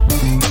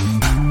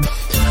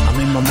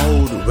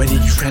Ready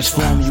to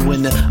transform you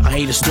in the I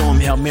hate a storm.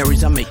 Hail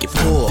Marys, I make it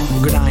pour.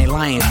 Good, I ain't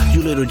lying.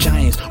 You little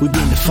giants, we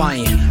been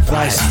defiant.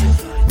 Rise.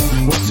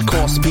 What's the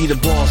cost to be the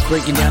boss?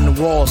 Breaking down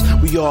the walls.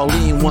 We all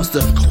lean once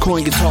the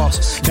coin gets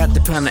tossed. Got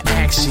the pound of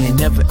action,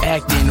 never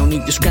acting. No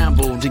need to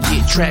scramble to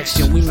get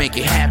traction. We make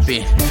it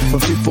happen. From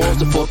 3-4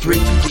 to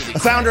 4-3. The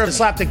founder of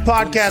Slapdick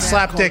Podcast,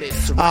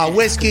 Slapdick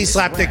Whiskey,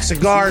 Slapdick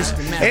Cigars,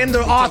 and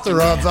the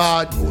author of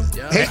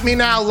Hate Me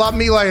Now, Love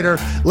Me Later.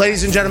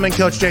 Ladies and gentlemen,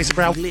 Coach Jason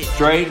Brown.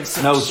 Straight,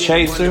 no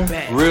chaser,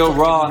 real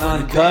raw and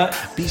uncut.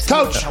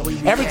 Coach,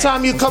 every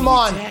time you come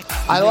on,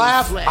 I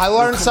laugh, I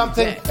learn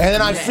something, and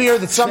then I fear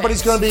that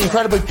somebody's going to be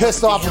incredibly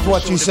pissed off with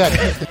what you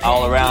said.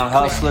 All around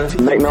hustler.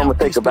 Make no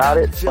mistake about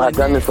it. I've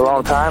done this a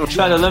long time.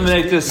 Try to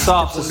eliminate this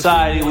soft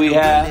society we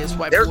have.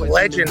 There's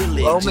legends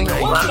roaming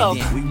around. What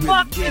the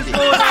fuck is going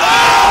on?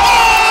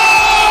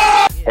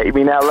 Hate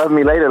me now, love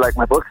me later, like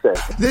my book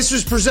says. This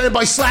was presented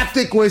by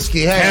Slapdick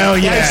Whiskey. Hey, Hell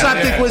yeah.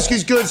 Slapdick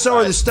Whiskey's good, so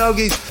are the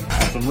Stogies.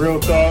 Some real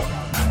talk,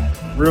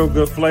 real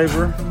good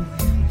flavor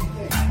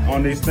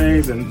on these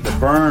things, and the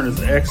burn is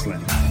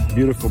excellent.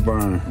 Beautiful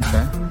burn.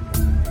 Okay.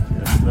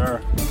 Yes,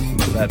 sir.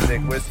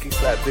 Slapdick Whiskey,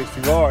 Slapdick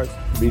Cigars.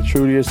 Be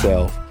true to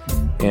yourself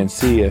and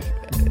see if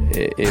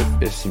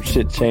some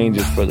shit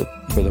changes for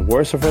the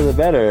worse or for the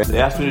better.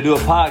 They asked me to do a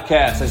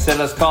podcast. I said,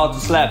 let's call it the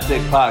Slapdick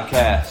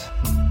Podcast.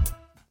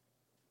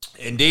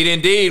 Indeed,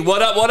 indeed.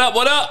 What up, what up,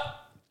 what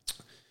up?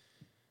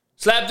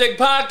 Slapdick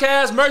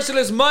Podcast,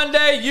 Merciless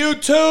Monday,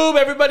 YouTube,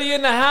 everybody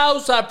in the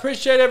house. I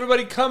appreciate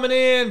everybody coming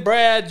in.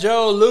 Brad,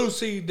 Joe,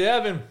 Lucy,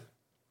 Devin,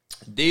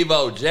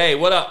 Devo, Jay,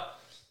 what up?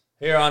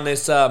 Here on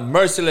this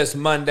Merciless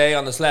Monday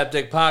on the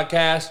Slapdick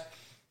Podcast.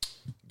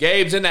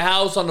 Gabe's in the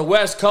house on the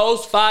West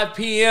Coast, 5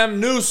 p.m.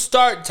 new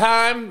start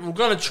time. We're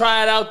going to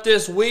try it out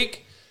this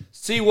week.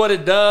 See what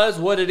it does,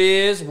 what it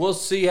is. We'll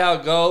see how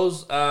it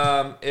goes.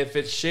 If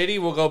it's shitty,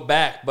 we'll go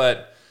back.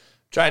 But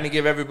trying to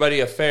give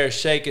everybody a fair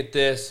shake at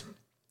this.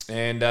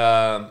 And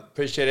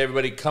appreciate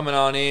everybody coming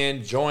on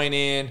in, join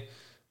in,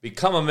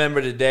 become a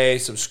member today,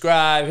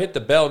 subscribe, hit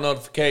the bell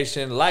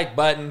notification, like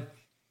button,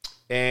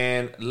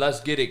 and let's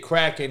get it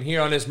cracking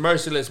here on this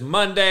Merciless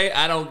Monday.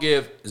 I don't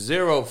give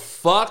zero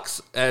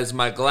fucks, as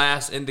my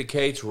glass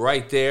indicates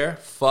right there.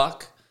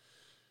 Fuck.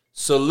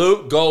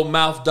 Salute, Gold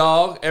Mouth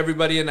Dog,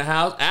 everybody in the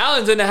house.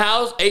 Alan's in the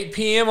house, 8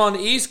 p.m. on the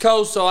East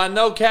Coast, so I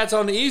know cats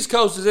on the East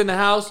Coast is in the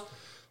house.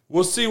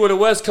 We'll see where the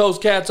West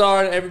Coast cats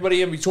are and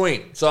everybody in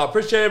between. So I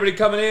appreciate everybody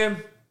coming in.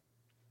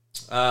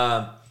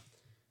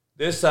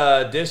 This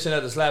edition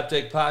of the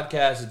Slapdick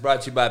Podcast is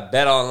brought to you by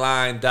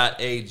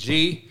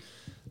betonline.ag.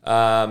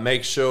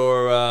 Make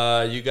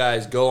sure you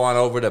guys go on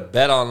over to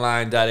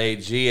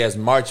betonline.ag as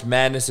March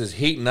Madness is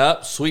heating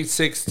up. Sweet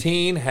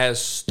 16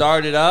 has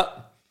started up.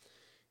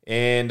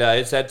 And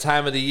it's that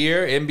time of the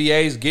year.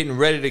 NBA is getting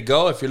ready to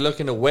go. If you're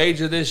looking to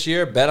wager this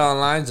year,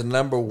 BetOnline is the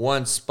number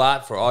one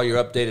spot for all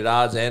your updated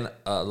odds and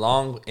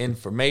long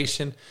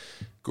information.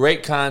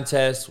 Great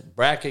contests,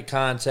 bracket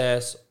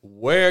contests,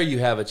 where you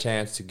have a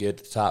chance to get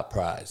the top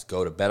prize.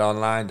 Go to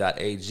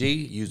betonline.ag.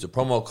 Use the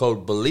promo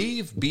code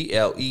BELIEVE,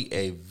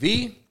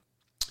 BLEAV.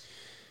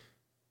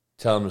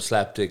 Tell them the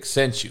Slapdick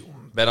sent you.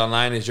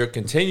 BetOnline is your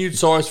continued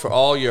source for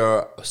all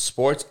your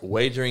sports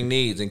wagering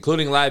needs,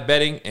 including live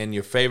betting and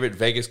your favorite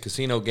Vegas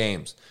casino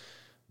games.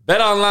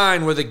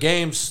 BetOnline, where the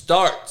game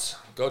starts.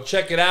 Go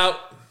check it out.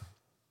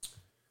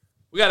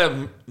 We got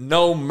a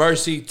no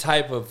mercy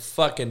type of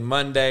fucking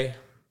Monday.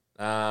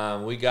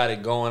 We got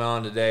it going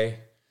on today.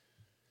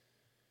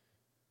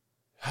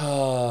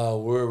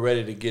 We're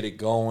ready to get it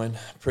going.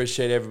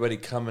 Appreciate everybody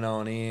coming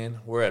on in.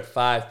 We're at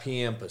 5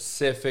 p.m.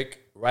 Pacific.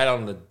 Right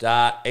on the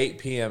dot, 8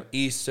 p.m.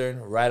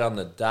 Eastern, right on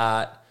the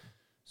dot.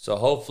 So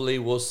hopefully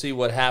we'll see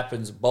what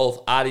happens,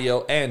 both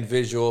audio and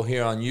visual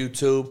here on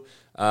YouTube.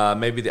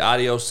 Maybe the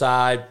audio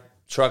side,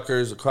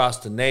 truckers across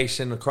the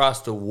nation,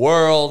 across the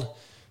world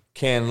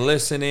can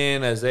listen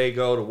in as they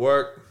go to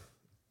work.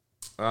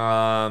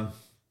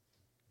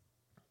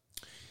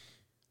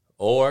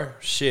 Or,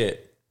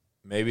 shit,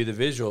 maybe the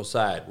visual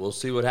side. We'll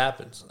see what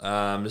happens.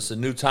 This is a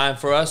new time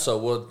for us,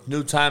 so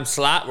new time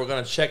slot. We're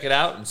going to check it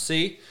out and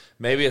see.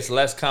 Maybe it's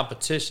less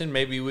competition.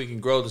 Maybe we can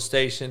grow the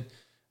station.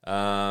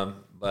 But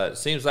it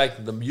seems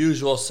like the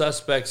usual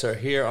suspects are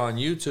here on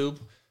YouTube.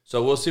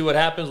 So we'll see what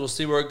happens. We'll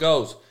see where it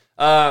goes.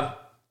 Lots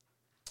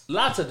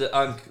to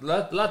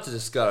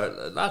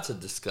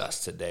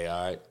discuss today,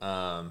 all right?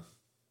 Let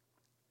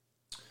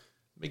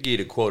me give you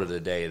the quote of the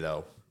day,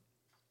 though.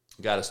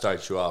 Got to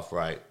start you off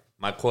right.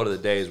 My quote of the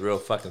day is a real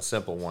fucking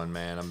simple one,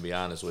 man. I'm going to be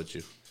honest with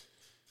you.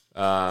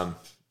 The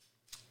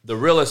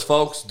realest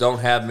folks don't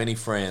have many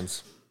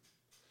friends.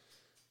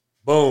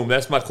 Boom,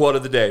 that's my quote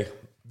of the day.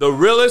 The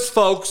realest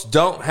folks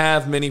don't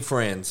have many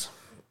friends.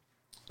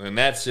 And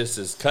that's just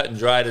as cut and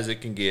dried as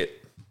it can get.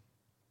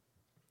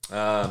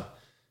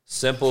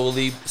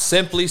 Simply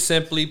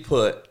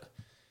put,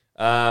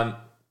 the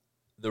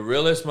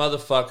realest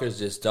motherfuckers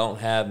just don't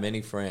have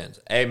many friends.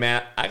 Hey,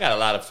 man, I got a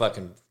lot of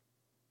fucking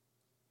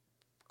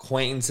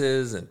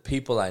acquaintances and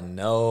people I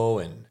know,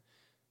 and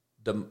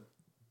the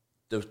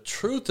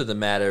truth of the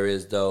matter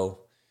is, though,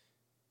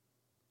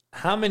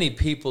 how many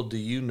people do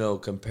you know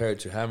compared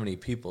to how many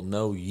people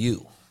know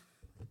you?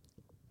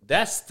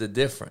 That's the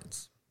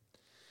difference.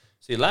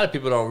 See, a lot of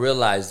people don't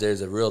realize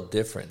there's a real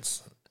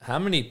difference. How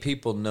many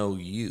people know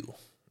you?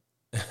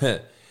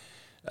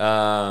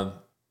 I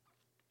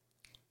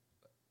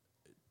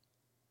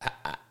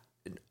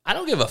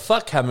don't give a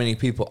fuck how many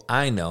people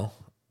I know.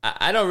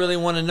 I don't really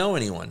want to know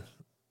anyone.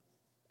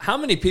 How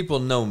many people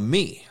know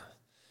me?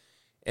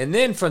 And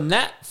then from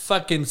that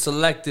fucking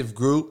selective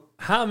group,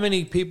 how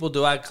many people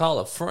do I call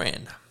a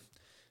friend?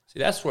 See,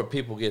 that's where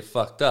people get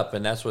fucked up,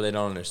 and that's where they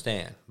don't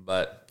understand.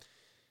 But,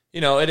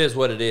 you know, it is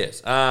what it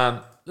is.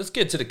 Let's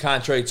get to the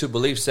Contrary to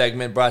Belief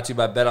segment brought to you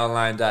by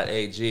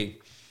betonline.ag.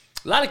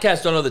 A lot of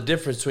cats don't know the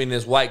difference between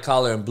this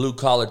white-collar and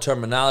blue-collar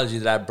terminology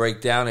that I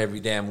break down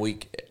every damn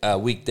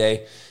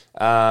weekday,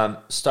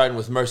 starting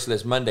with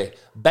Merciless Monday.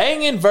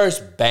 Banging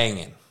versus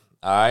banging,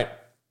 all right?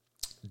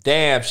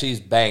 Damn,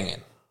 she's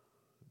banging.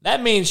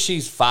 That means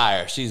she's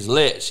fire. She's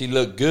lit. She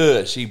look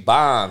good. She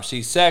bomb.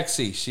 She's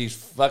sexy. She's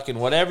fucking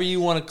whatever you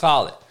want to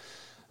call it.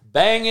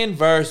 Banging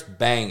versus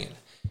banging.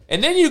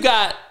 And then you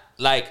got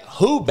like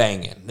who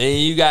banging. Then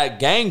you got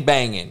gang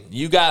banging.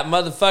 You got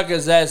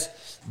motherfuckers that's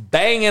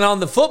banging on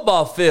the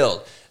football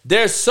field.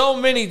 There's so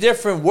many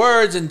different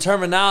words and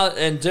terminology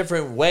and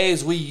different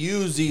ways we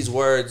use these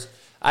words.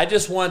 I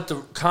just want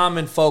the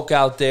common folk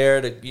out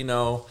there,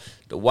 the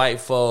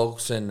white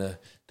folks and the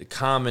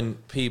common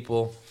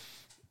people.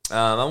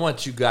 I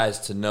want you guys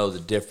to know the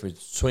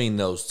difference between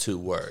those two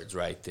words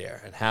right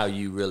there and how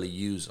you really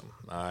use them,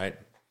 all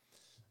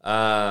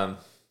right?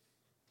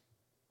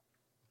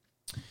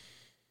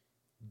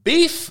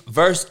 Beef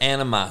versus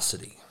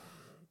animosity.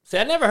 See,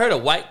 I never heard a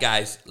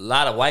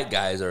lot of white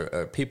guys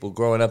or people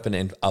growing up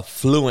in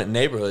affluent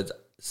neighborhoods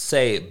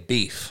say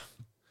beef.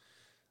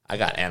 I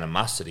got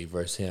animosity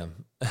versus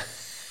him.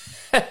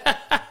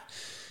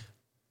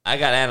 I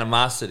got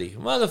animosity.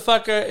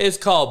 Motherfucker, it's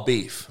called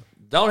beef.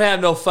 Don't have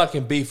no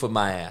fucking beef with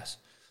my ass.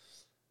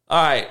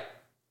 All right.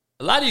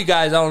 A lot of you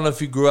guys, I don't know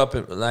if you grew up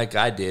like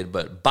I did,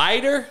 but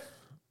biter,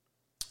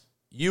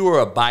 you were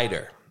a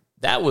biter.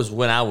 That was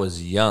when I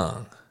was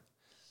young.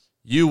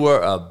 You were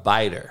a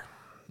biter.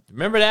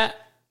 Remember that?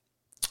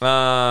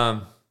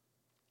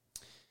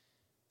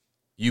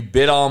 You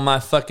bit all my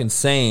fucking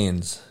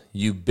sayings.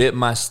 You bit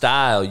my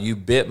style. You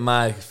bit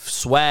my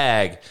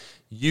swag.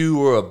 You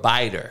were a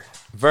biter.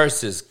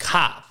 Versus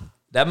cop.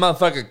 That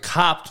motherfucker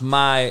copped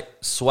my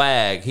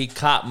swag. He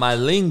copped my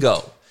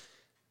lingo.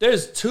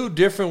 There's two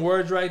different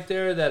words right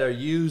there that are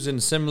used in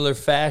similar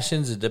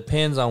fashions. It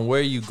depends on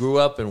where you grew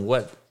up and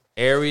what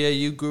area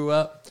you grew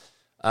up.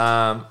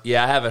 I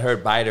haven't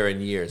heard biter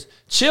in years.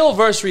 Chill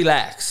versus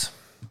relax.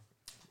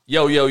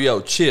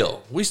 Yo,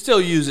 chill. We still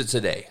use it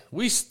today.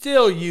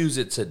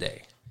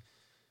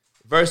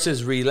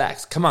 Versus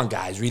relax. Come on,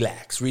 guys,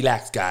 relax.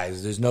 Relax,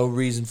 guys. There's no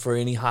reason for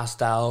any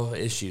hostile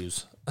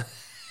issues.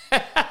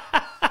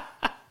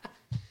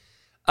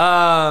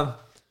 Baller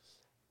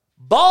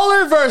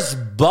versus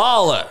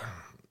baller.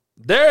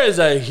 There is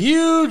a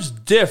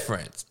huge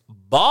difference.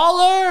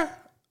 Baller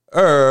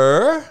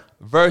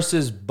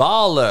versus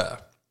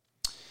baller.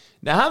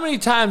 Now, how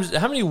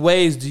many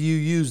ways do you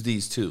use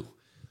these two?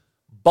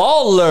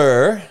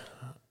 Baller,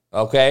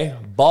 okay?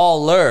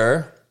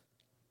 Baller.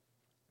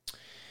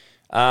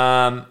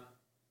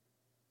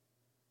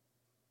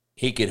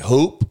 He could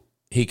hoop.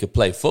 He could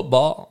play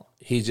football.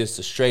 He's just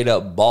a straight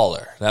up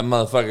baller. That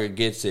motherfucker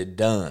gets it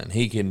done.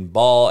 He can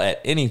ball at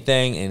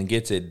anything and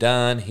gets it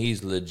done.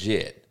 He's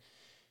legit.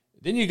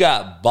 Then you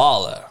got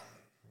baller.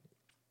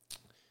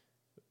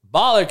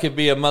 Baller could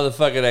be a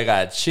motherfucker that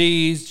got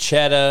cheese,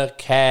 cheddar,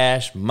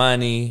 cash,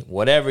 money,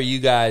 whatever you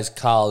guys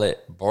call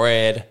it,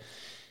 bread.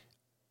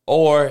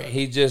 Or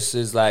he just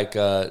is like,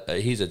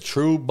 he's a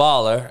true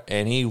baller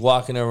and he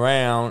walking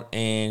around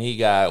and he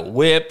got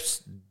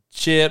whips,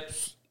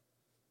 chips,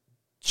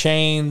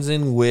 chains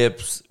and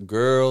whips,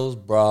 girls,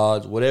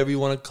 broads, whatever you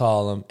want to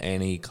call them,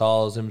 and he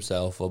calls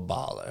himself a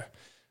baller.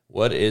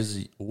 What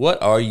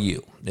are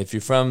you? If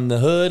you're from the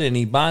hood in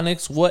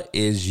Ebonics, what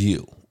is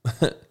you?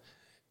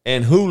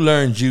 And who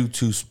learned you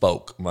to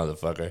spoke,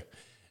 motherfucker?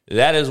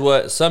 That is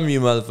what some of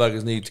you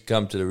motherfuckers need to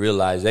come to the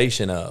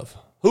realization of.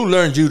 Who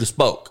learned you to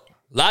spoke?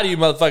 A lot of you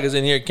motherfuckers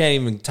in here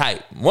can't even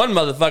type. One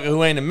motherfucker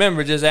who ain't a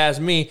member just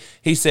asked me,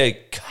 he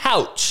said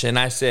couch. And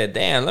I said,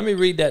 damn, let me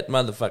read that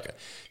motherfucker.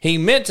 He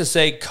meant to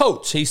say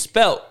coach. He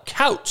spelled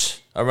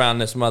couch around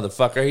this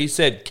motherfucker. He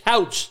said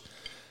couch.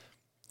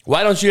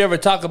 Why don't you ever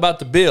talk about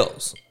the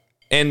Bills?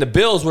 And the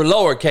Bills were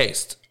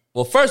lowercased.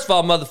 Well, first of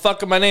all,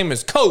 motherfucker, my name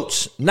is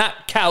Coach,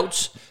 not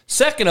Couch.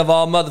 Second of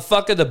all,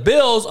 motherfucker, the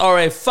Bills are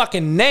a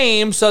fucking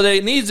name, so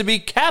it needs to be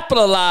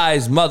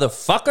capitalized,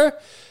 motherfucker.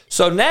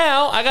 So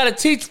now I got to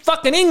teach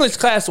fucking English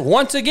class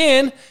once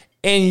again,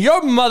 and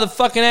your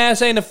motherfucking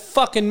ass ain't a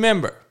fucking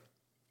member.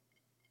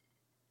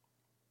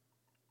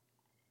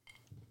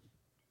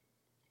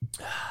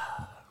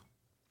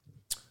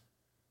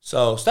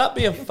 So stop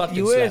being fucking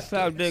You is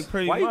slap dick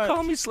pretty much. Why you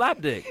call me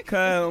slap dick?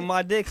 Because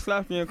my dick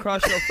slapped me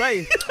across your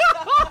face.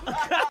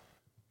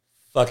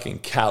 Fucking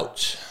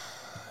couch.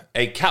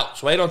 a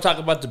couch. Why you don't talk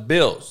about the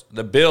bills?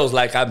 The bills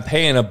like I'm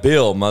paying a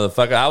bill,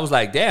 motherfucker. I was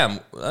like, damn,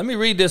 let me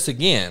read this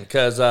again.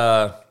 Because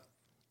am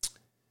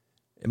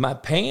I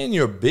paying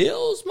your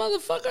bills,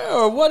 motherfucker?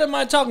 Or what am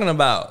I talking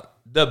about?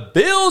 The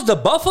Bills? The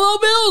Buffalo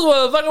Bills?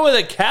 Motherfucker with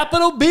a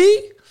capital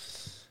B?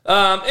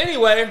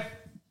 Anyway,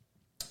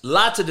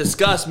 lot to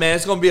discuss, man.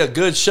 It's going to be a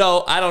good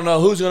show. I don't know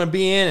who's going to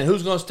be in and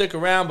who's going to stick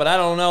around, but I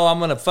don't know. I'm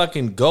going to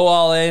fucking go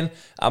all in.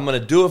 I'm going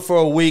to do it for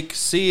a week,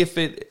 see if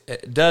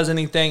it does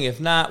anything. If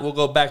not, we'll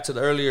go back to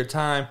the earlier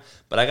time,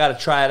 but I got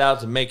to try it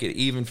out to make it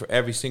even for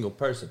every single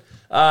person.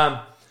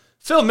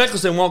 Phil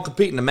Mickelson won't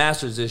compete in the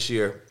Masters this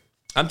year.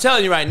 I'm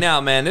telling you right now,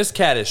 man, this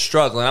cat is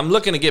struggling. I'm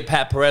looking to get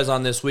Pat Perez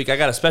on this week. I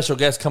got a special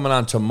guest coming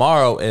on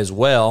tomorrow as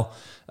well.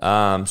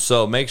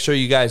 So make sure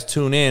you guys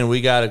tune in. We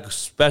got a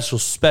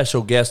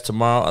special guest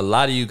tomorrow. A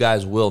lot of you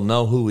guys will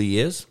know who he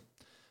is.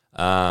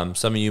 Some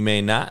of you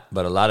may not,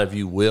 but a lot of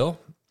you will.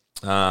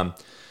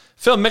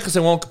 Phil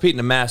Mickelson won't compete in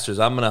the Masters.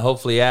 I'm going to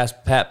hopefully ask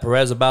Pat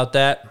Perez about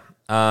that.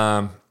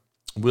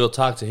 We'll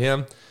talk to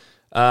him.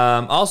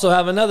 Also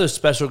have another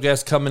special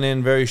guest coming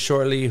in very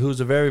shortly who's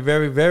a very,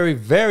 very, very,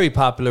 very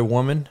popular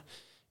woman.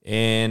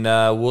 And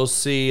we'll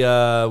see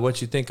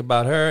what you think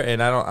about her.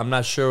 And I'm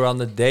not sure on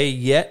the day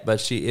yet, but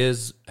she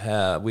is.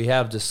 We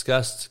have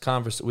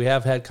we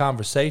have had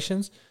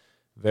conversations.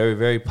 Very,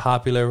 very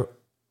popular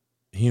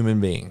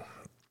human being.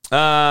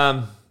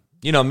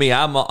 You know me.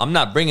 I'm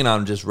not bringing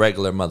on just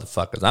regular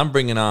motherfuckers. I'm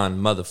bringing on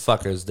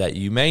motherfuckers that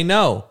you may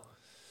know,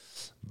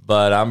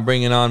 but I'm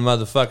bringing on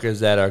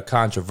motherfuckers that are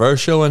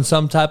controversial in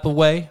some type of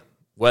way.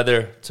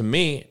 Whether to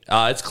me,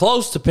 it's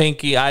close to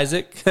Pinky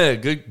Isaac.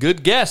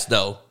 Good guess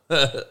though.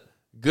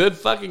 Good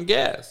fucking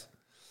guess.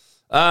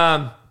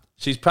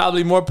 She's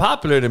probably more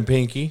popular than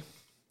Pinky.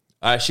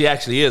 She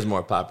actually is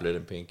more popular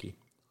than Pinky.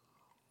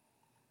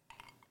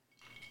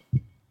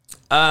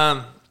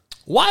 Why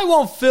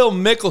won't Phil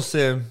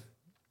Mickelson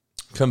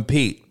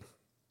compete?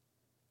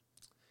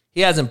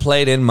 He hasn't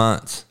played in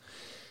months.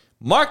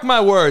 Mark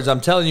my words,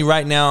 I'm telling you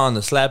right now on the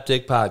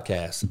Slapdick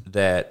podcast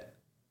that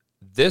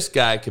this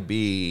guy could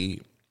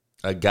be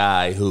a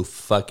guy who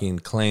fucking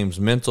claims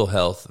mental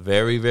health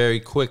very, very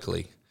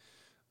quickly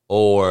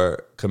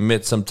or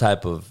commit some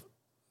type of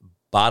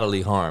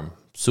bodily harm,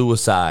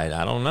 suicide,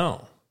 I don't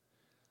know.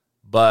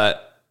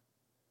 But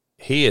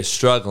he is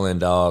struggling,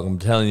 dog. I'm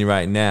telling you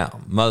right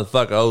now.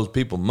 Motherfucker owes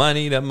people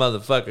money. That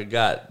motherfucker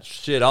got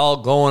shit all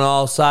going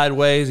all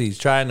sideways. He's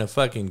trying to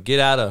fucking get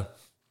out of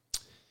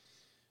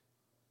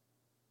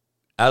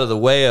the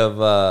way of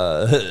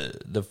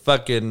the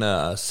fucking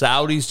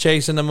Saudis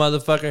chasing the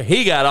motherfucker.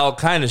 He got all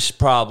kind of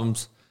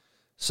problems.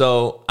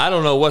 So I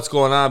don't know what's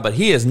going on, but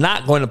he is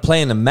not going to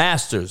play in the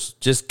Masters.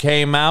 Just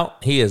came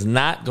out. He is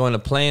not going to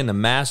play in the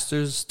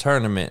Masters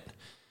tournament.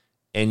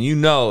 And you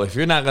know, if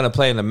you're not going to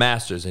play in the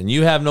Masters and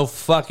you have no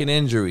fucking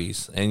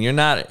injuries and you're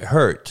not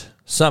hurt,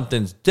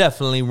 something's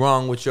definitely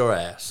wrong with your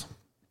ass.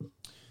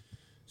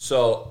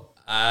 So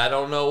I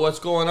don't know what's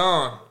going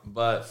on,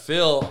 but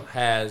Phil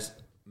has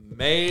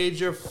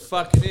major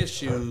fucking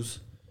issues.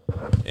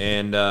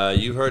 And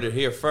you heard it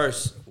here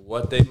first.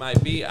 What they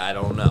might be, I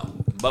don't know.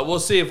 But we'll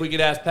see if we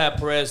could ask Pat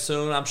Perez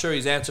soon. I'm sure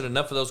he's answered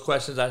enough of those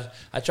questions.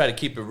 I try to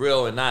keep it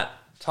real and not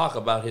talk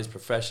about his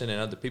profession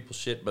and other people's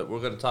shit, but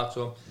we're going to talk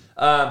to him.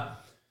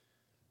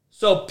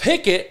 So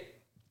Pickett,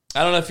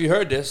 I don't know if you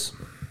heard this.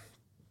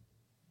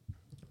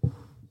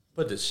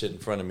 Put this shit in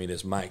front of me,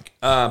 this mic.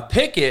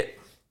 Pickett,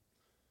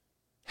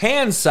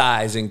 hand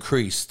size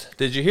increased.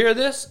 Did you hear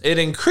this? It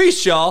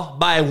increased, y'all,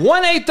 by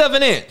 1/8 of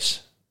an inch.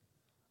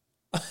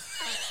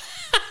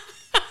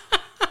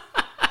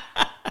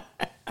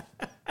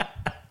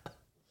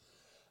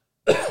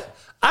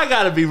 I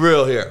got to be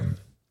real here.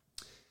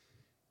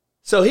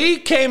 So he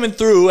came in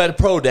through at a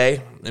pro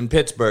day in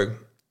Pittsburgh,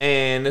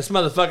 and this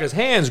motherfucker's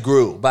hands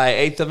grew by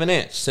 1/8 of an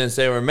inch since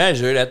they were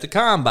measured at the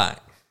combine.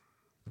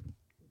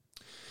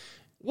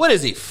 What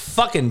is he,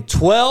 fucking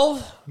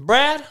 12,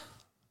 Brad?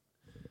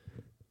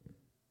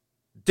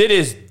 Did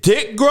his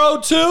dick grow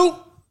too,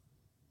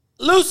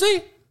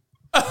 Lucy?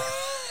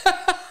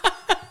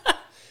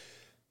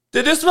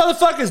 Did this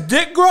motherfucker's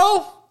dick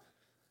grow?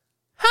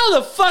 How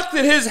the fuck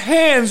did his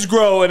hands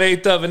grow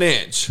 1/8 of an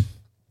inch?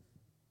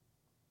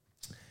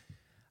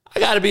 I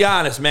gotta be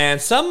honest, man.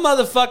 Some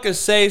motherfuckers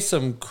say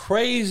some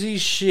crazy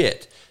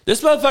shit.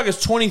 This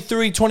motherfucker's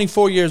 23,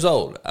 24 years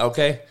old,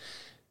 okay?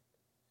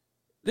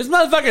 This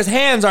motherfucker's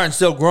hands aren't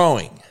still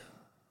growing.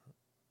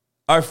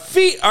 Our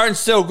feet aren't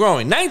still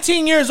growing.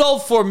 19 years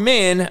old for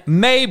men,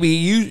 maybe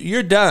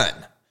you're done.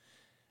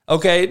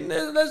 Okay?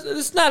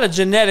 It's not a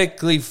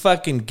genetically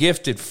fucking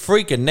gifted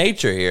freak of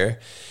nature here.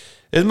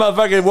 This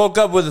motherfucker woke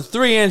up with a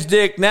 3-inch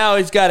dick. Now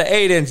he's got an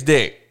 8-inch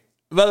dick.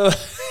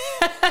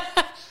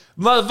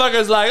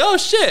 Motherfucker's like, oh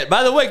shit.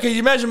 By the way, can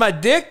you measure my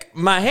dick?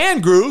 My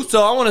hand grew,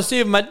 so I want to see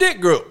if my dick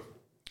grew.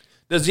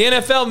 Does the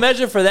NFL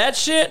measure for that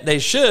shit? They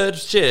should.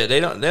 Shit, they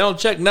don't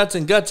check nuts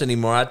and guts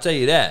anymore. I tell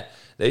you that.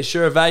 They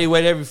sure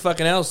evaluate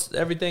everything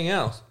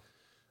else.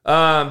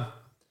 How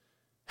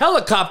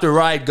Helicopter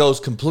ride goes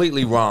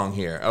completely wrong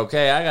here.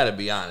 Okay, I gotta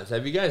be honest.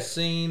 Have you guys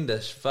seen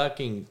this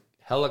fucking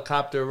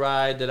helicopter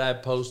ride that I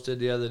posted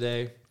the other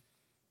day?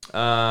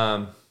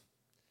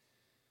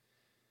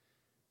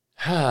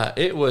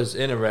 It was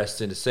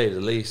interesting to say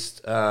the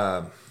least.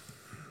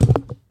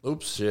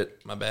 Oops,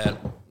 shit, my bad.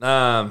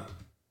 I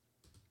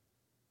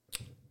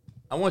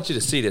want you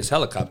to see this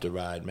helicopter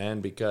ride,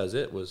 man, because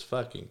it was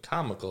fucking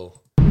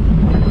comical.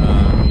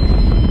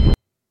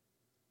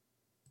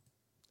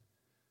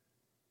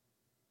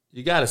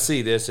 You got to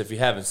see this if you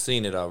haven't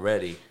seen it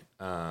already.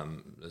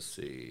 Let's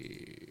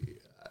see.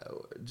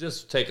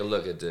 Just take a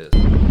look at this.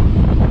 What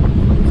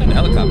kind of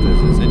helicopter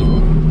is this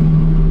anyway?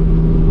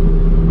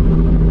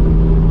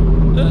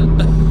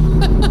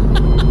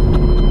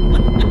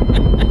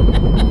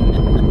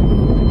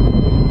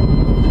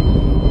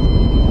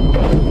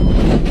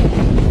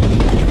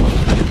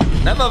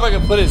 That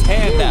motherfucker put his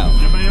hand out.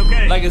 Everybody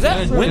okay? Like, is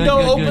that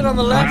window open on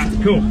the left?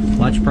 Right, cool.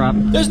 Watch prop.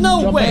 There's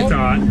no way. It's all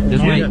right.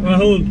 Just wait. Well,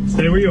 hold.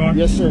 Stay where you are.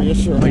 Yes, sir. Yes,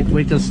 sir.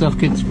 Wait till stuff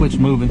gets quits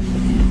moving.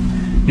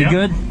 You Yep.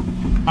 good?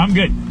 I'm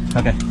good.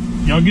 Okay.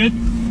 Y'all good?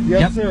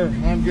 Yes, Yep. sir.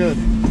 I'm good.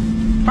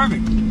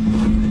 Perfect.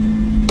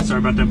 Sorry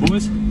about that,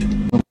 boys.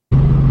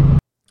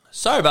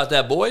 Sorry about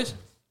that, boys.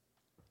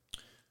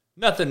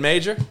 Nothing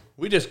major.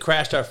 We just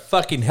crashed our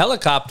fucking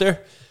helicopter.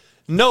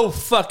 No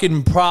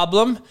fucking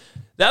problem.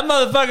 That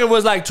motherfucker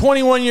was like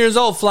 21 years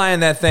old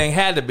flying that thing.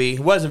 Had to be.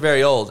 He wasn't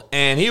very old.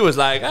 And he was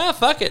like,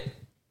 fuck it.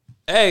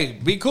 Hey,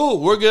 be cool.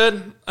 We're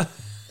good.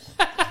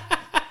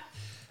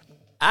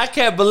 I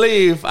can't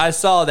believe I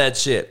saw that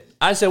shit.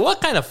 I said, what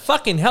kind of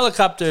fucking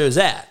helicopter is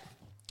that?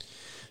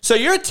 So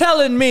you're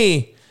telling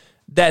me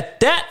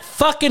that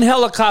fucking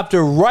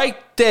helicopter right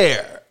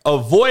there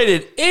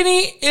avoided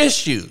any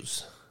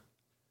issues,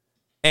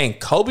 and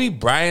Kobe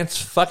Bryant's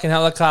fucking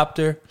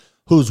helicopter,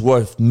 who's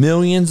worth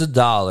millions of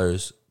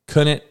dollars,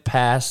 couldn't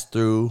pass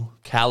through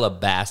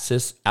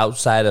Calabasas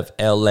outside of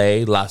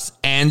LA, Los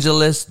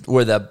Angeles,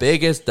 where the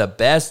biggest, the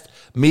best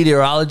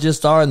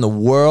meteorologists are in the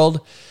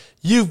world?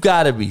 You've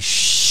got to be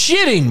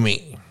shitting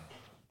me.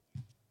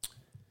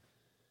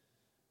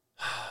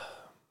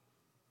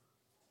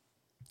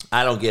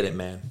 I don't get it,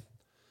 man.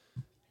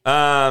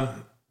 I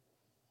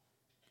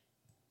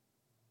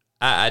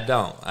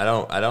don't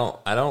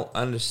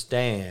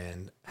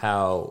understand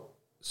how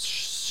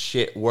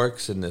shit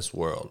works in this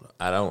world.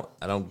 I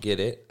don't get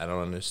it. I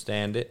don't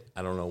understand it.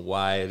 I don't know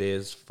why it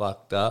is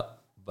fucked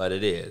up, but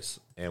it is,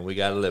 and we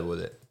got to live with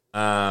it.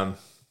 Don't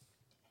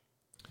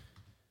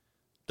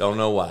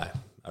know why.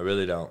 I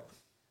really don't.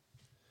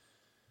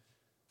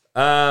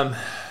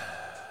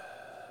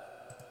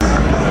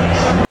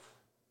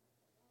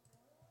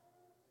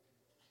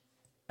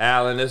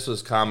 Alan, this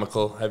was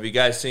comical. Have you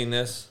guys seen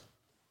this?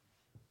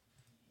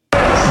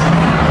 Coach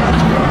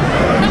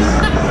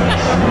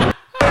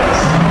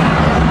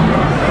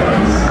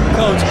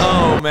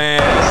O,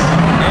 man.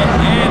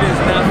 Ed is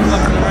not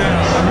fucking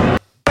around.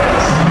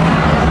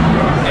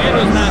 Ed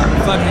was not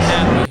fucking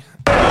happy.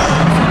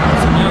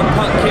 Some young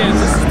punk kids.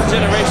 This is the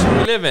generation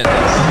we live in.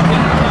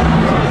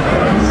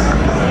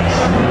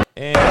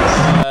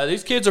 And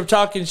these kids are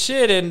talking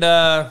shit, and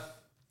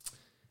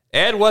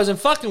Ed wasn't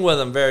fucking with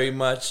them very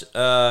much.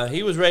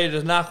 He was ready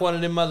to knock one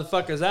of them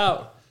motherfuckers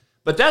out.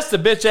 But that's the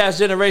bitch-ass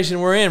generation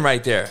we're in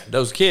right there.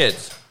 Those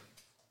kids.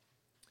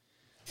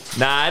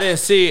 Nah, I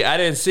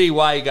didn't see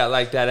why he got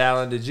like that,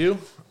 Alan. Did you?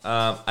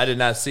 I did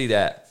not see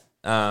that.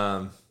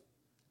 But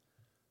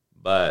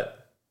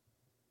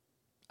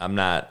I'm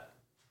not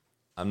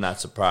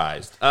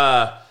surprised.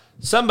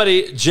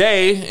 Somebody,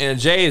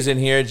 Jay is in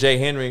here, Jay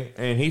Henry,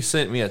 and he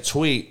sent me a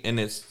tweet,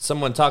 and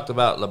someone talked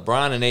about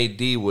LeBron and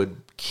AD would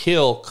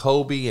kill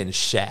Kobe and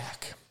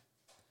Shaq.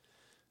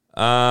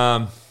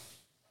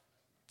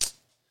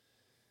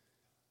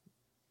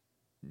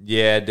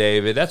 Yeah,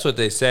 David, that's what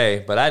they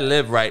say. But I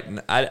live right.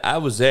 I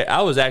was there.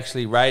 I was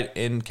actually right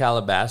in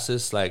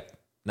Calabasas, like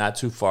not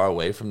too far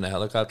away from the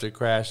helicopter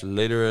crash.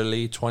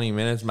 Literally 20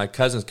 minutes. My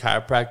cousin's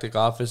chiropractic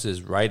office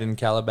is right in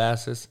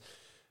Calabasas.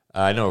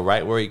 I know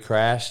right where he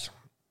crashed.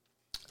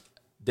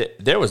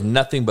 There was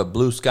nothing but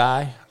blue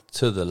sky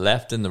to the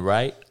left and the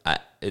right.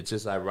 It's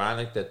just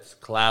ironic that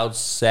clouds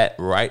set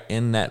right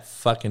in that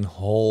fucking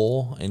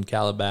hole in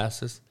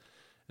Calabasas.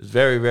 It's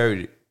very,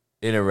 very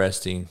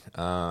interesting,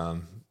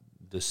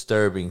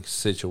 disturbing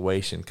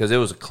situation, because it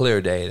was a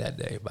clear day that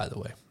day, by the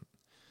way.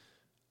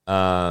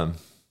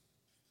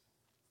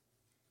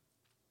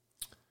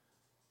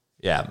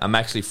 Yeah, I'm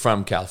actually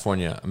from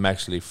California. I'm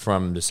actually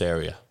from this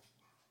area.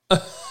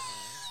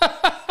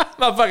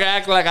 Motherfucker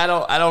act like I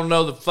don't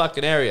know the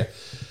fucking area.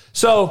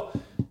 So,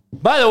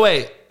 by the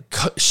way,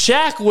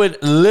 Shaq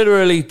would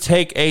literally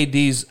take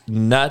AD's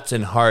nuts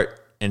and heart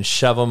and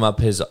shove them up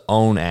his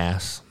own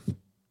ass.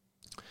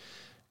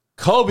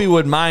 Kobe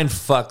would mind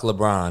fuck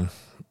LeBron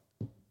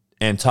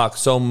and talk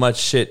so much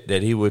shit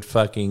that he would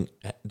fucking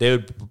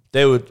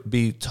they would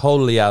be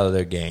totally out of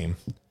their game.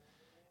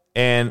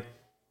 And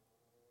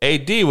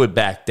AD would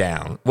back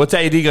down. What's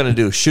AD gonna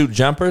do? Shoot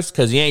jumpers?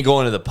 Because he ain't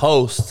going to the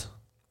post.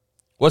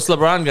 What's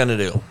LeBron gonna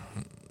do?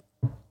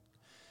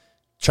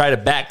 try to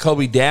back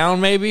Kobe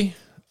down, maybe.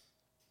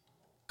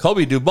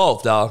 Kobe do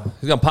both, dog.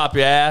 He's going to pop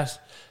your ass.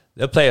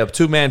 They'll play a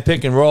two-man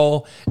pick and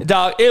roll.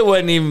 Dog, it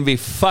wouldn't even be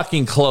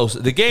fucking close.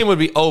 The game would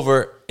be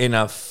over in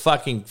a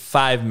fucking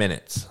 5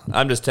 minutes.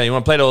 I'm just telling you. You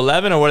want to play to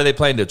 11, or what are they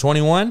playing to,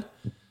 21?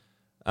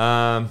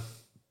 Yeah,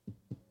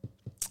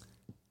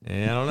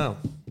 I don't know.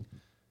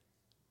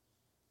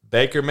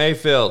 Baker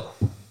Mayfield.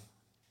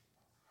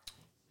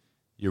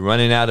 You're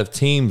running out of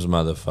teams,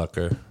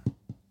 motherfucker.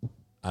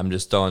 I'm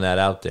just throwing that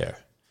out there.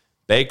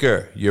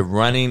 Baker, you're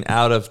running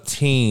out of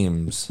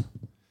teams.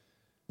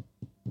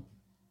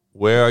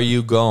 Where are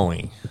you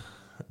going?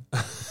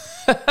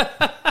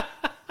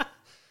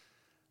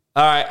 All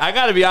right, I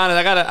got to be honest.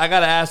 I got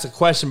to ask a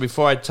question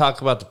before I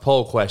talk about the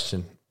poll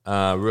question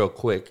real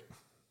quick.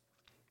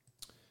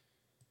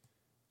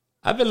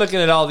 I've been looking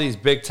at all these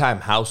big-time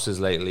houses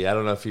lately. I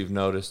don't know if you've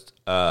noticed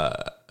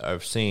or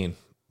seen,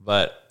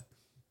 but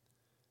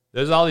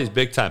there's all these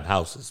big-time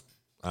houses,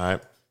 all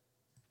right,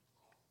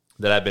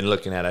 that I've been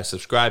looking at. I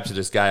subscribe to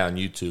this guy on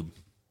YouTube.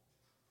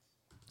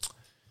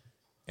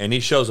 And he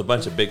shows a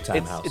bunch of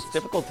big-time houses. It's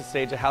difficult to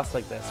stage a house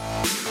like this.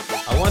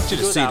 I want you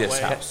to see this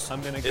house.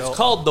 It's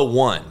called The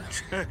One.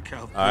 All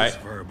right?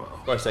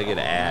 Of course, I get an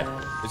ad.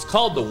 It's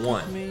called The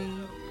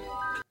One.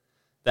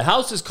 The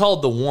house is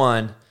called The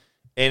One,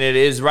 and it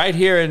is right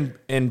here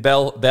in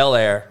Bel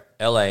Air,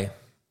 L.A.,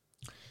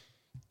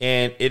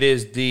 and it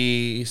is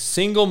the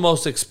single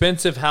most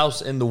expensive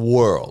house in the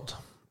world.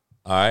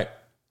 All right?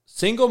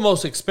 Single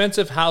most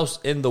expensive house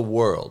in the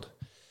world.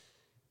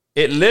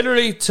 It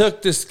literally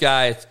took this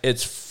guy,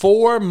 it's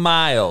 4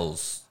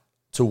 miles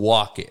to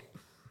walk it.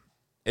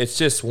 It's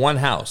just one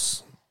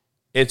house.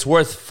 It's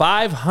worth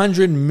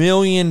 $500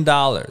 million.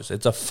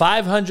 It's a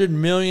 $500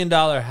 million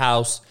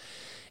house,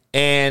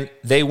 and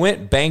they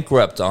went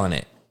bankrupt on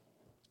it.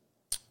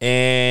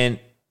 And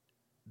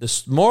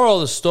the moral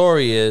of the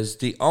story is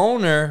the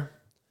owner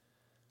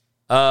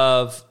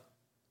of,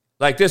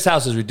 like, this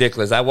house is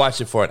ridiculous. I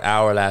watched it for an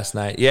hour last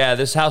night. Yeah,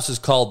 this house is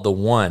called The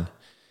One.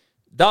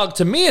 Dog,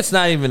 to me, it's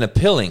not even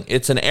appealing.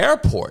 It's an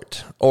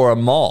airport or a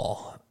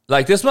mall.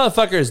 Like, this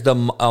motherfucker is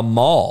a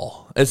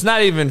mall. It's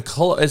not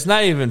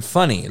even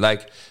funny.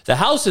 Like, the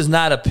house is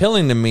not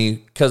appealing to me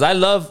because I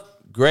love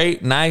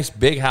great, nice,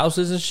 big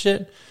houses and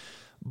shit.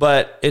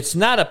 But it's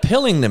not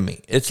appealing to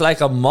me. It's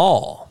like a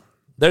mall.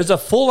 There's a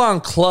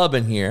full-on club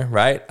in here,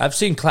 right? I've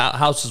seen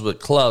houses with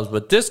clubs,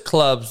 but this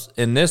club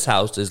in this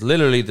house is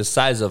literally the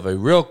size of a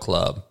real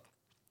club.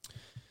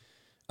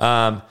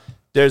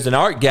 There's an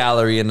art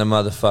gallery in the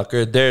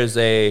motherfucker.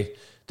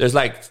 There's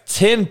like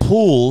 10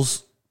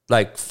 pools,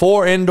 like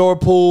 4 indoor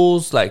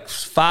pools, like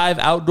 5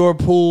 outdoor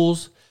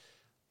pools.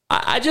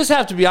 I just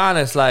have to be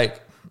honest, like,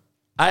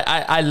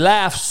 I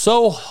laughed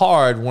so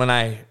hard when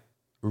I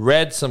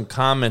read some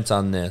comments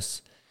on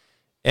this.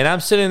 And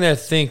I'm sitting there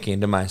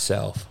thinking to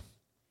myself,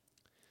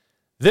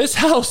 this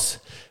house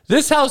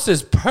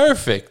is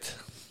perfect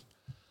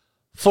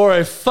for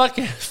a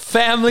fucking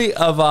family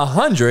of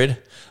 100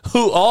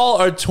 who all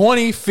are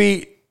 20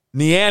 feet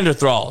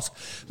Neanderthals.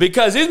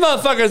 Because these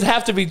motherfuckers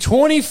have to be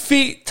 20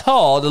 feet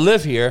tall to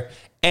live here,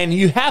 and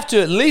you have to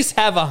at least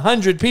have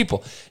 100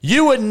 people.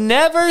 You would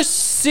never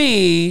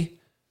see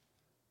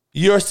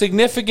your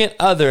significant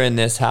other in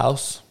this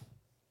house.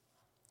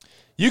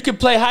 You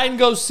could play hide and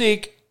go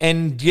seek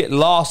and get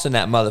lost in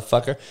that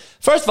motherfucker.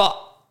 First of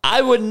all,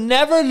 I would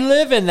never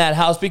live in that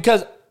house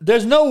because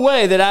there's no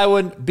way that I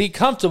would be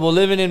comfortable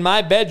living in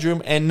my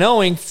bedroom and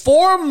knowing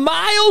 4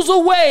 miles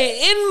away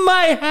in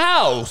my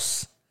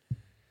house,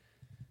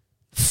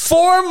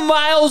 4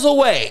 miles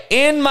away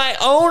in my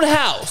own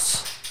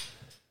house,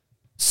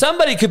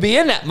 somebody could be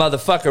in that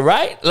motherfucker,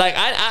 right? Like,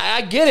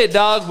 I get it,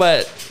 dog,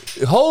 but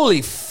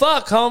holy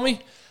fuck, homie.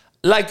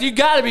 Like, you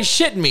gotta be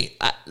shitting me.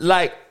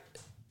 Like,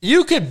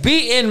 you could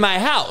be in my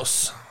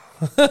house.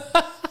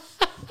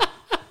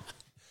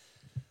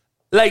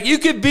 Like, you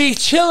could be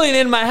chilling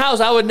in my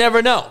house. I would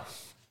never know.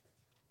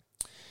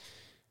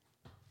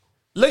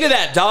 Look at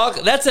that,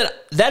 dog.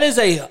 That is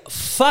a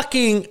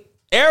fucking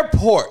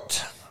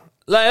airport.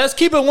 Like, let's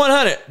keep it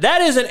 100.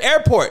 That is an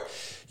airport.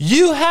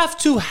 You have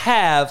to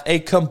have a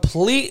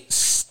complete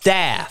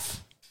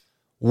staff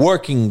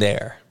working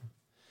there.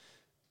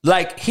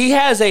 Like, he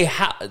has they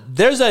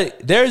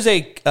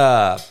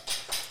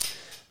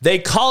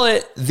call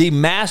it the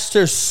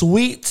master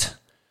suite.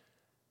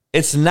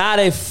 It's not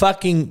a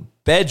fucking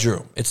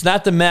bedroom. It's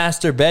not the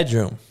master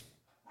bedroom.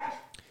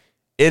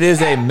 It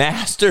is a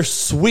master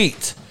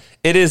suite.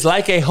 It is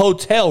like a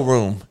hotel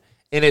room.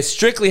 And it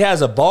strictly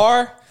has a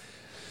bar,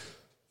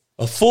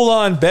 a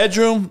full-on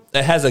bedroom.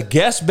 It has a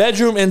guest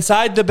bedroom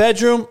inside the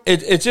bedroom.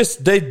 It's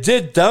just, they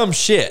did dumb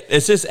shit.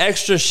 It's just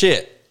extra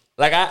shit.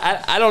 Like,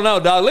 I don't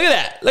know, dog. Look at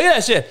that. Look at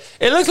that shit.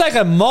 It looks like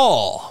a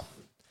mall.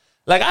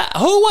 Like,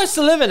 who wants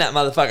to live in that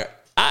motherfucker?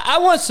 I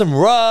want some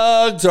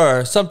rugs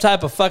or some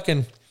type of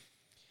fucking,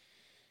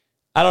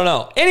 I don't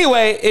know.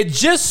 Anyway, it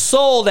just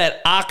sold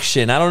at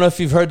auction. I don't know if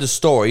you've heard the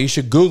story. You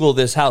should Google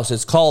this house.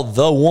 It's called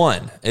The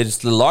One. It's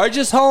the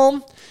largest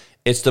home.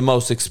 It's the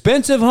most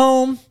expensive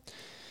home.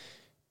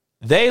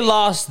 They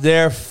lost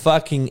their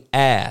fucking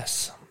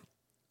ass.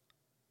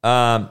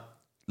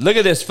 Look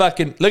at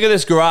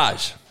this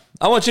garage.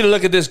 I want you to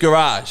look at this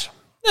garage.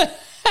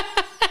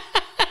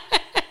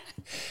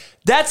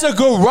 That's a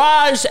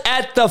garage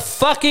at the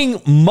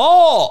fucking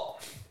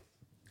mall.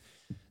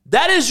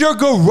 That is your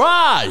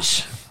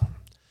garage.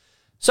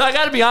 So I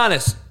got to be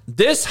honest.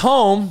 This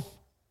home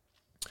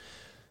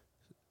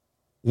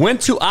went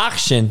to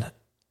auction,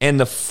 and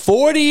the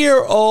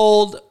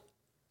 40-year-old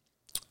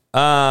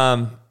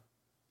owner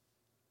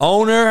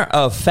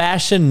of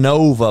Fashion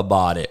Nova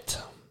bought it.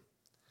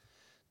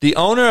 The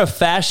owner of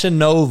Fashion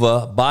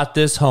Nova bought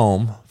this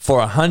home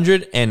for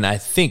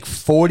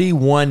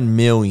 $141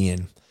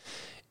 million.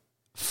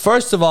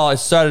 First of all, it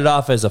started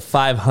off as a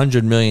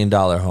 $500 million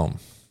home.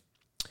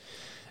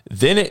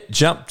 Then it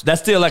jumped.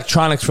 That's the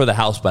electronics for the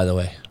house, by the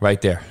way, right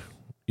there.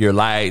 Your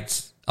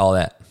lights, all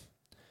that.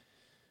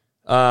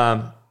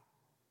 $500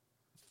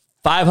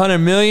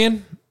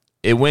 million.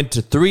 It went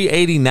to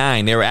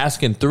 $389. They were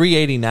asking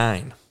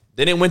 $389.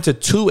 Then it went to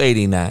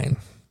 $289.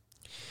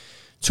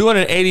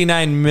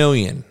 $289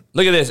 million.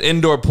 Look at this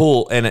indoor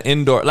pool and an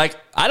indoor. Like,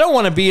 I don't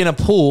want to be in a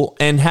pool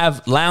and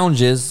have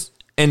lounges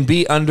and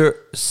be under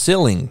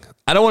ceiling.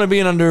 I don't want to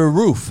be under a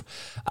roof.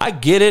 I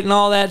get it and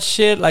all that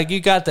shit. Like, you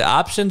got the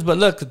options, but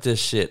look at this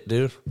shit,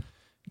 dude.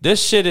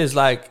 This shit is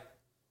like,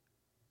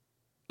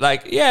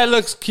 yeah, it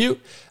looks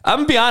cute. I'm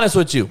going to be honest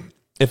with you.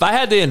 If I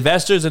had the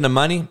investors and the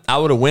money, I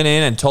would have went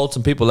in and told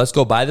some people, let's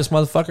go buy this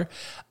motherfucker.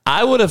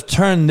 I would have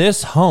turned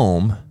this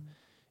home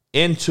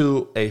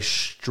into a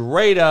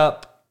straight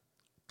up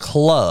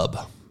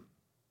club.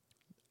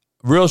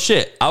 Real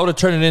shit. I would have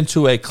turned it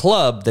into a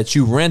club that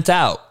you rent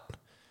out.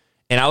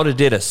 And I would have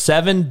did a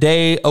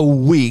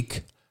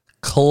 7-day-a-week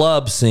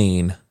club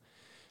scene.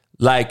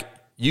 Like,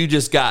 you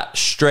just got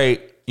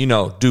straight,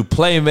 do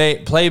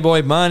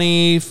Playboy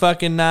Money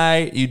fucking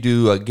night. You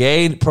do a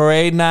gay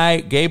parade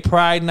night, gay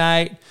pride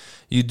night.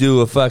 You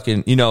do a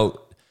fucking,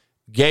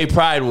 gay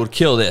pride would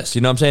kill this.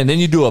 You know what I'm saying? Then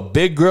you do a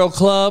big girl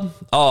club.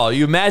 Oh,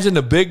 you imagine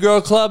the big girl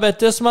club at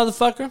this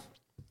motherfucker?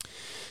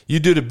 You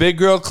do the big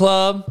girl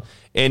club.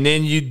 And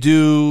then you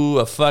do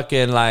a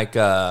fucking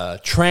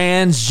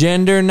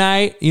transgender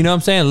night. You know what I'm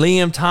saying?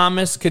 Liam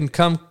Thomas can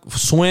come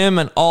swim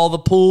in all the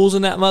pools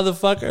in that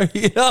motherfucker.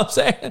 You know what I'm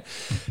saying?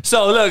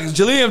 So look,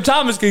 Liam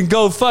Thomas can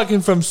go fucking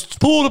from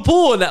pool to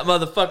pool in that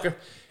motherfucker.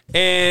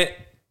 And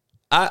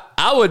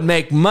I would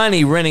make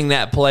money renting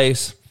that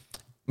place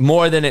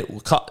more than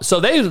it cost. So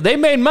they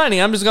made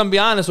money. I'm just going to be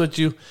honest with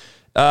you.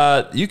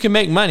 You can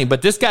make money.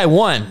 But this guy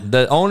won.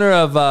 The owner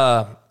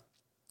of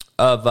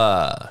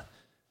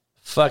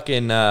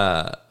fucking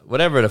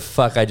whatever the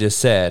fuck I just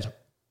said,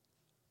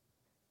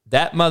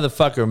 that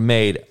motherfucker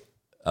made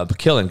a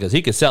killing because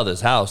he could sell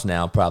this house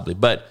now probably.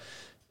 But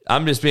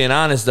I'm just being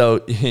honest though,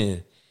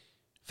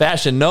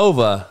 Fashion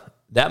Nova,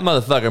 that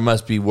motherfucker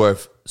must be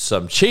worth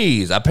some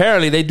cheese.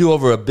 Apparently they do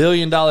over $1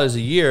 billion a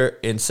year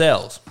in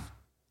sales.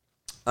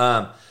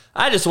 I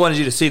just wanted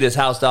you to see this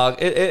house,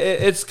 dog.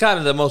 It's kind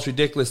of the most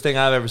ridiculous thing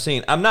I've ever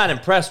seen. I'm not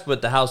impressed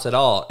with the house at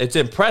all. It's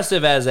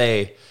impressive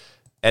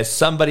as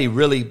somebody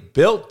really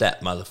built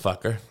that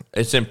motherfucker.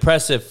 It's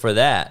impressive for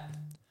that.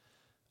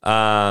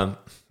 But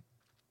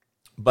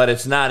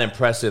it's not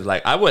impressive.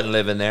 Like, I wouldn't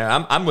live in there.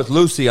 I'm with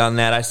Lucy on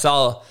that. I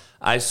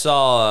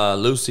saw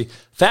Lucy.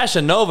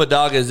 Fashion Nova,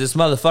 dog, is this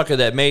motherfucker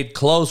that made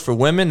clothes for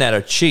women that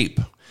are cheap.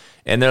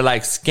 And they're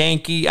like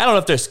skanky. I don't know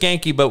if they're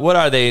skanky, but what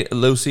are they,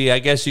 Lucy? I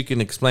guess you can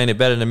explain it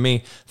better than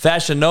me.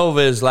 Fashion Nova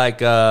is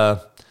like...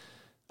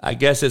 I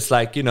guess it's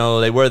like,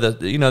 they wear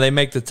they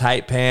make the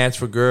tight pants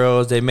for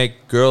girls. They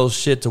make girls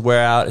shit to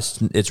wear out.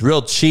 It's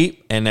real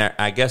cheap, and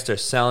I guess they're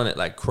selling it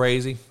like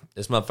crazy.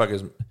 This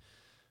motherfucker's...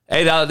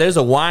 Hey, there's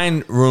a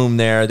wine room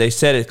there. They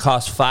said it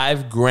costs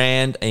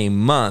 $5,000 a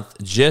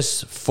month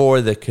just for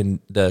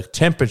the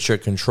temperature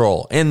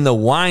control in the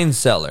wine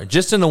cellar,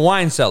 just in the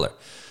wine cellar.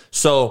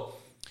 So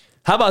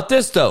how about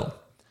this, though?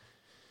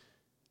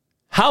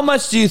 How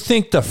much do you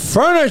think the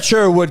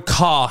furniture would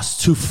cost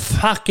to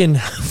fucking...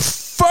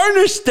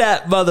 furnish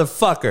that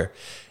motherfucker?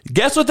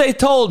 Guess what they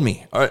told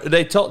me? Or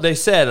they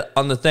said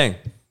on the thing,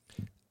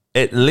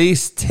 at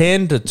least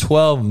 $10 to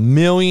 $12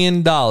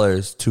 million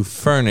to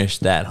furnish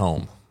that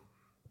home.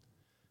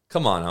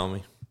 Come on,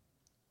 homie.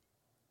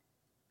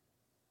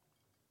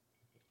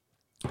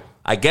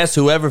 I guess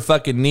whoever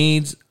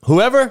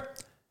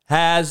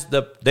has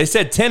they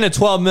said 10 to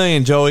 12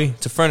 million, Joey,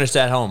 to furnish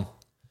that home.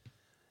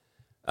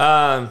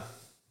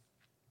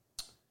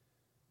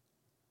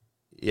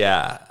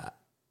 Yeah.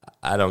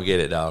 I don't get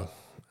it, dog.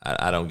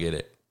 I don't get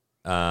it.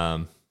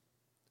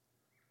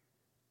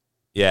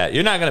 Yeah,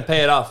 you're not going to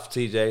pay it off,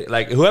 TJ.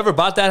 Like, whoever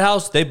bought that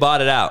house, they bought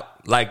it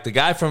out. Like, the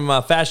guy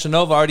from Fashion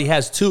Nova already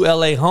has 2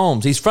 L.A.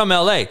 homes. He's from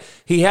L.A.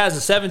 He has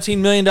a $17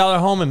 million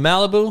home in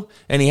Malibu,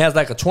 and he has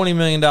like a $20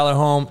 million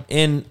home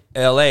in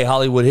L.A.,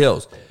 Hollywood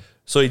Hills.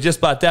 So he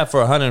just bought that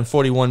for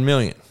 $141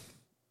 million.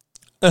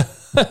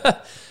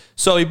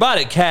 So he bought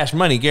it cash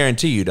money,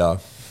 guarantee you, dog.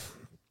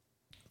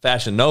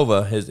 Fashion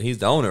Nova, he's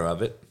the owner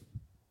of it.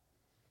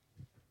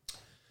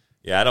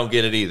 Yeah, I don't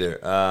get it either.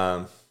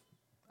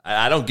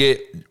 I don't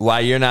get why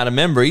you're not a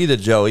member either,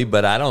 Joey,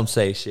 but I don't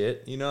say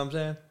shit. You know what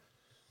I'm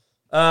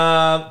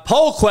saying?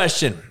 Poll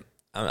question.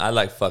 I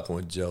like fucking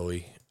with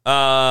Joey.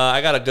 I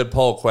got a good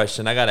poll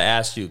question. I got to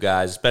ask you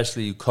guys,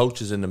 especially you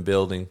coaches in the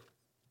building.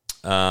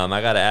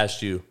 I got to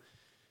ask you,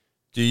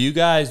 do you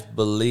guys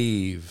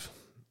believe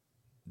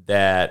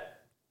that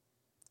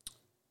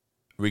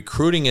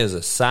recruiting is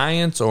a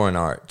science or an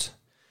art?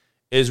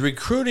 Is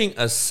recruiting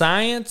a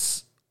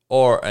science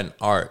or an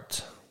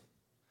art?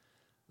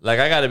 Like,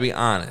 I got to be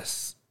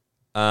honest.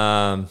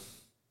 I'm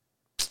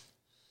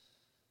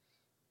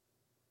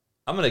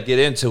going to get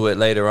into it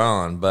later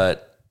on,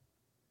 but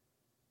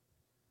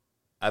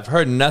I've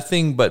heard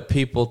nothing but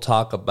people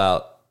talk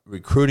about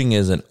recruiting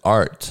as an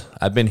art.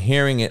 I've been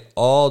hearing it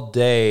all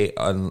day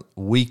on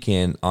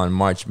weekend on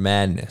March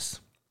Madness.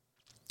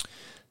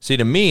 See,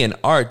 to me, an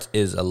art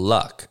is a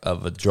luck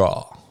of a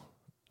draw.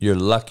 You're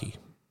lucky.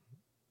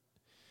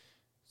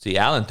 See,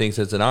 Alan thinks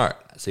it's an art.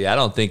 See, I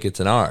don't think it's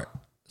an art.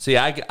 See,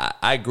 I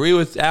agree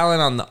with Alan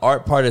on the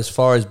art part as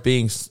far as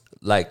being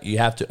like you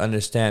have to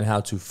understand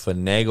how to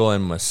finagle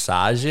and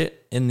massage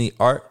it in the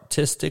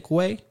artistic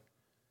way.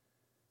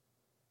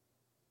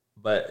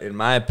 But in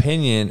my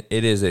opinion,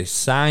 it is a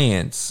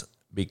science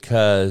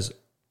because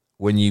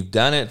when you've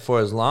done it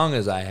for as long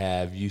as I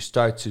have, you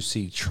start to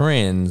see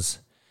trends.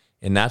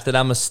 And not that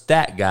I'm a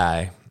stat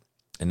guy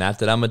and not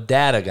that I'm a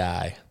data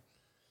guy,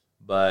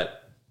 but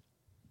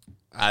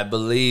I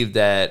believe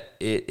that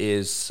it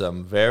is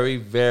some very,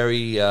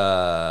 very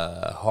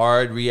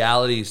hard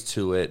realities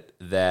to it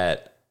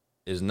that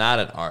is not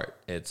an art.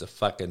 It's a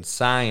fucking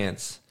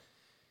science.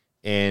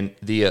 And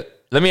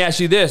let me ask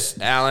you this,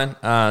 Alan.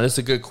 This is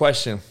a good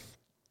question.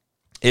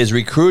 Is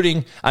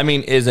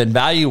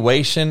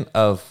evaluation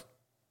of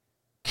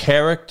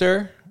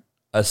character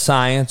a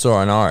science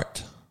or an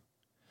art?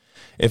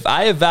 If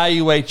I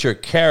evaluate your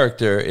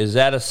character, is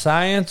that a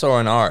science or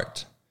an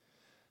art?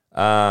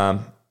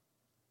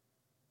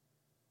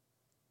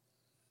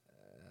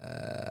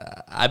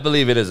 I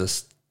believe it is a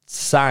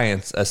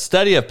science, a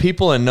study of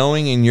people and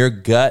knowing in your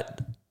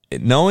gut.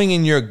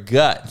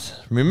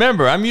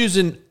 Remember, I'm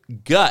using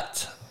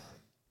gut.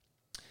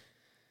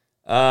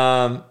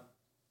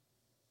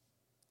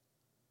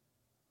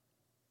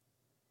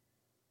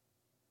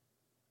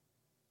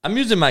 I'm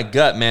using my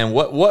gut, man.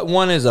 What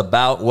one is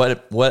about?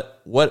 What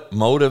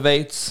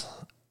motivates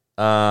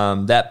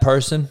that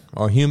person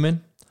or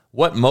human?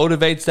 What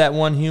motivates that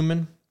one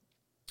human?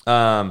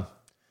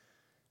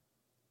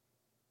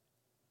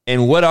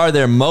 And what are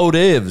their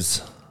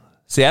motives?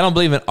 See, I don't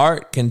believe an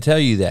art can tell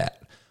you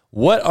that.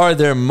 What are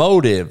their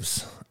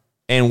motives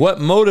and what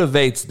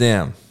motivates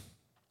them?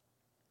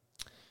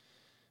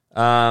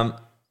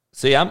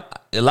 See, a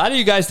lot of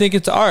you guys think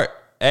it's art.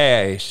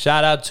 Hey,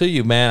 shout out to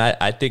you, man.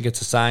 I think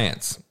it's a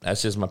science.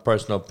 That's just my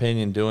personal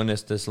opinion doing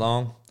this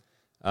long.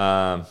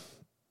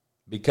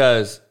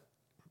 Because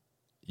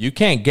you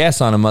can't guess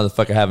on a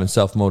motherfucker having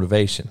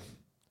self-motivation.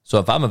 So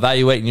if I'm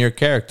evaluating your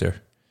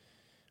character,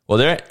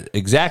 well,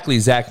 exactly,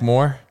 Zach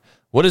Moore.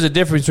 What is the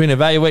difference between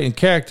evaluating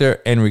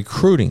character and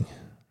recruiting?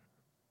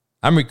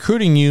 I'm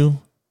recruiting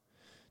you.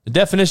 The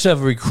definition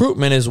of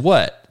recruitment is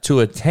what? To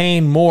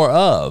attain more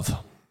of.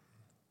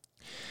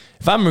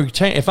 If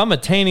I'm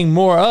attaining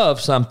more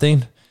of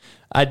something,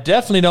 I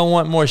definitely don't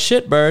want more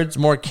shitbirds,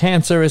 more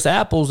cancerous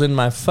apples in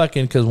my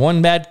fucking, because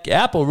one bad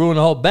apple ruined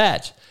the whole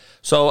batch.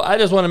 So I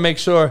just want to make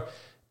sure,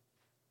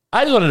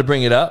 I just wanted to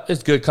bring it up.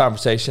 It's good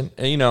conversation.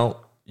 And,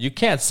 you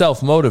can't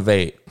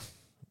self-motivate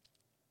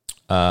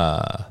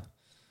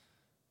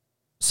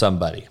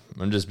somebody.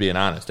 I'm just being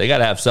honest. They got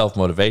to have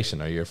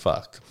self-motivation or you're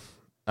fucked.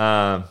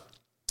 There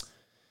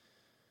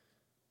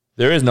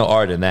is no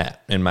art in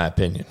that, in my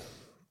opinion.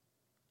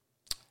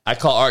 I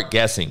call art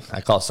guessing.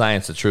 I call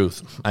science the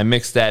truth. I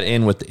mix that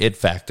in with the it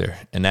factor,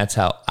 and that's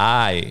how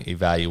I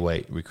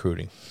evaluate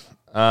recruiting.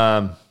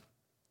 So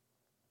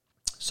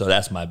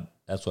that's what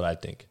I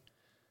think.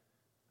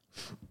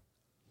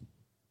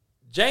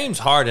 James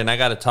Harden, I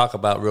got to talk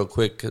about real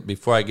quick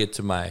before I get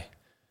to my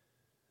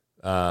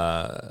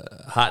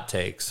hot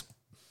takes.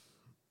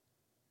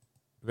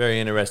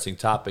 Very interesting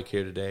topic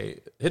here today.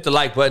 Hit the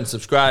like button,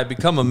 subscribe,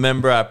 become a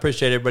member. I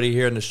appreciate everybody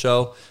here in the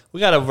show. We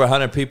got over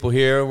 100 people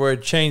here. We're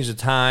changed the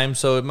time,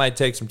 so it might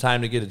take some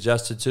time to get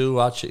adjusted to.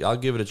 I'll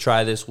give it a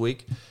try this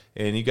week,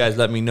 and you guys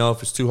let me know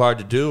if it's too hard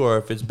to do or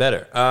if it's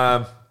better.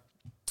 And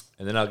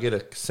then I'll get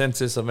a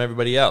census of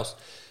everybody else.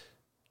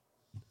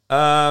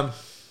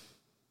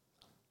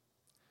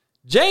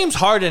 James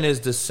Harden is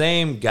the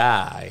same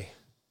guy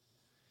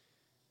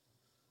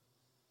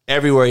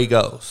everywhere he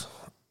goes.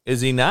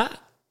 Is he not?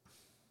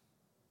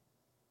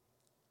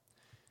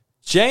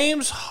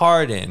 James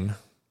Harden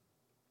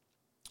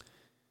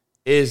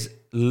is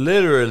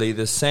literally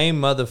the same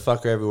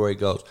motherfucker everywhere he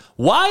goes.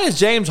 Why has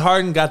James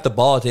Harden got the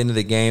ball at the end of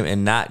the game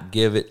and not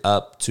give it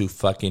up to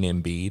fucking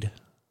Embiid?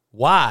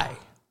 Why?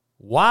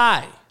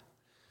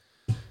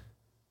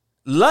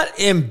 Let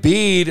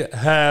Embiid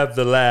have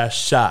the last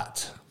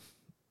shot.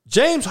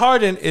 James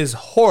Harden is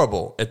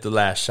horrible at the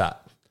last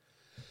shot.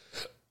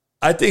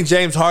 I think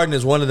James Harden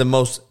is one of the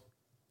most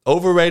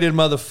Overrated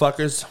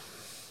motherfuckers.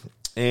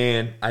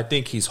 And I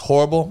think he's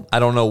horrible. I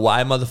don't know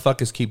why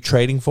motherfuckers keep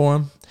trading for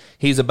him.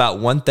 He's about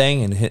one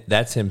thing, and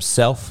that's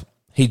himself.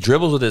 He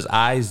dribbles with his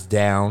eyes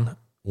down,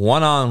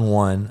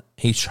 one-on-one.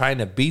 He's trying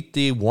to beat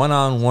the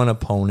one-on-one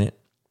opponent.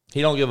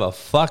 He don't give a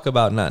fuck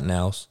about nothing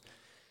else.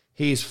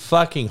 He's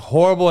fucking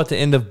horrible at the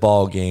end of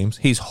ball games.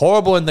 He's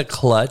horrible in the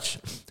clutch.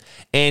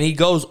 And he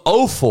goes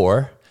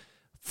 0-4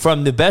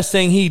 from the best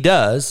thing he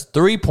does,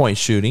 three-point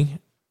shooting,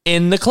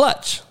 in the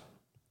clutch.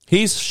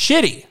 He's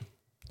shitty.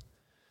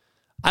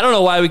 I don't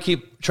know why we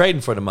keep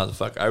trading for the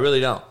motherfucker. I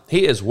really don't.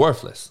 He is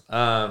worthless.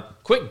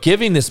 Quit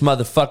giving this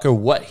motherfucker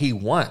what he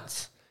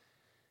wants.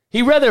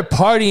 He'd rather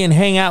party and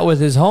hang out with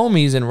his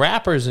homies and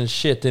rappers and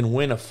shit than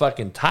win a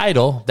fucking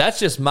title. That's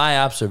just my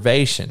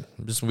observation.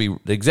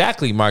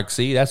 Exactly, Mark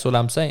C. That's what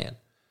I'm saying.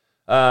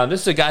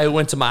 This is a guy who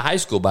went to my high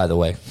school, by the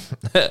way.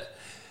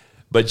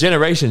 But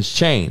generations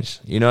change.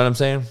 You know what I'm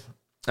saying?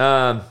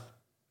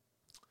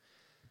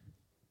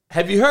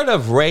 Have you heard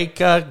of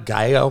Reka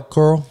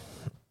Gaiogirl?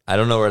 I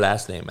don't know her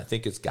last name. I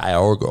think it's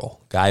Gaiogirl.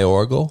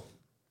 Gaiogirl.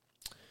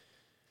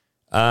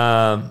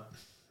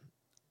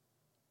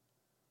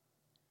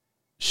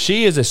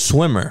 She is a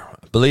swimmer,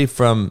 I believe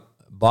from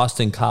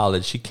Boston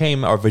College.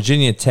 Or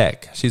Virginia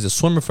Tech. She's a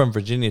swimmer from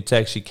Virginia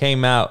Tech. She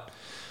came out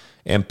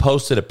and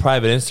posted a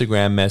private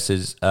Instagram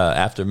message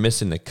after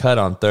missing the cut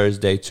on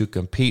Thursday to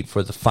compete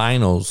for the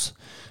finals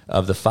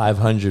of the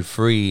 500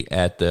 free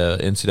at the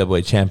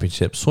NCAA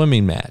championship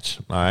swimming match.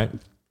 All right.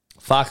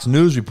 Fox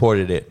News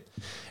reported it.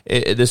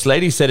 This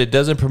lady said it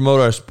doesn't promote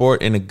our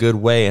sport in a good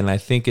way, and I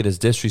think it is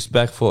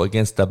disrespectful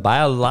against the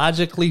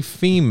biologically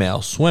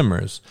female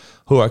swimmers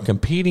who are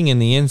competing in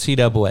the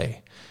NCAA.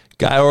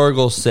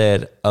 Gaiogirl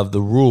said of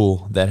the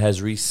rule that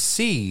has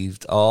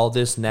received all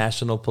this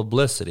national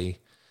publicity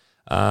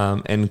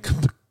and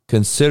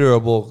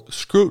considerable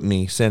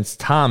scrutiny since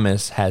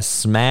Thomas has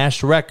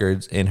smashed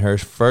records in her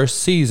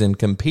first season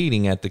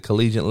competing at the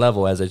collegiate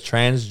level as a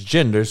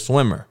transgender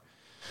swimmer.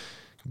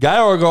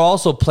 Gaiogirl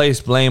also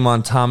placed blame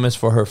on Thomas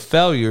for her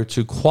failure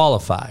to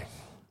qualify.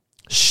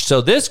 So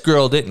this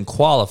girl didn't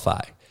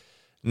qualify.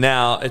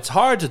 Now, it's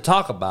hard to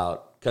talk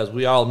about because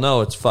we all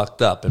know it's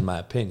fucked up, in my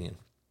opinion.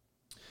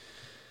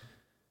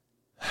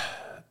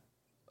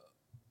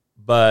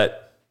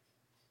 But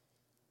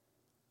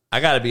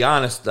I got to be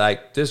honest,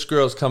 like, this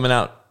girl's coming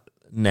out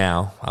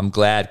now. I'm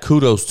glad.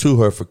 Kudos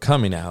to her for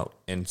coming out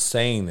and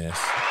saying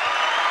this.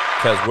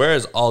 Because where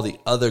is all the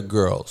other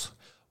girls?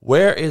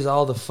 Where is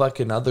all the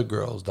fucking other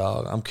girls,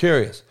 dog? I'm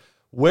curious.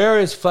 Where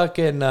is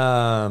fucking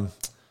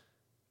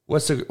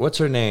what's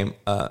her name?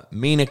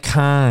 Mina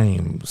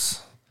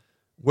Kimes.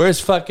 Where's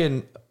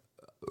fucking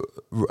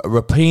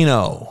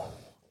Rapinoe?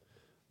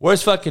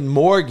 Where's fucking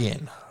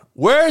Morgan?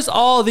 Where's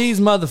all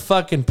these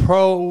motherfucking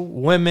pro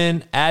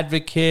women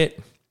advocate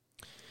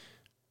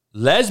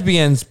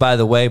lesbians? By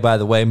the way,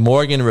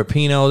 Morgan,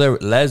 Rapinoe, they're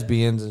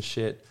lesbians and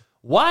shit.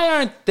 Why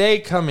aren't they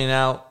coming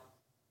out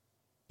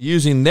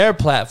using their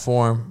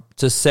platform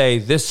to say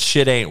this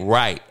shit ain't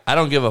right? I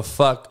don't give a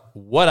fuck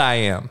what I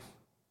am.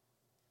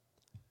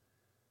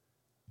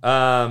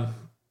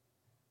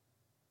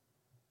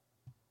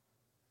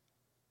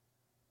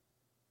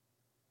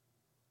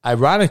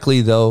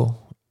 Ironically, though,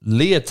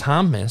 Leah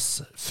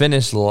Thomas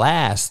finished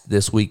last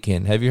this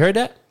weekend. Have you heard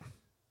that?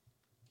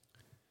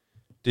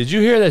 Did you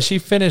hear that she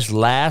finished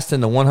last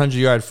in the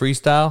 100-yard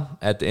freestyle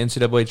at the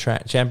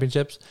NCAA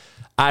championships?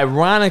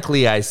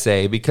 Ironically, I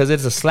say, because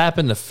it's a slap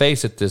in the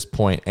face at this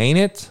point, ain't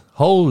it?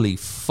 Holy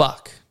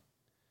fuck.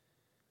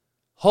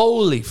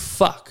 Holy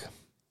fuck.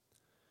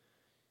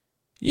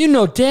 You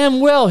know damn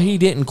well he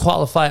didn't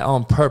qualify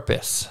on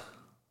purpose.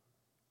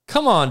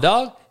 Come on,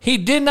 dog. He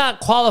did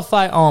not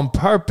qualify on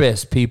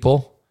purpose,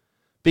 people,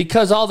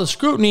 because all the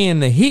scrutiny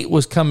and the heat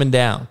was coming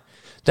down.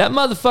 That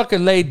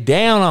motherfucker laid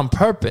down on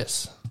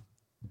purpose.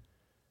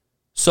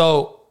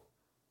 So,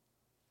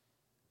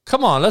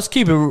 come on, let's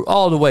keep it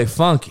all the way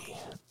funky.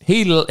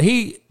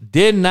 He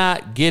did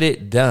not get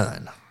it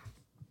done.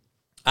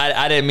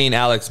 I didn't mean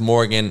Alex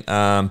Morgan.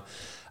 I'm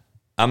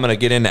going to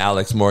get into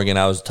Alex Morgan.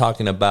 I was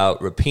talking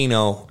about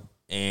Rapinoe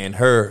and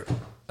her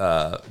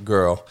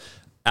girl.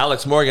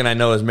 Alex Morgan, I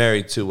know, is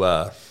married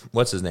to,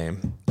 what's his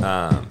name?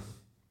 Much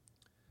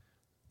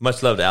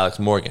love to Alex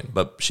Morgan.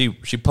 But she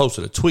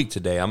posted a tweet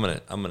today I'm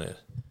gonna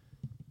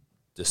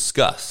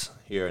discuss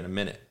here in a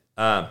minute.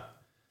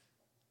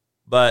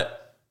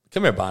 But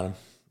come here, Bonham.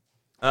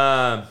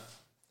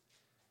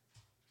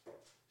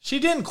 She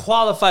didn't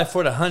qualify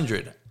for the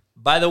 100.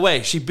 By the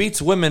way, she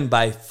beats women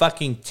by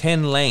fucking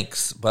 10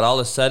 lengths, but all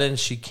of a sudden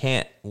she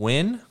can't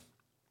win.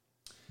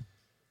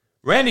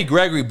 Randy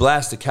Gregory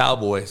blasts the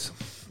Cowboys,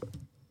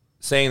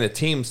 saying the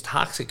team's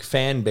toxic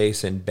fan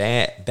base and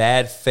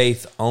bad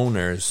faith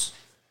owners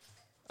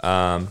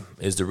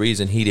is the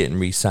reason he didn't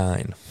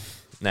re-sign.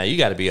 Now, you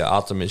got to be an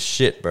ultimate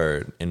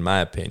shitbird, in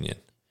my opinion.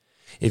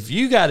 If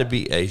you got to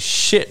be a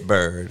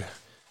shitbird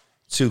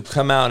to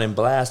come out and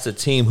blast a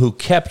team who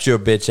kept your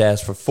bitch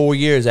ass for 4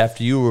 years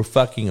after you were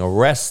fucking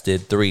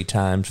arrested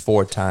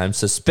 4 times,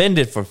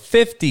 suspended for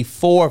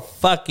 54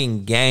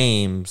 fucking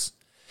games,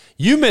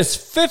 You missed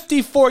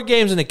 54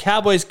 games and the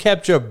Cowboys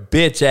kept your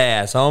bitch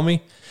ass,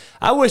 homie.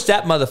 I wish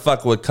that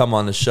motherfucker would come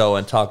on the show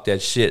and talk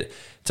that shit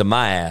to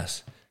my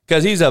ass.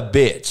 Because he's a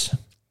bitch.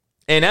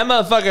 And that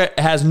motherfucker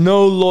has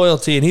no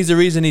loyalty, and he's the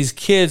reason these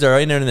kids are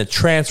entering the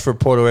transfer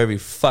portal every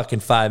fucking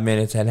 5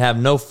 minutes and have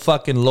no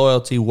fucking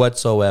loyalty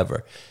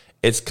whatsoever.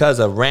 It's because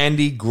of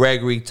Randy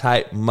Gregory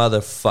type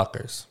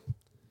motherfuckers.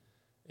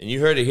 And you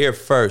heard it here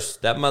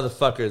first. That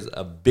motherfucker's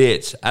a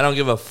bitch. I don't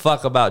give a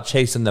fuck about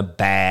chasing the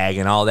bag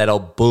and all that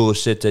old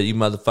bullshit that you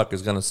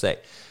motherfuckers gonna say.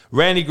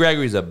 Randy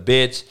Gregory's a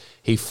bitch.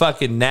 He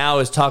fucking now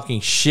is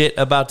talking shit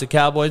about the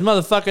Cowboys.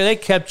 Motherfucker, they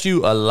kept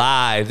you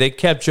alive. They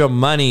kept your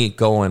money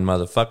going,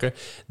 motherfucker.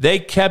 They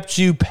kept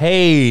you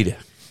paid.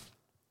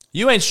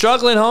 You ain't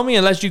struggling, homie,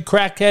 unless you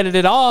crack-headed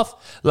it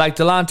off like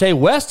Delonte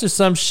West or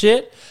some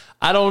shit.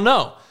 I don't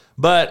know.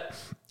 But,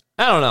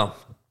 I don't know.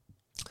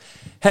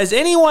 Has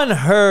anyone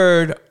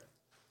heard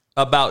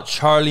about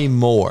Charlie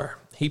Moore?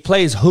 He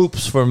plays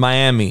hoops for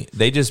Miami.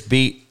 They just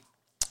beat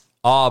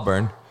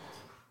Auburn.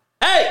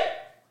 Hey!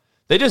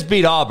 They just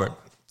beat Auburn.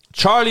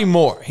 Charlie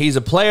Moore. He's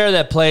a player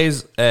that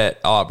plays at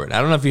Auburn.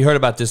 I don't know if you heard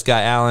about this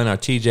guy, Allen or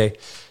TJ.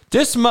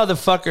 This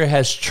motherfucker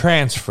has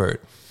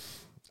transferred.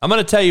 I'm going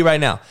to tell you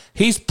right now.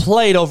 He's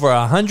played over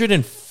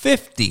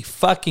 150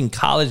 fucking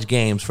college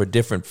games for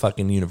different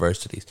fucking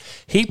universities.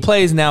 He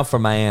plays now for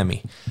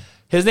Miami.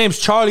 His name's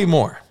Charlie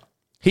Moore.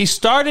 He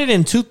started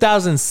in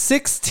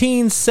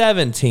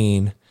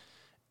 2016-17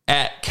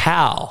 at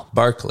Cal,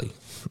 Berkeley.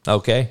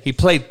 Okay? He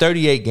played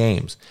 38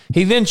 games.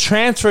 He then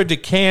transferred to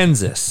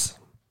Kansas.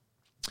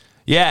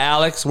 Yeah,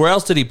 Alex, where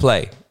else did he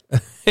play?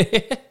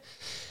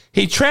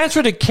 He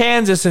transferred to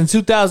Kansas in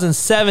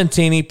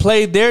 2017. He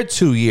played there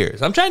 2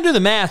 years. I'm trying to do the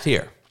math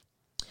here.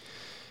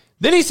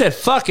 Then he said,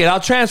 fuck it,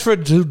 I'll transfer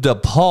to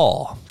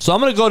DePaul. So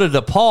I'm going to go to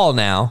DePaul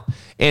now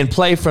and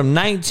play from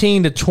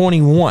 19 to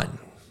 21.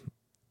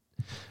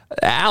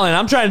 Alan,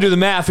 I'm trying to do the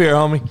math here,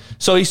 homie.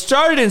 So he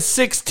started in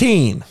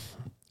 16.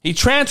 He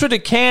transferred to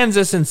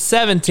Kansas in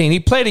 17. He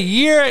played a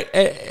year.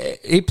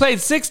 He played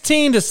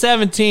 16 to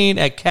 17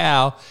 at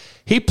Cal.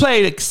 He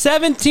played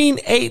 17,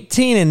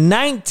 18, and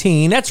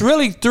 19. That's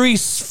really 3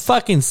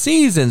 fucking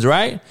seasons,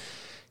 right?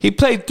 He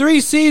played 3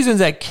 seasons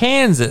at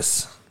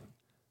Kansas.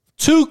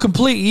 2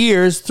 complete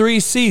years, 3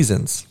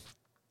 seasons.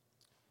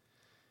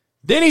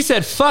 Then he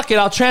said, fuck it,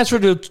 I'll transfer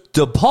to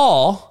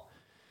DePaul.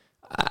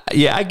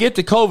 Yeah, I get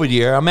the COVID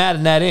year. I'm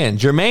adding that in.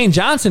 Jermaine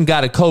Johnson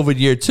got a COVID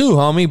year too,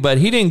 homie, but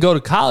he didn't go to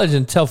college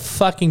until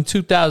fucking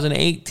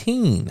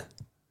 2018.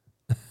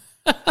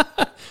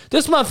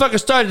 This motherfucker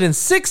started in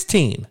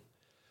 16.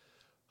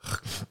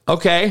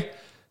 Okay.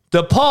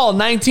 DePaul,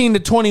 19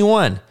 to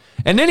 21.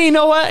 And then you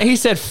know what? He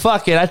said,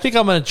 fuck it. I think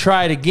I'm going to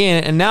try it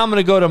again. And now I'm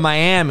going to go to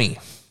Miami.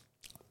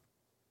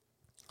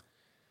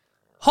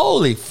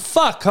 Holy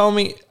fuck,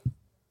 homie.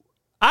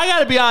 I got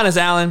to be honest,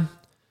 Alan.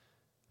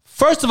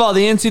 First of all,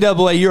 the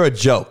NCAA, you're a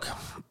joke.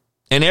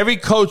 And every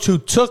coach who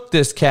took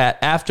this cat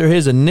after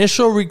his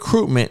initial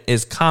recruitment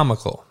is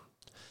comical.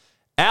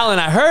 Alan,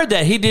 I heard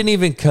that he didn't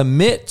even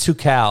commit to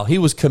Cal. He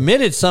was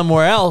committed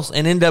somewhere else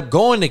and ended up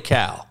going to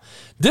Cal.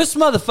 This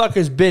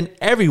motherfucker's been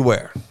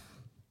everywhere.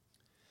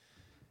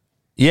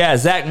 Yeah,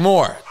 Zach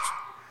Moore.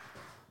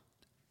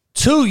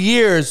 2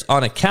 years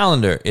on a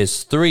calendar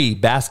is 3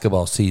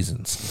 basketball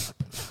seasons.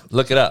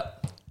 Look it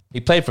up.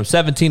 He played from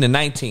 17 to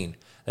 19.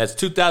 That's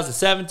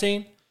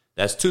 2017.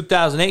 That's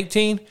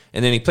 2018.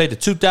 And then he played the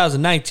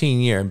 2019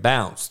 year and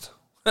bounced.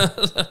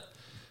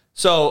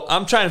 So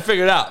I'm trying to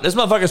figure it out. This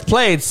motherfucker's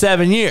played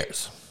 7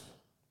 years.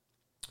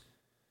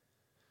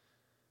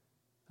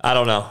 I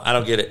don't know. I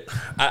don't get it.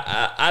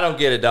 I don't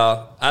get it,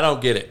 dog. I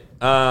don't get it.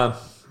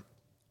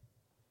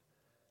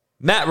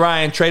 Matt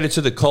Ryan traded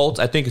to the Colts.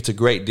 I think it's a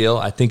great deal.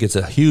 I think it's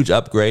a huge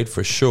upgrade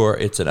for sure.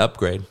 It's an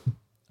upgrade.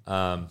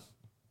 Ash,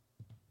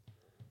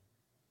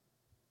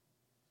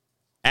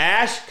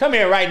 come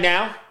here right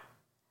now.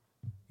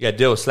 You got to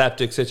deal with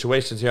slapdick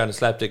situations here on the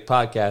Slapdick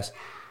Podcast.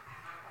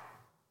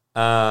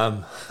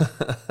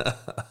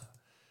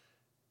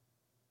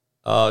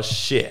 Oh,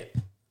 shit.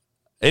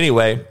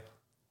 Anyway.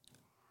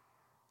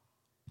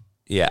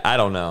 Yeah, I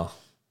don't know.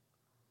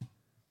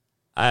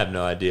 I have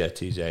no idea,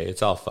 TJ.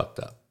 It's all fucked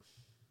up.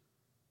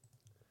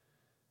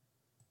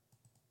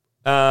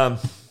 I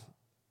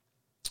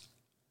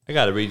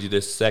got to read you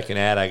this second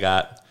ad I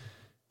got.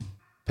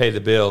 Pay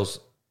the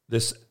bills.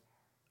 This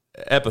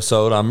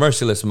episode on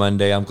Merciless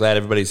Monday. I'm glad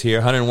everybody's here.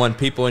 101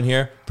 people in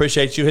here.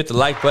 Appreciate you. Hit the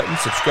like button,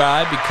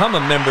 subscribe, become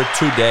a member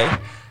today.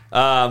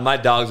 My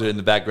dogs are in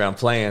the background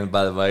playing,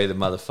 by the way, the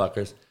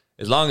motherfuckers.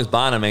 As long as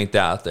Bonham ain't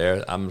out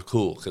there, I'm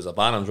cool, because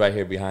Bonham's right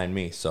here behind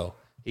me, so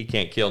he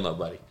can't kill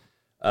nobody.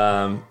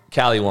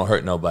 Callie won't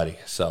hurt nobody,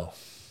 so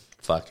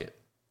fuck it.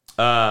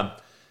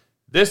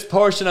 This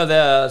portion of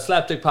the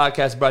Slapdick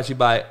Podcast is brought to you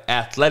by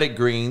Athletic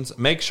Greens.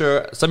 Make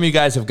sure some of you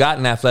guys have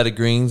gotten Athletic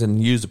Greens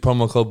and used the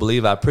promo code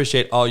BELIEVE. I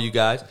appreciate all you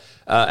guys.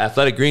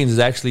 Athletic Greens is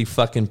actually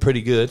fucking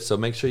pretty good, so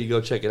make sure you go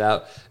check it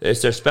out.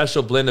 It's their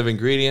special blend of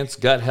ingredients: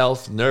 gut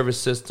health,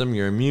 nervous system,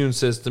 your immune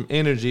system,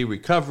 energy,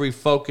 recovery,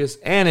 focus,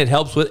 and it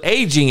helps with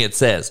aging, it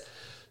says.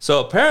 So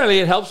apparently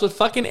it helps with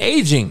fucking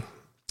aging.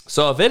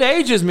 So if it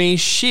ages me,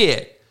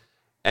 shit.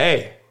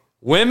 Hey,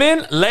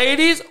 women,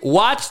 ladies,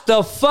 watch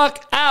the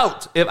fuck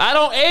out. If I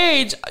don't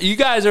age, you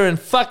guys are in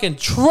fucking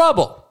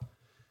trouble.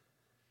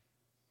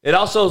 It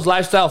also is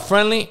lifestyle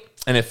friendly,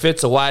 and it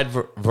fits a wide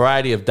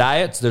variety of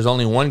diets. There's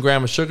only 1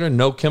 gram of sugar,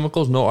 no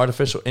chemicals, no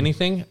artificial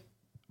anything.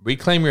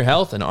 Reclaim your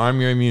health and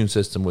arm your immune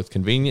system with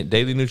convenient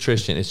daily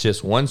nutrition. It's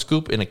just 1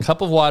 scoop in a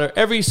cup of water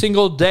every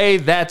single day.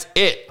 That's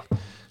it.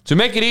 To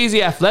make it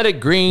easy,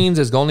 Athletic Greens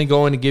is only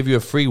going to give you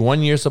a free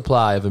 1-year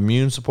supply of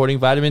immune-supporting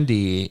vitamin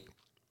D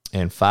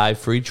and 5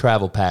 free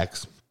travel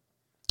packs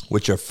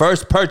with your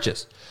first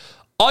purchase.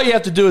 All you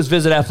have to do is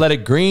visit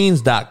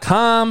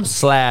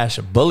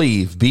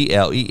athleticgreens.com/believe,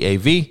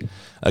 B-L-E-A-V.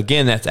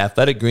 Again, that's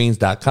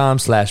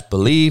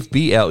athleticgreens.com/believe,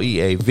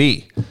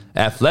 B-L-E-A-V.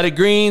 Athletic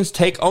Greens,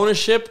 take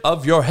ownership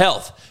of your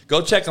health.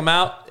 Go check them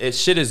out. It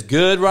shit is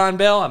good, Ron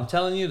Bell. I'm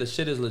telling you, the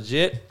shit is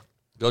legit.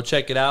 Go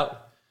check it out.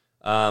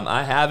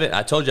 I have it.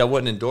 I told you I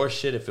wouldn't endorse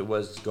shit if it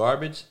was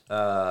garbage.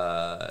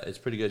 It's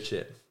pretty good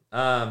shit.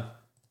 I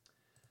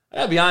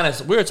gotta be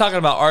honest. We were talking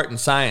about art and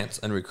science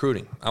and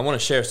recruiting. I want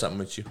to share something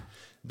with you.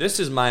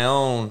 This is my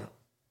own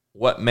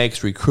what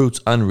makes recruits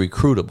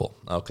unrecruitable,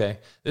 okay?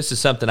 This is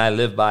something I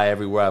live by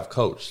everywhere I've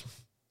coached.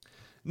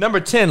 Number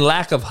 10,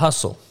 lack of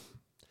hustle.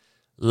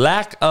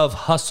 Lack of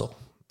hustle,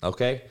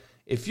 okay?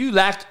 If you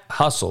lack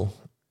hustle,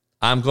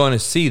 I'm going to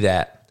see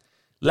that.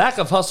 Lack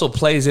of hustle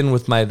plays in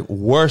with my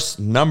worst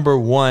number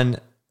 1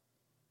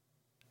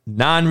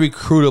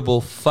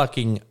 non-recruitable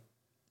fucking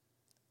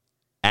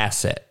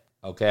asset,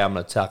 okay? I'm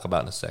going to talk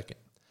about in a second.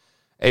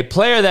 A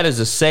player that is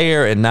a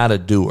sayer and not a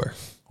doer.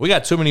 We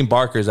got too many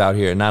barkers out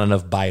here and not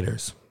enough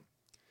biters.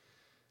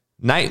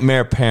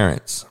 Nightmare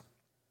parents.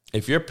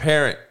 If your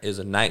parent is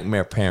a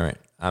nightmare parent,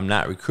 I'm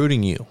not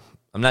recruiting you.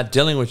 I'm not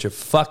dealing with your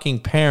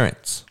fucking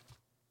parents.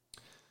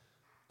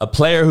 A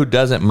player who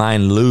doesn't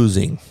mind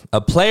losing.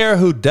 A player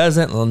who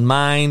doesn't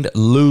mind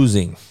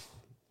losing.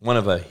 One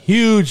of a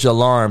huge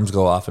alarms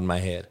go off in my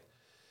head.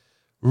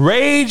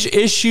 Rage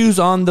issues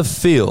on the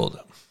field.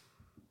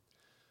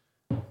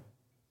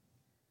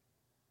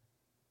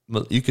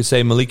 You could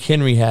say Malik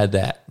Henry had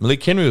that.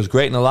 Malik Henry was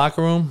great in the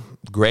locker room,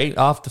 great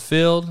off the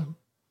field.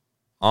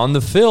 On the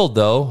field,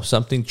 though,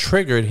 something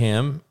triggered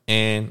him,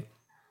 and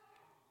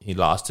he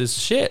lost his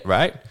shit,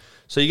 right?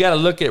 So you got to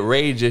look at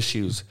rage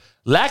issues.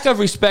 Lack of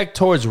respect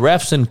towards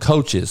refs and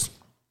coaches.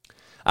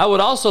 I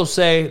would also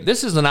say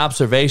this is an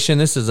observation.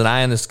 This is an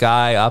eye in the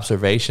sky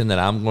observation that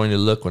I'm going to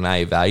look when I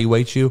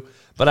evaluate you.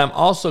 But I'm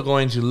also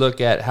going to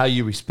look at how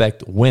you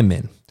respect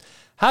women.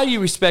 How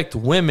you respect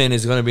women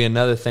is going to be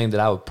another thing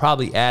that I would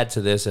probably add to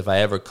this if I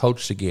ever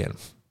coached again.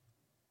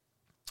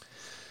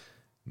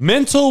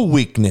 Mental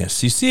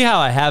weakness. You see how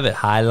I have it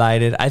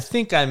highlighted? I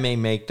think I may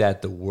make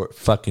that the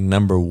fucking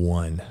number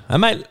 1. I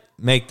might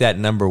make that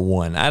number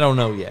 1. I don't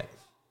know yet.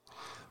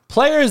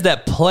 Players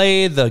that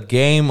play the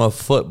game of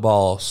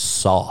football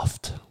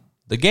soft.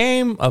 The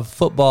game of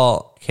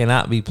football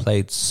cannot be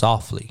played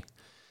softly.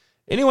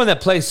 Anyone that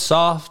plays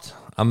soft,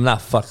 I'm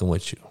not fucking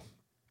with you.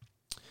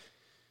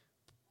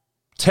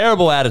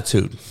 Terrible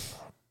attitude.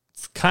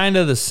 It's kind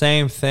of the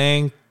same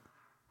thing.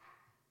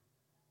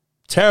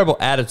 Terrible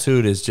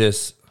attitude is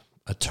just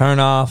a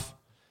turnoff.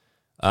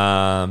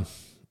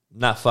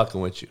 Not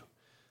fucking with you.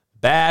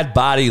 Bad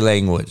body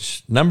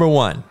language. Number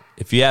 1,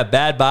 if you have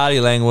bad body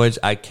language,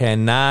 I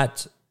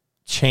cannot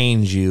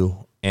change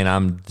you and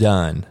I'm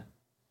done.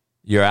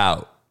 You're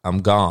out. I'm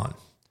gone.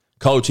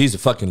 Coach, he's a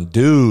fucking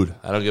dude.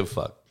 I don't give a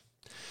fuck.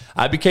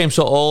 I became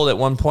so old at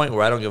one point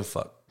where I don't give a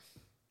fuck.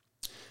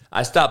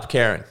 I stopped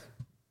caring.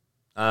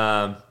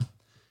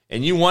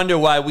 And you wonder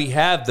why we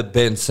have the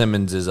Ben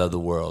Simmonses of the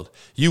world.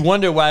 You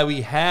wonder why we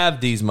have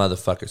these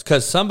motherfuckers.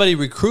 Because somebody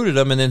recruited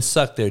them and then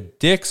sucked their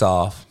dicks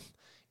off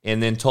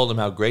and then told them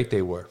how great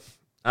they were.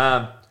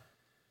 Matt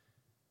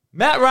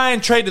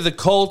Ryan trade to the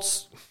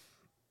Colts.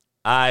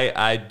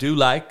 I do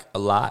like a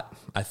lot.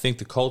 I think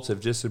the Colts have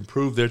just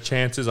improved their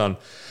chances on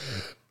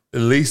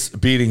at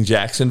least beating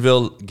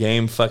Jacksonville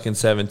game fucking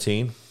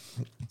 17.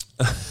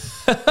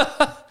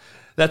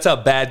 That's how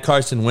bad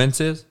Carson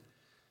Wentz is.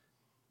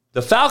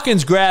 The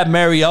Falcons grab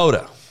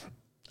Mariota.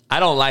 I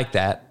don't like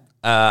that.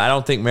 I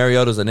don't think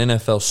Mariota's an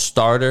NFL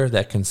starter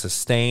that can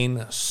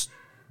sustain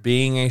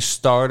being a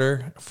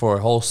starter for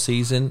a whole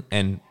season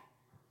and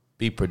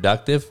be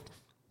productive.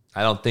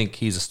 I don't think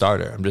he's a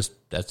starter.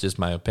 That's just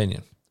my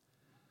opinion.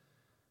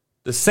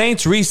 The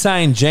Saints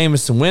re-signed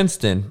Jameis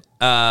Winston.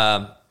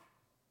 I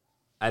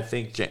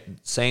think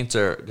Saints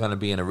are going to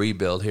be in a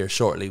rebuild here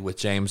shortly with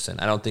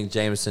Jameson. I don't think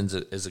Jameson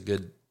is a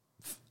good.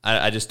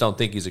 I just don't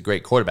think he's a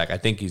great quarterback. I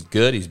think he's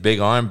good. He's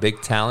big arm,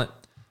 big talent.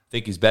 I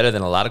think he's better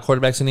than a lot of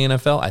quarterbacks in the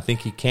NFL. I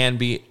think he can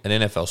be an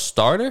NFL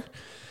starter,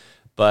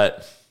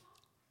 but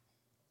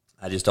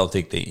I just don't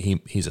think that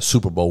he's a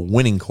Super Bowl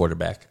winning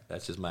quarterback.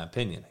 That's just my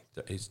opinion.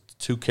 He's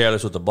too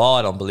careless with the ball.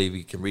 I don't believe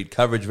he can read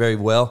coverage very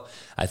well.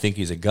 I think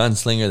he's a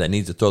gunslinger that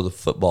needs to throw the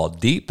football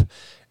deep,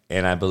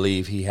 and I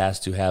believe he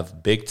has to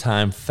have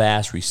big-time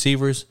fast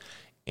receivers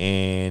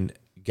and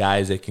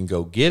guys that can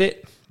go get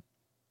it.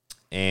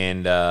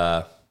 And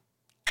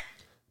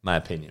my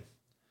opinion.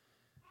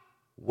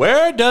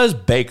 Where does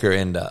Baker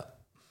end up?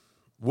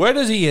 Where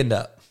does he end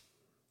up?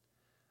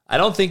 I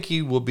don't think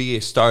he will be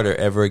a starter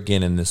ever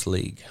again in this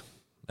league.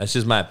 That's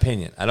just my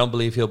opinion. I don't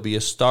believe he'll be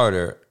a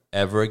starter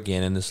ever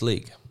again in this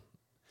league.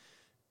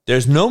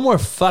 There's no more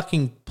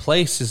fucking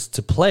places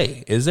to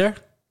play, is there?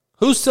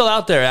 Who's still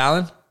out there,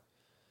 Alan?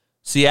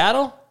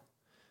 Seattle?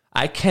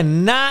 I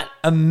cannot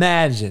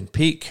imagine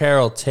Pete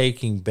Carroll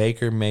taking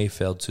Baker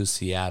Mayfield to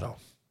Seattle.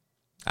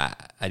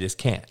 I just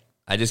can't.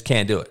 I just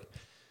can't do it.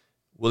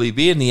 Will he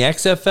be in the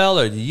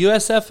XFL or the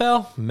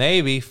USFL?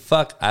 Maybe.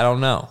 Fuck, I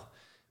don't know.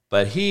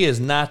 But he is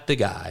not the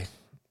guy.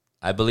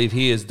 I believe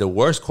he is the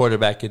worst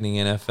quarterback in the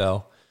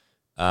NFL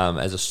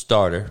as a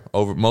starter.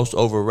 Most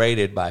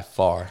overrated by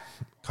far.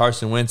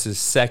 Carson Wentz is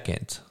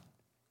second.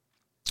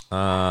 In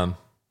my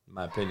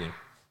opinion.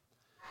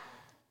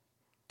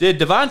 Did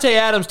Davante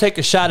Adams take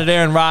a shot at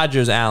Aaron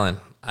Rodgers, Allen?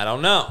 I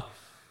don't know.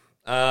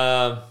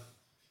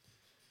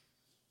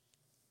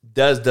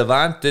 Did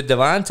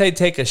Davante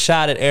take a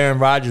shot at Aaron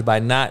Rodgers by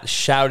not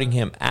shouting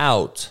him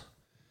out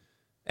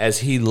as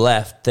he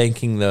left,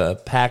 thanking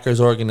the Packers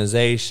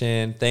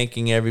organization,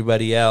 thanking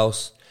everybody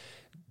else?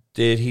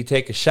 Did he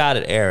take a shot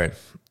at Aaron?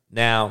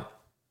 Now,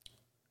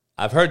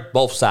 I've heard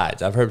both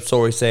sides. I've heard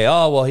Sorey say,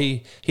 oh, well,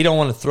 he don't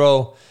want to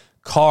throw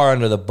Carr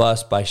under the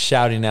bus by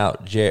shouting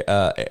out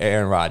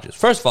Aaron Rodgers.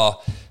 First of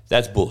all,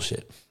 that's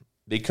bullshit.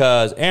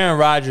 Because Aaron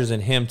Rodgers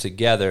and him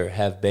together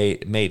have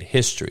made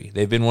history.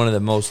 They've been one of the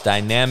most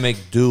dynamic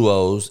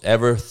duos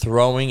ever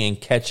throwing and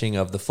catching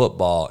of the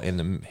football in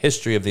the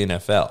history of the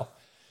NFL.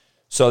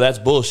 So that's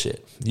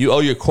bullshit. You owe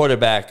your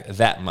quarterback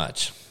that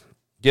much.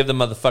 Give the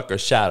motherfucker a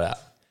shout out.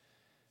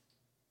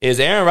 Is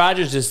Aaron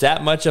Rodgers just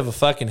that much of a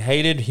fucking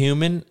hated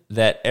human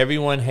that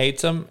everyone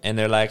hates him and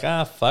they're like,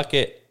 fuck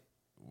it.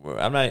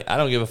 I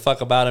don't give a fuck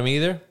about him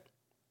either.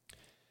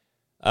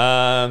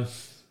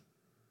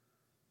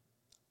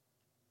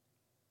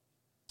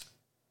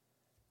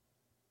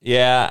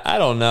 Yeah, I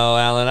don't know,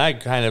 Alan. I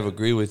kind of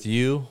agree with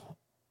you,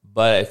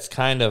 but it's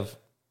kind of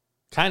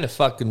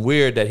fucking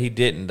weird that he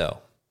didn't, though.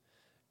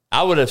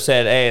 I would have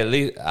said, hey, at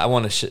least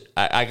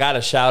I got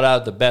to shout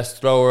out the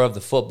best thrower of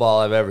the football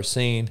I've ever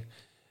seen.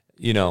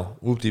 You know,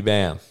 whoopty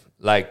bam.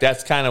 Like,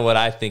 that's kind of what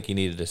I think he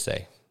needed to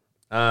say.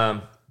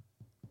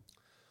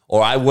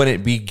 Or I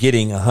wouldn't be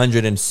getting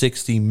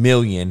 $160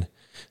 million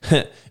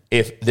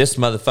if this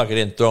motherfucker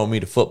didn't throw me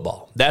the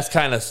football. That's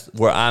kind of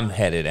where I'm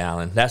headed,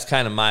 Alan. That's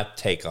kind of my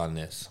take on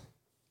this.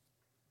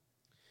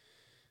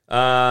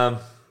 That's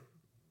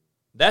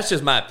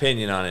just my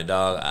opinion on it,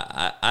 dog.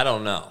 I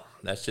don't know.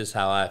 That's just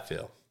how I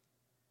feel.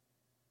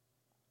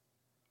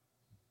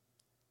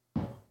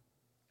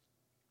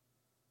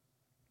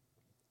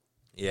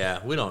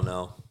 Yeah, we don't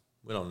know.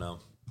 We don't know.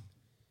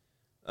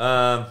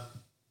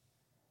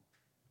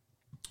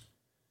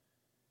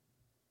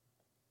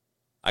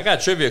 I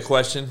got a trivia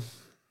question.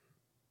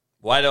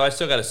 Why do I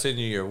still got to send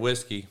you your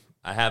whiskey?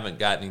 I haven't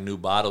got any new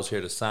bottles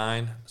here to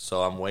sign,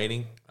 so I'm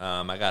waiting.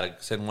 I got to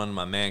send one to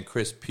my man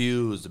Chris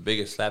Pugh, who's the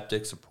biggest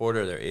Slapdick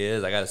supporter there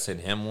is. I got to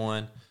send him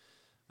one.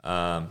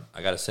 I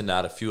got to send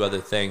out a few other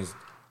things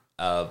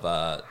of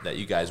that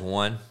you guys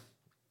won.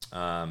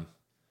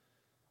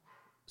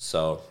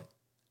 So,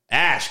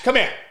 Ash, come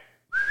here.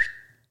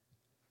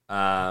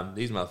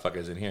 These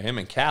motherfuckers in here. Him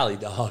and Callie,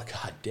 dog.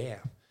 God damn.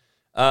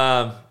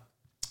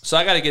 So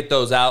I got to get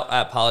those out.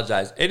 I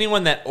apologize.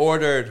 Anyone that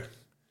ordered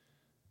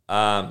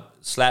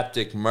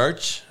Slapdick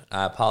merch,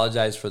 I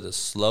apologize for the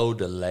slow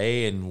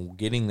delay in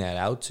getting that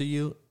out to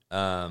you.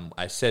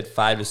 I said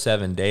 5 to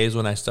 7 days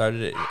when I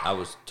started it. I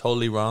was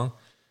totally wrong.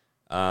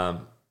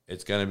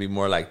 It's going to be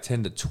more like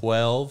 10 to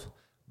 12.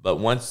 But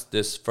once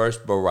this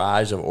first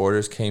barrage of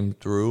orders came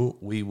through,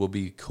 we will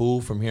be cool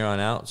from here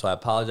on out. So I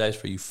apologize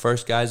for you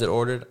first guys that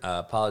ordered. I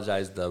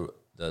apologize the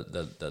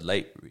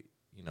late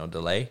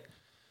delay.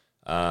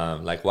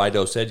 Like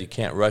Wido said, you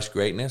can't rush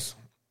greatness.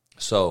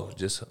 So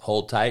just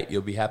hold tight.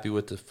 You'll be happy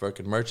with the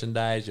freaking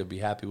merchandise. You'll be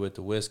happy with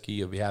the whiskey.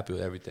 You'll be happy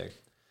with everything.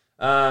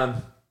 I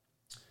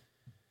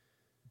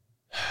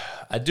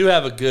do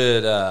have a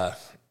good...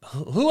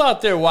 who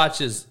out there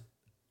watches...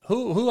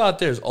 Who out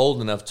there is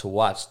old enough to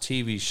watch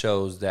TV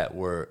shows that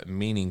were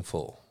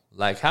meaningful?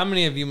 Like, how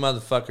many of you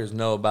motherfuckers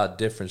know about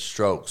Different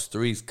Strokes,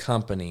 Three's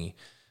Company?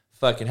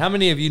 Fucking, how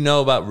many of you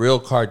know about real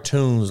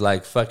cartoons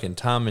like fucking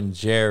Tom and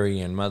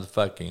Jerry and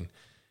motherfucking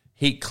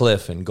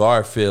Heathcliff and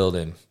Garfield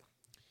and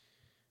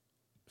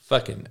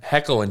fucking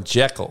Heckle and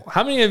Jekyll?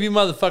 How many of you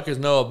motherfuckers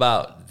know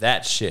about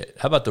that shit?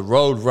 How about the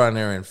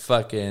Roadrunner and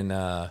fucking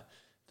the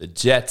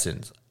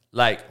Jetsons?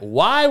 Like,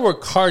 why were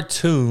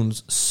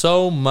cartoons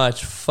so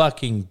much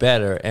fucking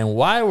better? And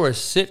why were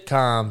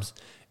sitcoms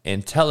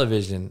and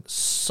television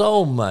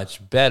so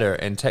much better?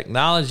 And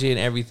technology and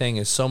everything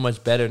is so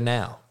much better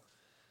now.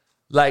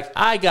 Like,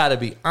 I gotta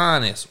be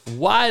honest.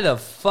 Why the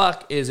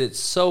fuck is it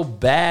so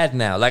bad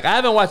now? Like, I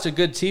haven't watched a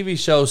good TV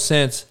show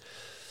since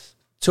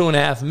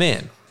 2.5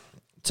 Men.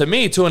 To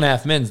me,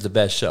 2.5 Men's the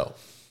best show.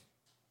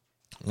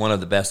 One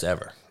of the best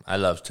ever. I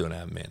love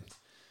 2.5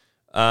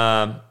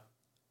 Men.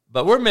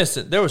 But we're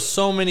missing. There were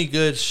so many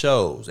good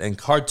shows, and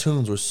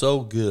cartoons were so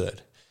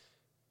good.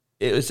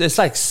 It's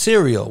like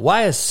cereal.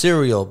 Why is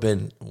cereal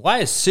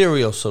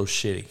so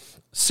shitty?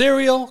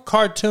 Cereal,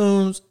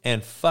 cartoons,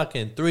 and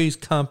fucking Three's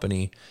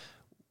Company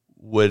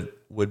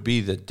would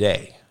be the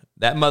day.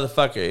 That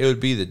motherfucker, it would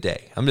be the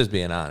day. I'm just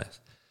being honest.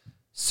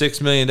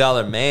 $6 Million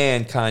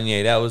Man,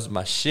 Kanye, that was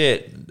my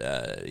shit.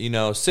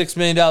 $6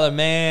 Million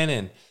Man,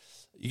 and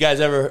did you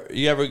guys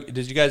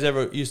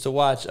ever used to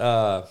watch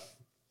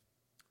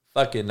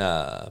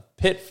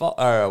Pitfall,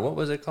 or what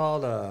was it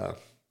called?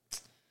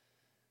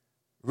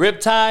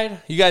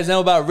 Riptide. You guys know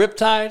about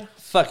Riptide?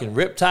 Fucking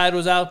Riptide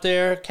was out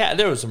there.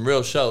 There was some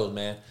real shows,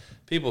 man.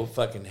 People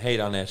fucking hate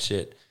on that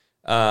shit.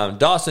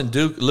 Dawson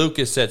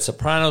Lucas said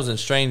Sopranos and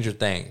Stranger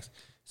Things.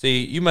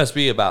 See, you must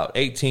be about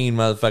 18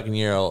 motherfucking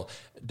year old.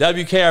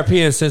 WKRP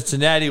in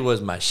Cincinnati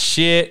was my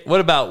shit. What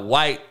about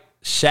White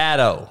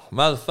Shadow?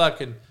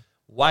 Motherfucking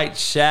White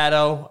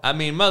Shadow. I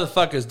mean,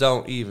 motherfuckers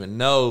don't even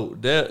know.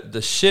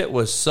 The shit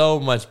was so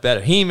much better.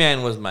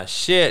 He-Man was my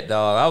shit,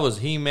 dog. I was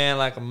He-Man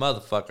like a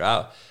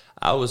motherfucker.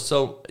 I was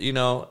so,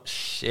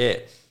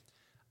 shit.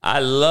 I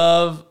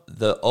love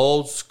the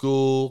old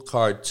school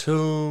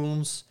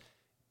cartoons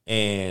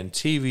and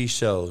TV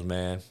shows,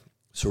 man.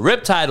 So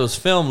Riptide was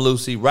filmed,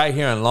 Lucy, right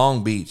here in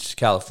Long Beach,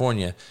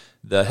 California.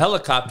 The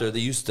helicopter, they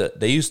used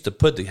to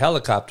put the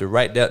helicopter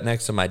right there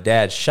next to my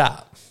dad's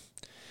shop.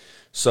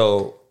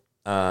 So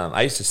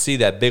I used to see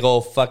that big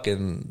old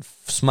fucking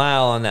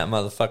smile on that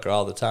motherfucker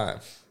all the time.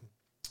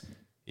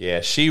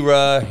 Yeah,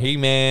 She-Ra,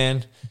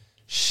 He-Man,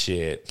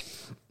 shit.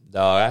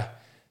 Dog,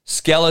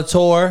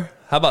 Skeletor.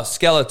 How about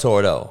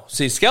Skeletor, though?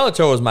 See,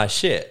 Skeletor was my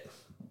shit.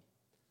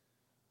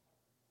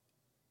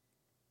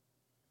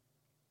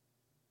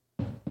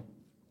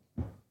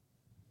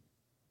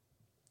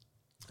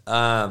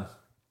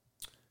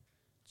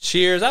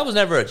 Cheers. I was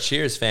never a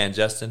Cheers fan,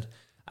 Justin.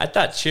 I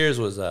thought Cheers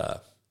was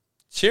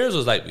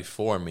like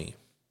before me.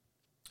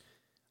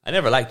 I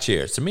never liked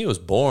Cheers. To me, it was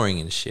boring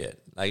and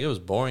shit. Like, it was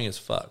boring as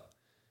fuck.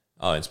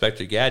 Oh,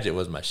 Inspector Gadget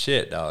was my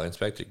shit, dog.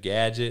 Inspector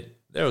Gadget.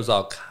 There was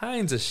all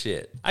kinds of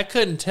shit. I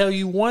couldn't tell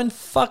you one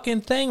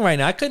fucking thing right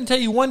now. I couldn't tell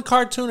you one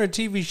cartoon or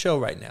TV show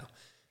right now.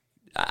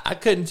 I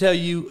couldn't tell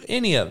you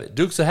any of it.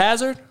 Dukes of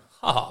Hazzard?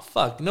 Oh,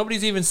 fuck.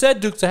 Nobody's even said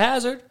Dukes of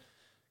Hazzard.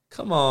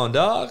 Come on,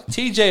 dog.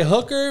 TJ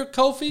Hooker,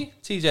 Kofi?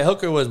 TJ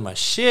Hooker was my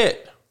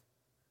shit.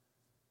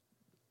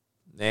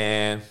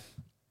 Man.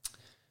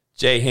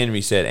 Jay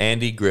Henry said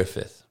Andy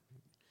Griffith.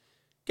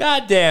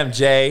 Goddamn,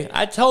 Jay.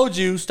 I told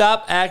you,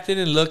 stop acting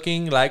and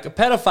looking like a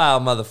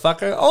pedophile,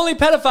 motherfucker. Only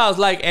pedophiles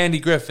like Andy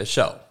Griffith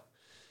show.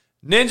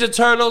 Ninja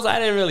Turtles, I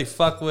didn't really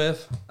fuck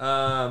with.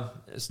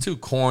 It's too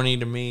corny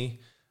to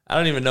me. I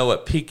don't even know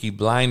what Peaky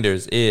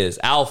Blinders is.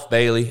 Alf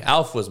Bailey.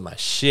 Alf was my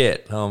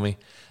shit, homie.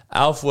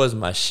 Alf was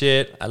my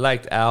shit. I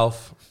liked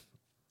Alf.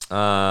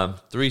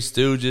 Three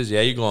Stooges.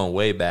 Yeah, you're going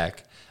way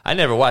back. I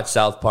never watched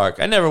South Park.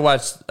 I never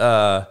watched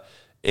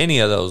any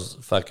of those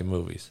fucking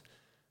movies.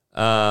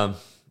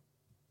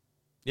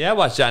 Yeah, I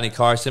watched Johnny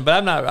Carson,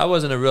 but I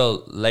wasn't a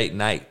real late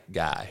night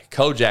guy.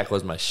 Kojak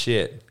was my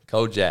shit.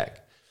 Kojak.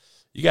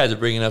 You guys are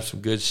bringing up some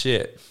good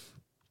shit.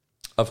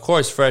 Of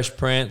course, Fresh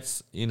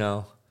Prince,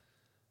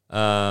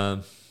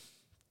 TJ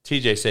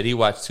said he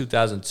watched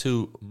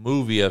 2002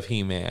 movie of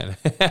He-Man.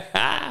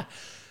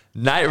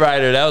 Knight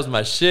Rider, that was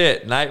my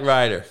shit. Knight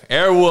Rider.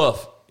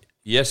 Airwolf.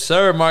 Yes,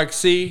 sir, Mark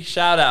C.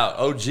 Shout out.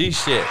 OG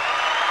shit.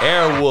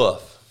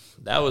 Airwolf.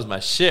 That was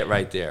my shit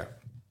right there.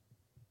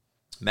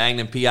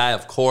 Magnum P.I.,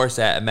 of course,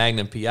 at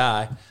Magnum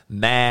P.I.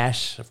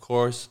 MASH, of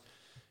course.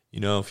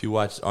 If you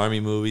watch Army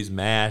movies,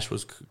 MASH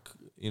was,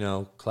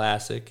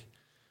 classic.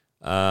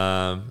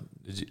 I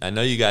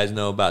know you guys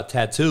know about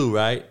Tattoo,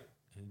 right?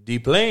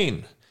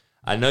 D-Plane.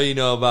 I know you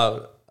know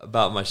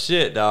about my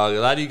shit, dog. A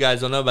lot of you guys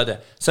don't know about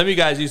that. Some of you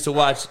guys used to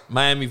watch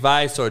Miami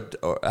Vice or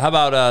how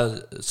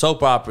about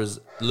soap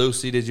operas,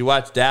 Lucy? Did you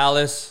watch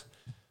Dallas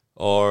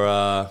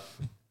or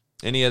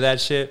any of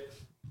that shit?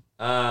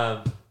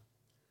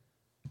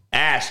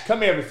 Ash,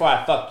 come here before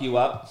I fuck you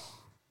up.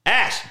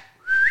 Ash!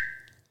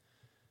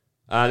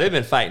 They've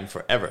been fighting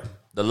forever.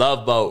 The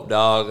Love Boat,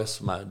 dog. That's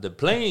the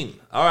plane.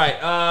 All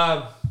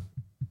right.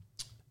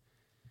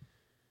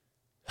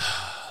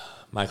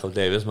 Michael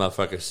Davis,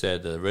 motherfucker,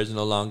 said the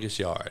original Longest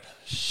Yard.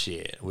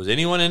 Shit. Was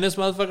anyone in this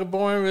motherfucker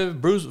born with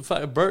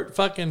Burt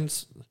fucking...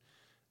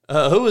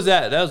 who was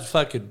that? That was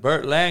fucking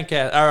Burt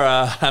Lancaster.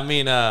 Or,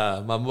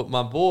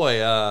 my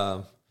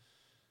boy,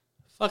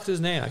 fuck's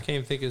his name? I can't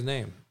even think his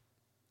name.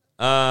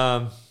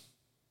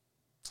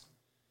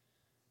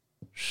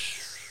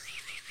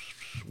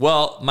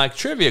 Well, my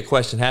trivia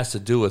question has to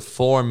do with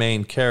four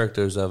main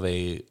characters of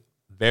a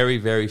very,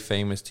 very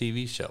famous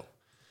TV show.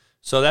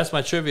 So that's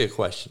my trivia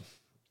question.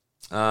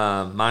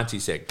 Monty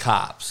said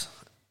cops.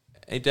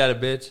 Ain't that a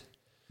bitch?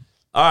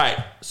 All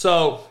right,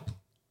 so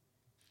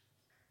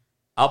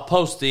I'll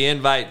post the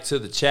invite to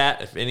the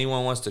chat if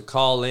anyone wants to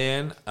call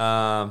in.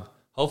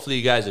 Hopefully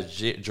you guys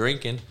are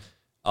drinking.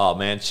 Oh,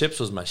 man, Chips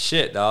was my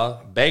shit,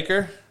 dog.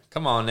 Baker,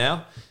 come on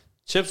now.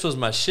 Chips was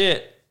my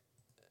shit.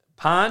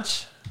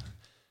 Punch.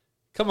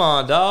 Come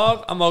on,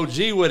 dog. I'm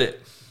OG with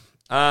it.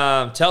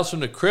 Tales from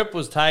the Crypt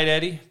was tight,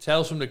 Eddie.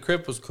 Tales from the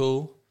Crypt was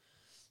cool.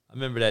 I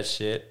remember that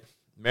shit.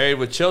 Married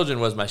with Children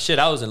was my shit.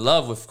 I was in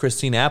love with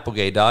Christina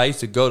Applegate, dog. I used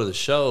to go to the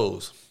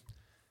shows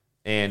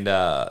and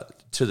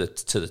to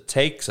the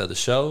takes of the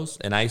shows,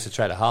 and I used to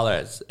try to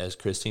holler as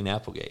Christina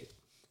Applegate.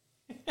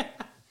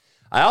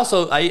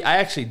 I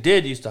actually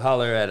used to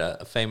holler at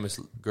a famous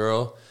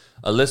girl,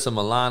 Alyssa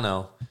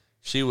Milano.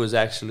 She was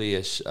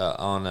actually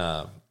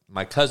on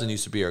my cousin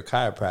used to be her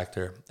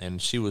chiropractor,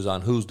 and she was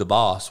on Who's the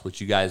Boss,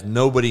 which you guys,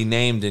 nobody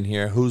named in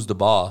here. Who's the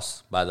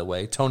Boss, by the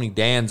way? Tony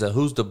Danza,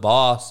 Who's the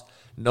Boss?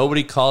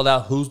 Nobody called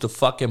out Who's the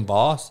fucking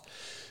boss?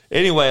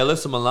 Anyway,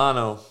 Alyssa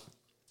Milano,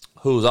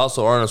 who's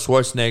also Arnold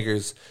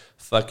Schwarzenegger's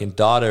fucking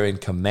daughter in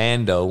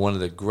Commando, one of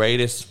the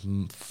greatest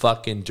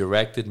fucking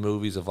directed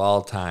movies of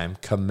all time,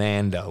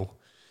 Commando.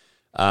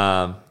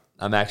 I'm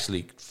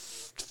actually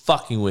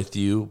fucking with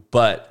you,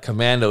 but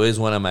Commando is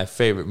one of my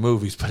favorite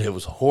movies, but it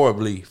was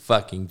horribly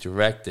fucking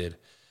directed.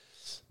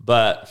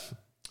 But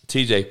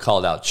TJ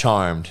called out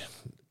Charmed.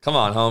 Come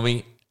on,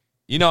 homie.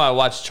 You know I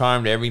watch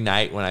Charmed every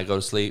night when I go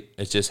to sleep.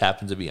 It just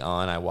happens to be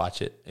on. I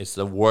watch it. It's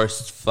the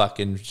worst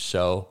fucking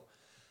show.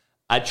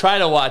 I try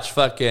to watch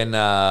fucking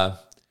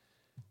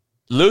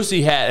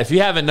Lucy. If you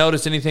haven't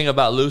noticed anything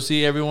about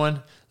Lucy,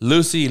 everyone,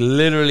 Lucy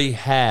literally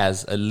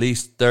has at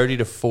least 30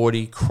 to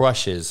 40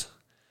 crushes.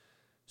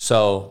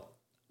 So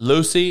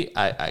Lucy,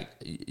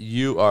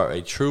 you are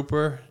a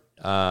trooper.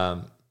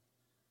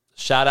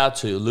 Shout out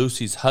to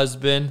Lucy's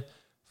husband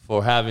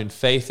for having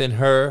faith in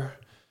her.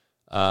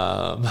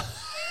 I'm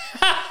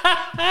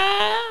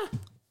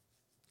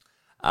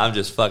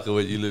just fucking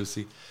with you,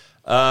 Lucy.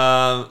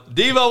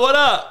 Devo, what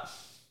up?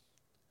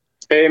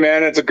 Hey,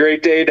 man, it's a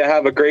great day to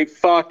have a great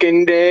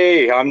fucking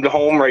day. I'm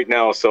home right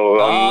now,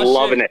 so I'm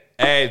loving it.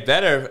 Hey,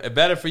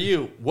 better for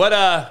you. What?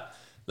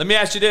 Let me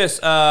ask you this.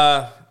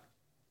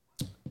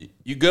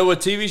 You good with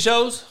TV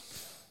shows?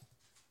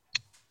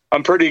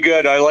 I'm pretty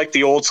good. I like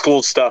the old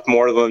school stuff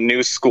more than the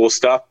new school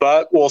stuff,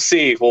 but we'll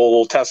see.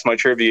 We'll test my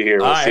trivia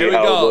here. All right, here we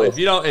go. If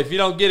you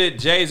don't get it,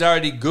 Jay's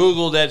already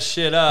Googled that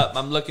shit up.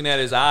 I'm looking at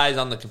his eyes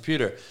on the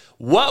computer.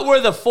 What were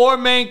the four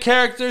main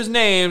characters'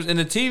 names in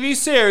the TV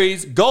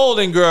series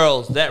Golden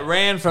Girls that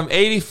ran from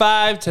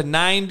 85 to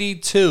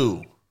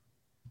 92?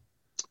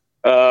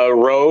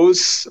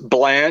 Rose,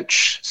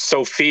 Blanche,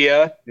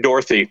 Sophia,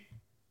 Dorothy.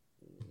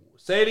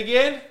 Say it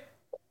again.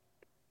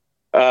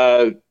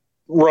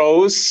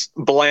 Rose,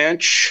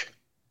 Blanche,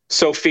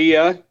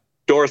 Sophia,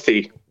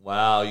 Dorothy.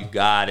 Wow, you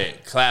got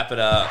it. Clap it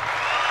up.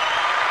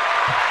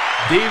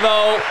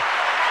 Devo,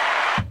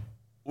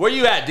 where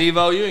you at,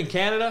 Devo? You in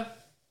Canada?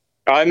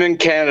 I'm in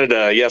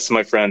Canada. Yes,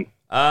 my friend.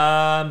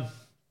 I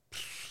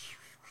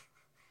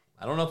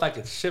don't know if I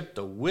could ship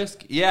the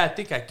whiskey. Yeah, I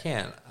think I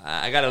can.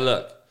 I got to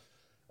look.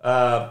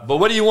 But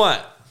what do you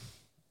want?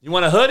 You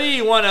want a hoodie?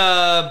 You want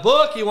a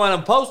book? You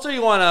want a poster?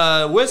 You want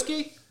a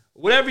whiskey?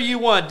 Whatever you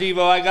want,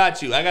 Devo, I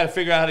got you. I got to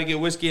figure out how to get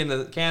whiskey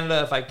into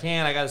Canada if I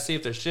can. I got to see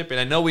if they're shipping.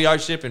 I know we are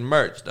shipping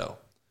merch, though.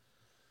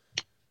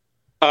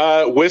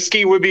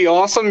 Whiskey would be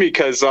awesome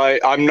because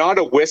I'm not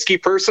a whiskey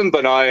person,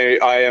 but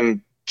I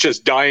am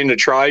just dying to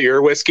try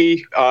your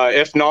whiskey.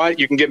 If not,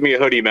 you can give me a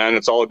hoodie, man.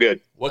 It's all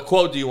good. What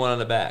quote do you want on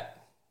the back?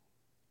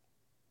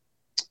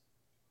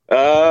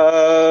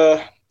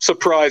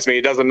 Surprise me.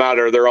 It doesn't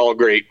matter. They're all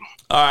great.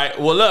 All right.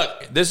 Well,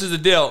 look, this is the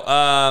deal.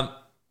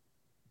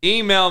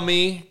 Email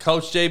me,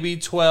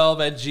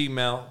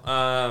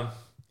 CoachJB12@gmail.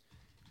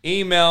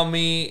 Email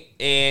me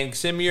and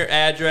send me your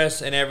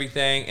address and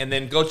everything, and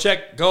then go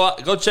check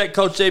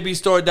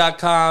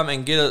CoachJBStore.com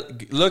and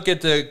look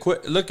at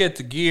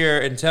the gear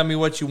and tell me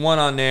what you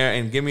want on there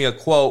and give me a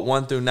quote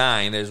 1 through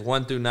 9. There's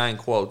 1 through 9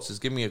 quotes.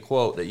 Just give me a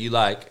quote that you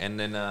like, and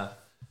then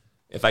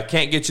if I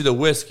can't get you the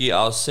whiskey,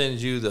 I'll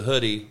send you the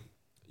hoodie.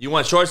 You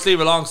want short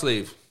sleeve or long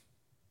sleeve?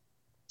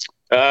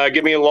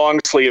 Give me a long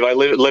sleeve. I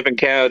live in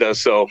Canada,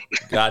 so.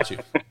 Got you.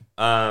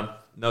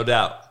 No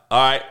doubt. All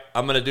right,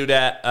 I'm going to do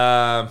that.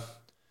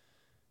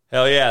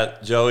 Hell yeah,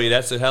 Joey.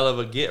 That's a hell of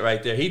a get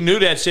right there. He knew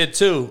that shit,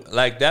 too.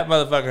 Like, that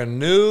motherfucker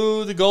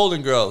knew the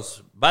Golden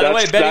Girls. By the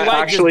way, Betty White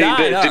actually, just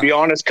died, to be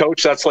honest,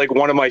 Coach, that's like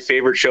one of my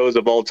favorite shows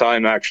of all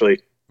time,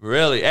 actually.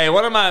 Really? Hey,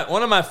 one of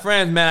my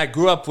friends, man, I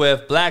grew up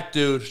with, black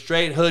dude,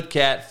 straight hood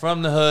cat,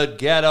 from the hood,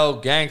 ghetto,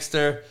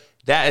 gangster.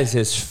 That is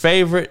his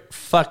favorite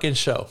fucking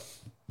show.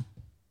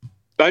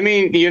 I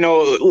mean,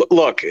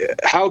 look,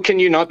 how can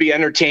you not be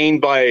entertained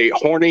by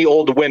horny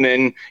old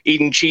women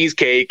eating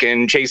cheesecake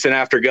and chasing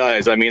after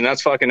guys? I mean,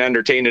 that's fucking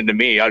entertaining to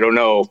me. I don't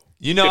know.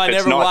 I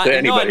never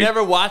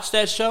watched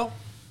that show.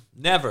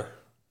 Never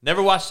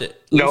watched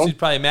it. No? Lucy's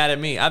probably mad at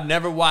me. I've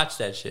never watched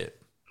that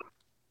shit.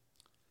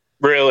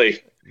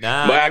 Really?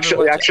 Nah. But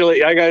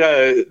actually, I got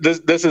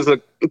this is a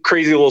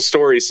crazy little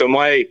story. So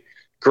my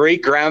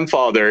great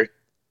grandfather,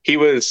 he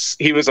was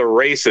a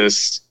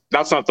racist.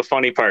 That's not the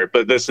funny part,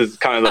 but this is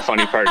kind of the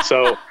funny part.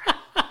 So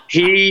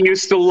he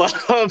used to love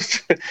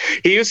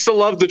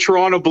the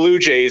Toronto Blue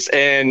Jays,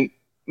 and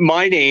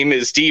my name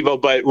is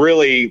Devo, but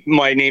really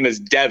my name is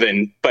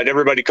Devin, but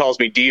everybody calls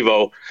me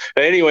Devo.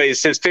 But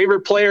anyways, his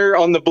favorite player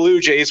on the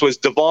Blue Jays was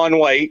Devon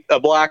White, a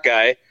black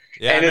guy.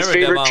 Yeah, and his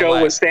favorite Devon show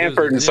White. was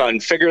Sanford and Son.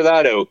 Figure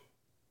that out.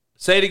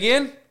 Say it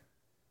again.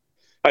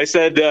 I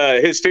said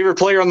his favorite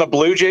player on the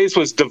Blue Jays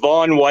was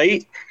Devon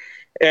White.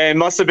 And it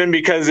must have been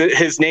because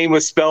his name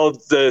was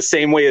spelled the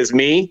same way as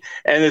me.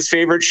 And his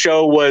favorite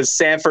show was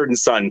Sanford and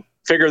Son.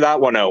 Figure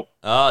that one out.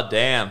 Oh,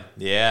 damn.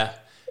 Yeah.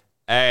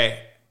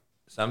 Hey,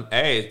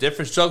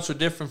 different strokes for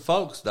different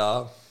folks,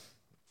 dog.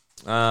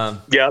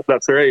 Yeah,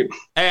 that's right.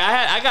 Hey,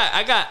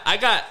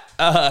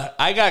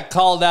 I got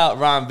called out,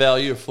 Ron Bell.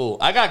 You're a fool.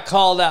 I got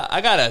called out.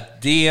 I got a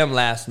DM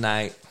last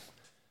night.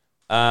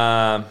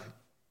 I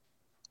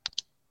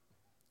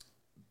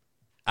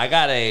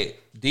got a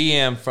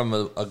DM from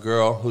a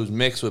girl who's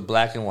mixed with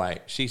black and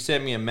white. She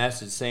sent me a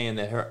message saying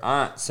that her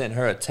aunt sent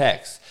her a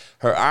text.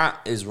 Her aunt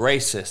is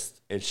racist,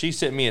 and she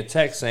sent me a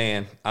text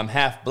saying, I'm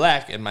half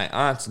black and my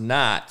aunt's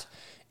not,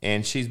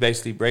 and she's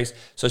basically racist.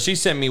 So she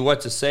sent me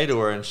what to say to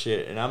her and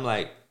shit, and I'm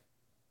like,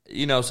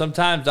 you know,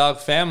 sometimes, dog,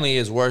 family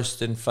is worse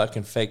than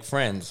fucking fake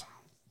friends.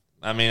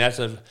 I mean, that's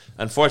an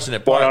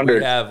unfortunate part.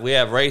 100. We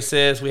have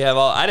racists. We have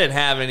all. I didn't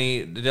have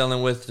any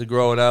dealing with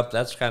growing up.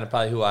 That's kind of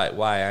probably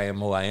why I am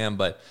who I am.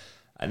 But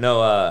I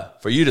know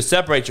for you to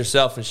separate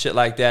yourself and shit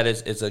like that,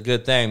 it's a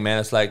good thing, man.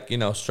 It's like, you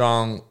know,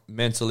 strong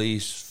mental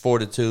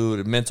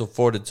fortitude.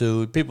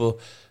 People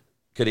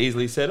could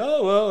easily say,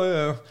 oh, well,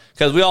 yeah.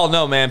 Because we all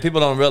know, man, people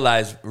don't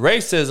realize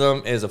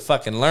racism is a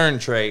fucking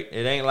learned trait.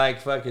 It ain't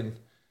like fucking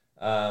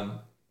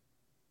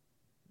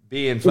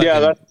being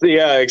fucking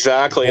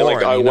exactly.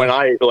 Boring, When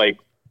I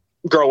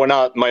growing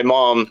up, my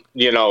mom,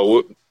 you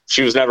know,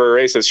 she was never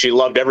racist. She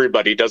loved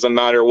everybody. Doesn't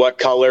matter what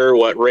color,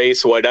 what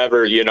race,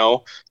 whatever, you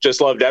know,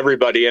 just loved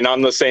everybody. And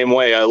I'm the same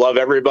way. I love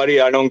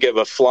everybody. I don't give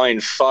a flying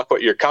fuck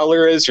what your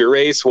color is, your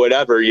race,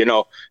 whatever, you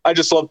know. I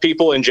just love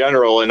people in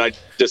general. And I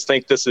just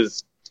think this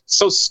is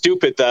so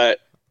stupid that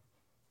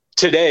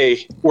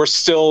today we're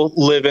still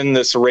living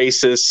this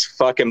racist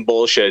fucking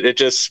bullshit. It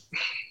just,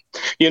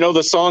 you know,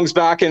 the songs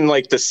back in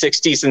like the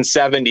 60s and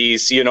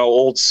 70s, you know,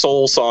 old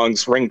soul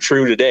songs ring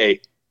true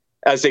today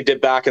as they did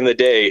back in the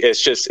day.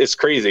 It's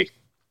crazy.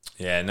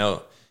 Yeah,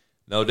 no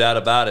doubt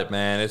about it,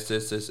 man. It's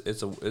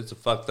a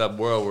fucked up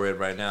world we're in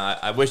right now.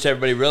 I wish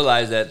everybody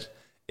realized that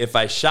if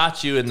I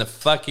shot you in the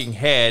fucking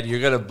head, you're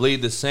gonna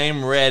bleed the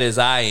same red as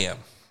I am.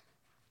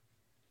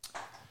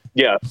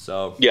 Yeah.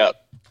 So yeah.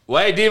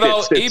 Wait, Devo,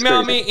 It's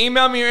email crazy.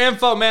 me your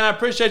info, man. I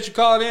appreciate you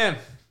calling in.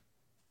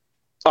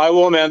 I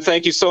will, man.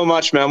 Thank you so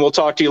much, man. We'll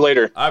talk to you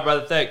later. All right,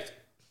 brother. Thanks.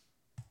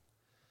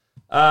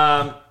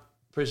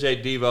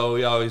 Appreciate Devo.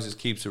 He always just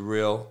keeps it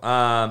real.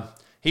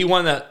 He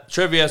won the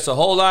trivia, so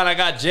hold on. I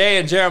got Jay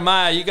and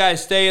Jeremiah. You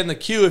guys stay in the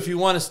queue if you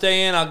want to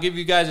stay in. I'll give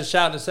you guys a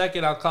shout in a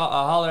second. I'll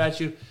holler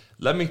at you.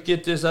 Let me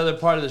get this other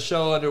part of the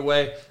show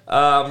underway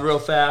real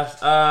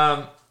fast.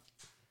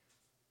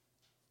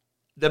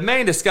 The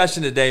main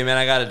discussion today, man,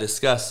 I got to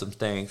discuss some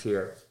things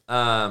here.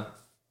 I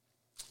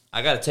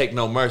got to take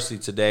no mercy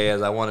today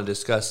as I want to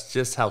discuss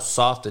just how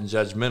soft and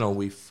judgmental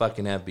we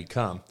fucking have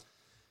become.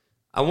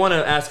 I want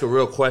to ask a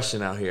real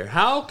question out here.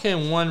 How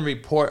can one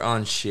report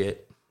on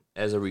shit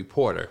as a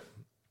reporter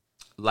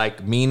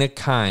like Mina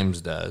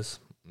Kimes does,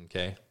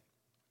 okay,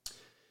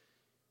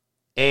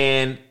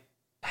 and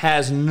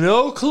has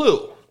no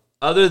clue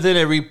other than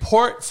a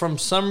report from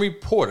some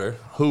reporter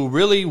who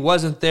really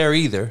wasn't there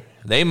either?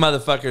 They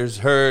motherfuckers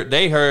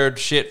heard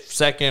shit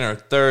second or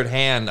third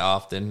hand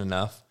often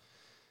enough.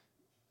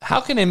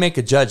 How can they make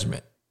a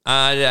judgment?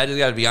 I just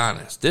got to be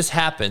honest. This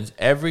happens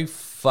every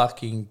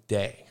fucking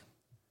day.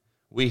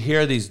 We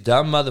hear these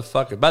dumb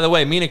motherfuckers. By the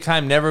way, Mina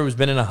Kimes never has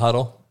been in a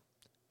huddle.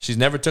 She's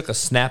never took a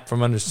snap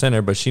from under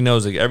center, but she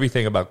knows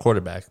everything about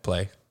quarterback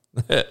play.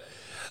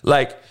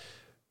 Like,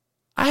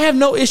 I have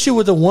no issue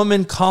with a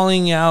woman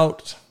calling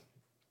out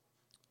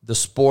the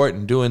sport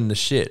and doing the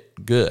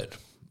shit good.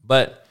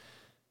 But,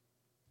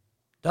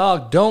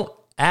 dog, don't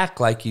act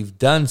like you've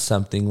done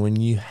something when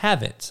you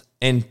haven't.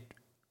 And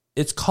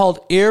it's called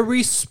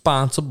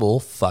irresponsible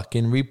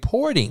fucking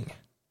reporting.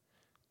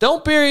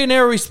 Don't be an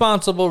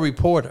irresponsible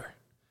reporter.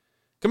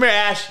 Come here,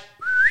 Ash.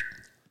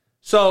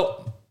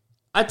 So,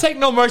 I take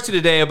no mercy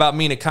today about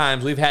Mina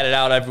Kimes. We've had it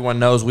out. Everyone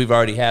knows we've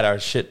already had our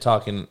shit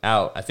talking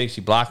out. I think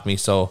she blocked me,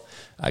 so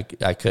I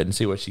couldn't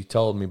see what she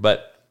told me.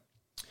 But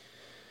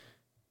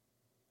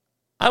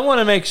I want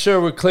to make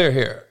sure we're clear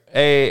here.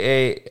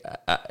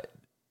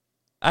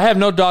 I have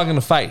no dog in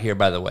the fight here,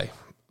 by the way.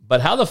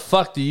 But how the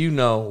fuck do you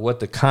know what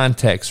the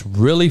context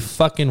really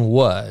fucking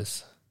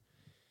was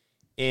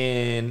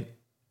in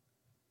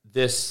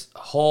this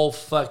whole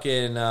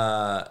fucking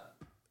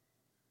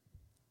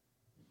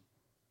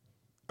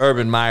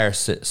Urban Meyer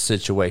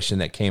situation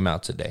that came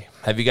out today?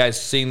 Have you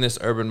guys seen this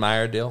Urban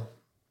Meyer deal?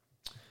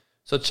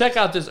 So check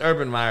out this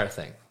Urban Meyer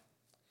thing.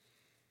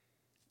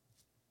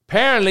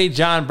 Apparently,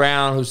 John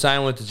Brown, who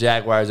signed with the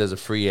Jaguars as a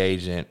free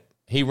agent,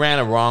 he ran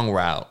a wrong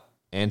route.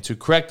 And to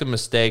correct the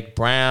mistake,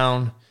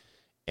 Brown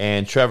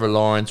and Trevor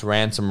Lawrence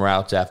ran some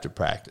routes after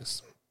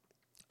practice.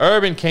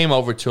 Urban came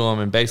over to him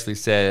and basically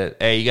said,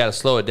 hey, you got to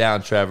slow it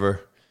down,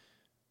 Trevor.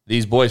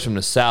 These boys from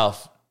the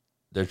South,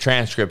 their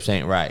transcripts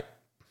ain't right.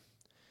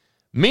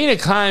 Mina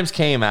Kimes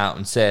came out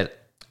and said,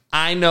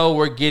 I know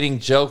we're getting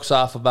jokes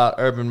off about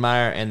Urban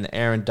Meyer and the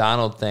Aaron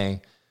Donald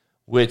thing,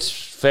 which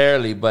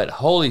fairly, but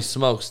holy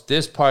smokes,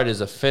 this part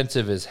is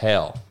offensive as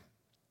hell.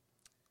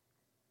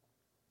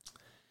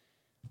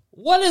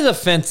 What is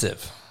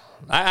offensive?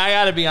 I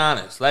got to be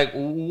honest. Like,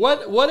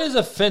 what is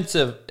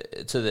offensive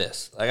to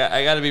this? Like,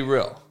 I got to be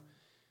real.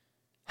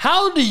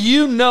 How do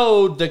you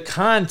know the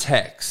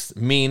context,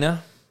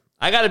 Mina?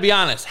 I got to be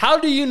honest. How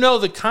do you know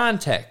the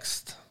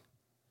context?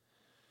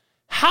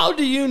 How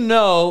do you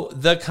know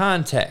the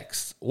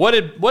context? What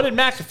did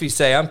McAfee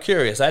say? I'm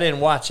curious. I didn't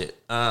watch it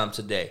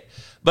today.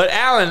 But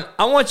Alan,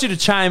 I want you to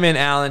chime in,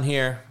 Alan,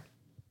 here.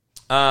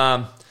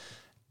 And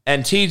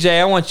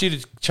TJ, I want you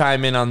to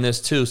chime in on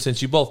this too,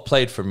 since you both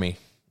played for me.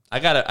 I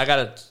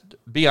gotta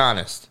be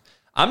honest.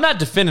 I'm not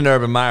defending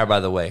Urban Meyer, by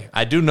the way.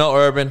 I do know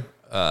Urban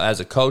as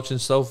a coach and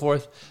so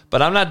forth,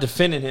 but I'm not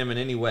defending him in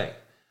any way.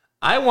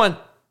 I want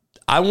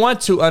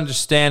to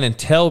understand and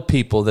tell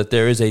people that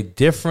there is a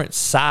different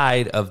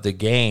side of the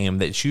game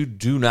that you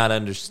do not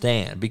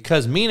understand.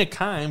 Because Mina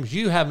Kimes,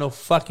 you have no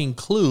fucking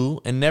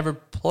clue and never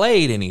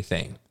played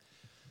anything.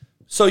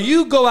 So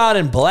you go out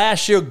and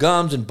blast your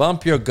gums and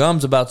bump your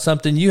gums about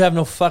something you have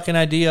no fucking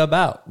idea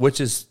about,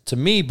 which is, to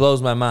me,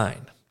 blows my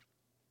mind.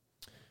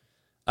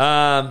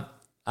 I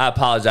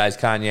apologize,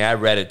 Kanye. I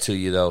read it to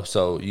you, though,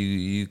 so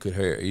you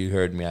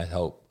heard me, I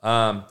hope.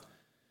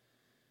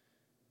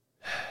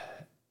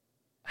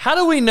 How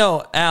do we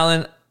know,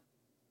 Alan?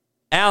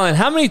 Alan,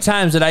 how many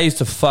times did I used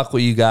to fuck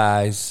with you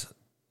guys?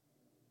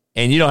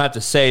 And you don't have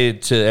to say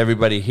it to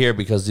everybody here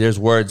because there's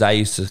words I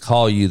used to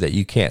call you that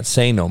you can't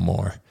say no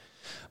more.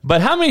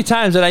 But how many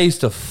times did I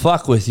used to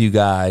fuck with you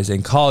guys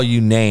and call you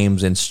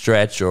names and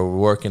stretch or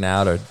working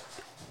out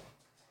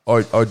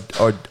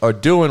or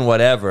doing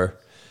whatever?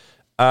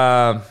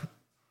 How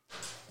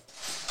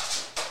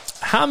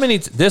many?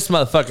 This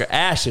motherfucker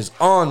Ash is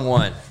on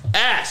one.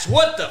 Ash,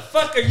 what the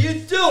fuck are you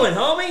doing,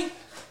 homie?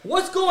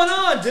 What's going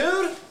on,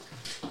 dude?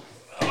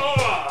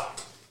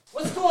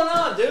 What's going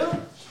on, dude?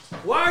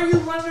 Why are you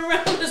running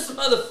around this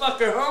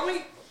motherfucker,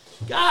 homie?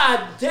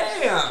 God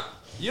damn.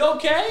 You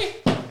okay?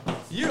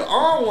 You're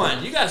on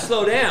one. You gotta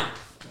slow down.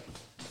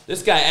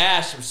 This guy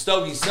Ash from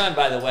Stogie's son,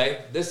 by the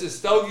way. This is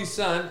Stogie's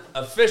son,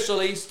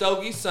 officially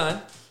Stogie's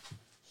son.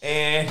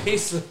 And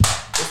this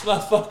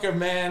motherfucker,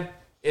 man,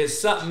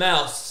 is something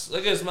else.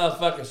 Look at this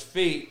motherfucker's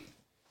feet.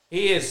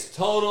 He is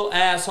total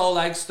asshole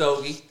like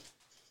Stogie.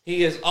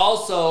 He is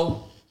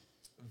also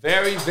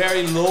very,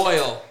 very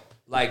loyal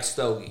like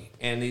Stogie.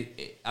 And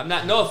I'm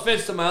not, no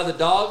offense to my other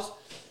dogs,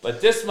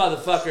 but this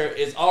motherfucker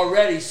is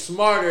already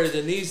smarter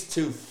than these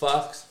two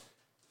fucks.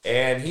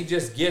 And he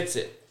just gets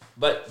it.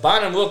 But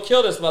Bonham will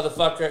kill this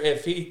motherfucker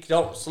if he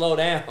don't slow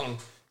down.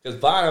 Because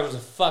Bonham's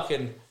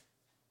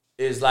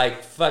is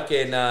like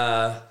fucking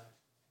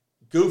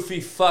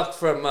goofy fuck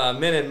from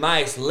Men and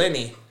Mice,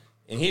 Lenny.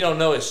 And he don't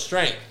know his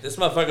strength. This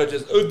motherfucker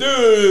just,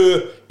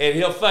 and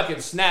he'll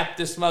fucking snap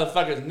this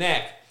motherfucker's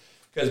neck.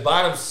 Because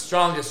Bonham's the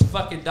strongest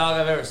fucking dog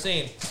I've ever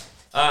seen.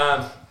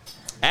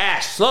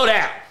 Ash, slow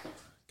down.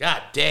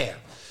 God damn.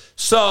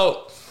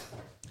 So,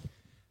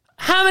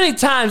 how many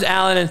times,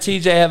 Alan and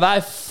TJ, have I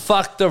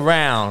fucked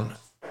around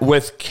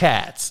with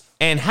cats?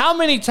 And how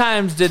many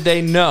times did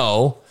they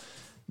know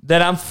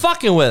that I'm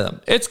fucking with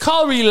them? It's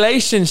called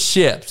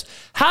relationships.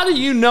 How do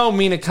you know,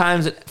 Mina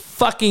Kimes, that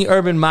fucking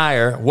Urban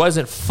Meyer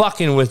wasn't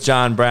fucking with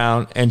John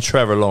Brown and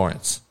Trevor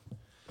Lawrence?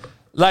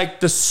 Like,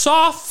 the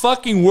soft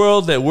fucking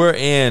world that we're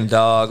in,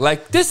 dog.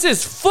 Like, this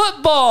is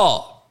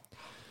football.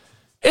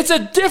 It's a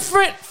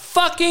different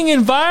fucking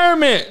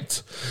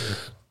environment.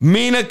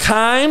 Mina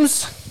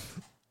Kimes,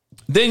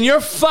 then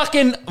you're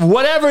fucking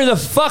whatever the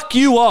fuck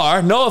you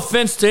are. No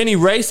offense to any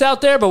race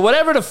out there, but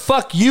whatever the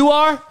fuck you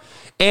are.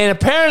 And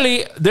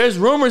apparently there's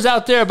rumors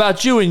out there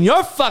about you and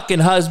your fucking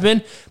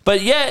husband,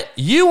 but yet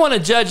you want to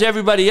judge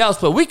everybody else,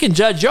 but we can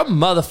judge your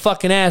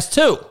motherfucking ass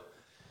too.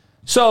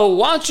 So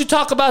why don't you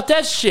talk about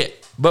that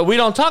shit? But we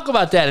don't talk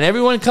about that, and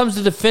everyone comes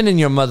to defending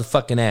your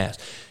motherfucking ass.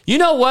 You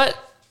know what?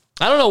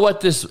 I don't know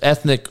what this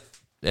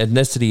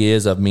ethnicity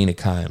is of Mina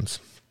Kimes.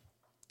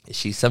 Is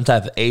she some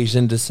type of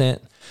Asian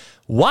descent?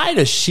 Why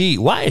is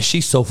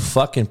she so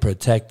fucking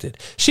protected?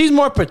 She's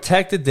more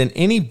protected than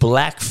any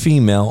black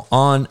female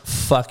on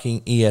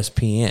fucking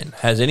ESPN.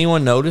 Has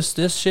anyone noticed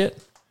this shit?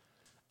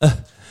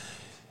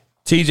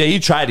 TJ, you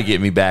tried to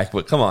get me back,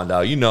 but come on,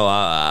 dog. You know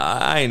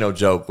I ain't no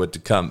joke with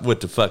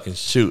the fucking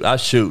shoot. I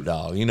shoot,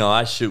 dog. You know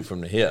I shoot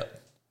from the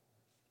hip.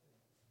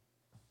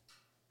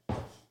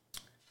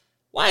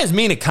 Why is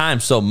Mina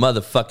Kimes so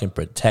motherfucking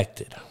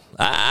protected?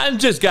 I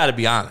just got to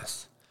be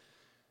honest.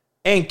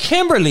 And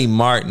Kimberly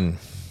Martin.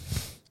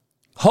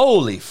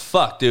 Holy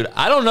fuck, dude.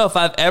 I don't know if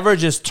I've ever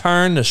just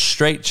turned a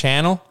straight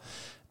channel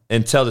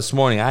until this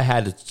morning.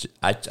 I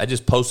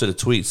just posted a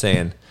tweet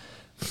saying,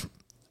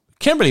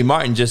 Kimberly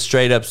Martin just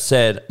straight up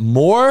said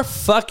more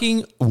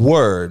fucking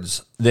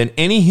words than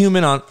any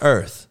human on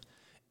earth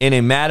in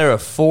a matter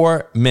of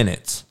 4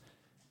 minutes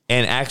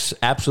and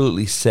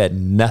absolutely said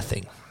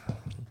nothing.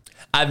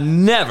 I've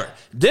never.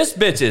 This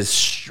bitch is.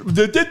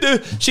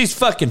 She's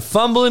fucking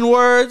fumbling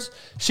words.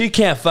 She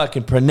can't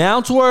fucking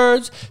pronounce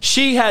words.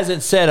 She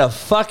hasn't said a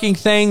fucking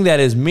thing that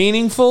is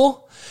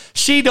meaningful.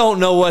 She don't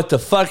know what the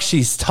fuck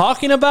she's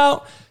talking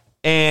about.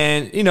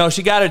 And, you know,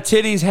 she got her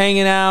titties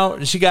hanging out.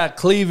 And she got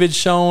cleavage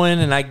showing.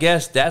 And I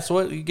guess that's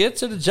what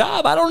gets her the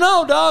job. I don't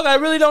know, dog. I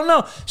really don't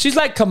know. She's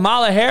like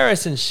Kamala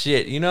Harris and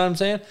shit. You know what I'm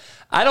saying?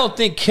 I don't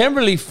think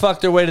Kimberly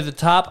fucked her way to the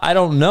top. I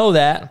don't know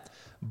that.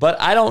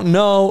 But I don't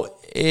know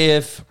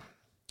if...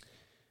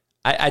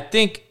 I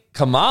think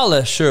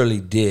Kamala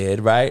surely did,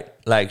 right?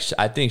 Like,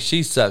 I think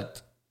she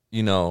sucked,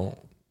 you know...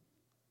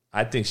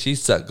 I think she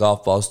sucked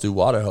golf balls through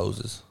water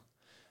hoses.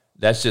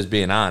 That's just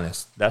being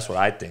honest. That's what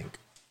I think.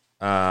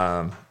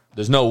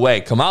 There's no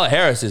way. Kamala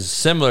Harris is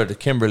similar to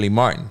Kimberly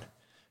Martin.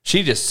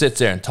 She just sits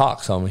there and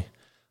talks, homie.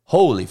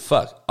 Holy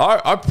fuck.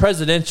 Our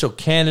presidential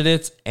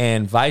candidates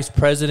and vice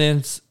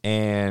presidents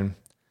and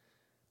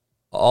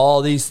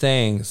all these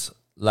things,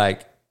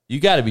 like, you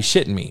got to be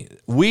shitting me.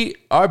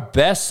 Our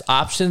best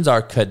options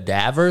are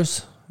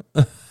cadavers.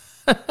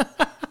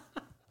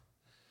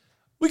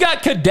 We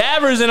got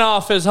cadavers in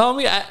office,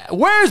 homie.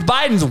 Where's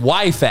Biden's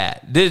wife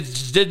at? Did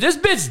this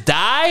bitch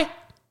die?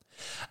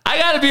 I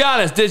got to be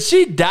honest. Did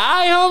she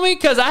die, homie?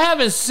 Because I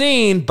haven't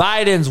seen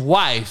Biden's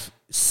wife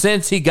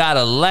since he got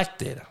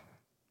elected.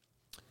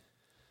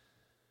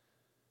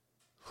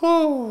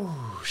 Whew,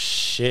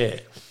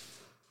 shit.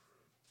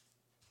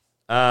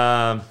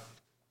 Mina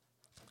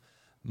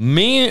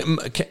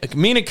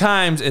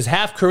Kimes is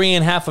half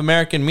Korean, half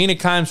American. Mina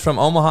Kimes from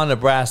Omaha,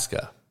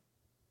 Nebraska.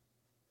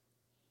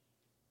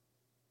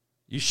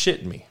 You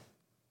shitting me.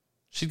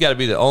 She's got to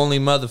be the only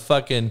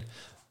motherfucking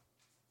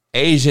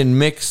Asian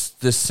mixed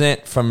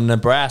descent from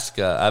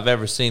Nebraska I've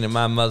ever seen in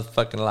my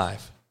motherfucking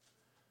life.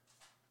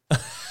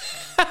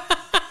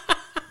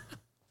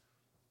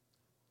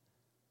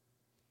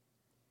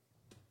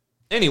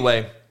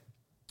 Anyway,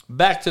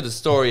 back to the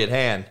story at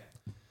hand.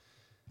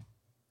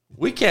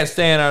 We can't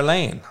stay in our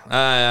lane.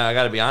 I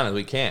got to be honest,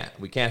 we can't.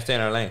 We can't stay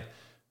in our lane.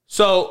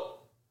 So,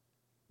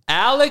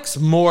 Alex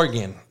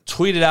Morgan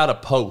tweeted out a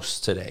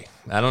post today.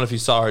 I don't know if you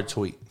saw her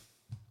tweet.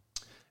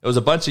 It was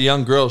a bunch of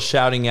young girls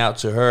shouting out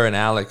to her and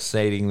Alex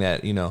saying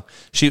that, you know,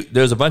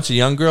 there was a bunch of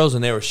young girls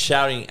and they were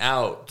shouting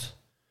out.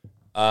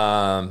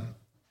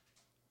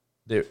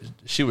 They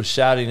were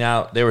shouting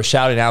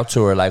out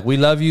to her like, "We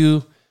love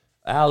you,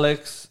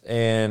 Alex,"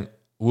 and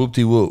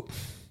whoop-de-whoop.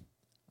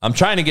 I'm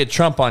trying to get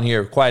Trump on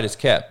here, quiet as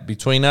kept.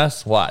 Between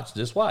us,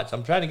 just watch.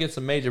 I'm trying to get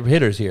some major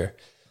hitters here.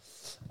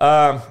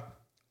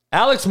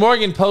 Alex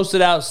Morgan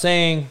posted out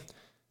saying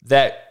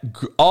that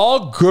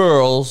all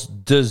girls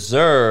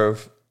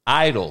deserve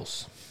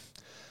idols,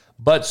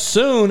 but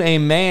soon a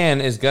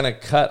man is going to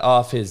cut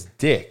off his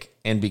dick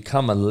and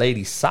become a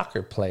lady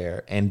soccer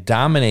player and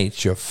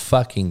dominate your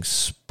fucking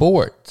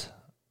sport,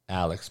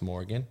 Alex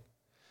Morgan.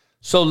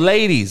 So,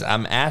 ladies,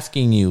 I'm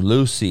asking you,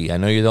 Lucy, I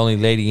know you're the only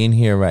lady in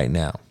here right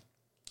now.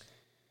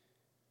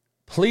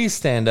 Please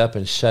stand up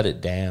and shut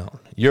it down.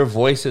 Your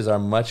voices are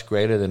much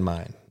greater than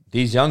mine.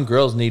 These young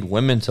girls need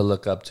women to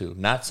look up to,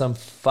 not some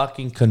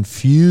fucking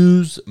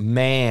confused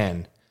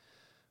man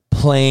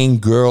playing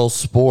girl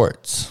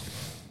sports.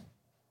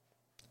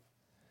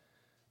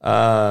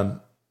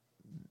 That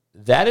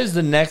is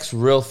the next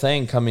real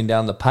thing coming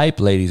down the pipe,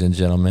 ladies and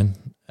gentlemen.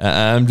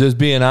 I'm just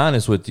being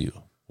honest with you.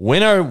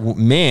 When are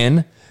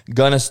men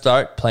gonna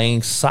start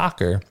playing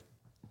soccer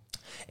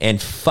and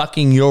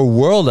fucking your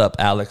world up,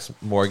 Alex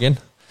Morgan?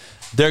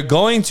 They're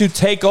going to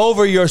take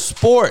over your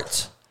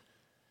sport.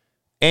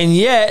 And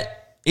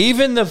yet,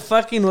 even the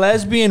fucking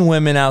lesbian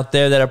women out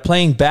there that are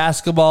playing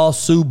basketball,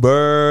 Sue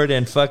Bird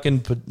and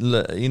fucking,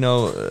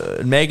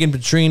 Megan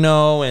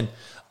Petrino and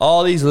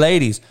all these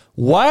ladies,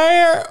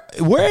 where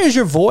is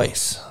your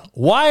voice?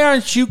 Why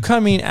aren't you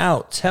coming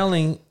out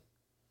telling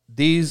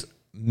these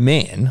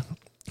men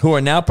who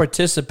are now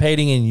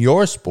participating in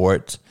your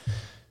sport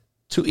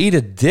to eat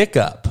a dick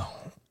up?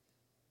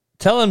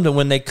 Tell them that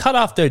when they cut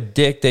off their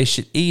dick, they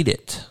should eat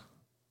it.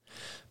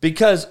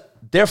 Because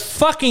they're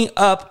fucking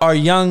up our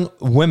young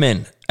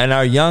women and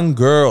our young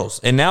girls.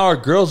 And now our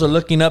girls are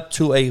looking up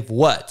to a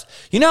what?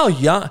 You know,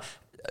 young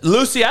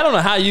Lucy, I don't know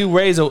how you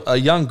raise a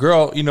young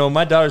girl. You know,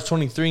 my daughter's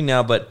 23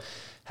 now, but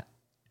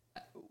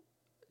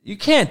you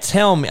can't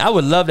tell me. I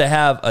would love to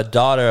have a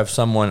daughter of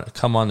someone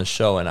come on the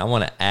show, and I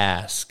want to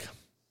ask,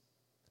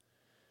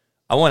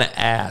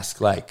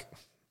 like,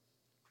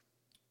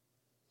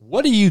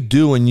 what do you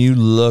do when you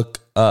look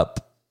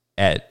up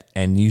at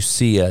and you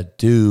see a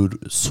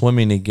dude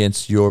swimming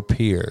against your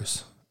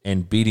peers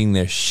and beating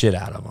their shit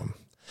out of them?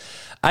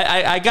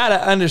 I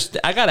gotta understand.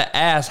 I gotta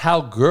ask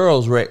how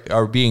girls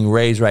are being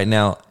raised right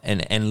now,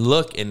 and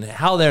look and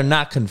how they're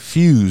not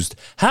confused.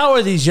 How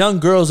are these young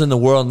girls in the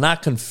world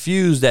not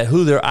confused at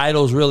who their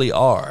idols really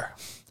are?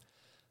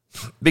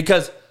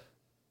 Because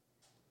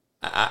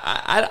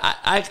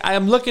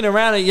I'm looking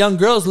around at young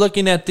girls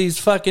looking at these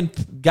fucking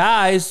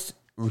guys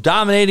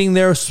dominating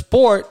their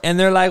sport, and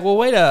they're like, well,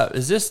 wait up,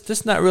 is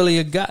this not really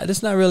a guy?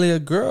 This not really a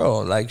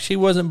girl. Like, she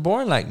wasn't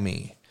born like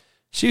me.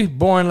 She was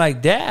born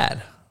like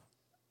dad.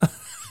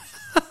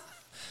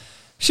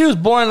 She was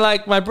born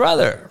like my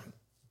brother.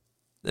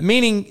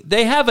 Meaning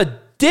they have a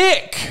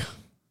dick.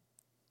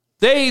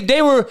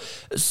 They were,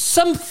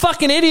 some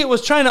fucking idiot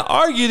was trying to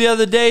argue the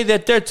other day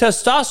that their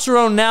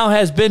testosterone now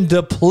has been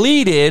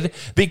depleted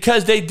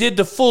because they did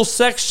the full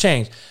sex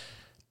change.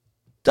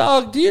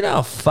 Dog, do you know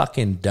how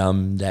fucking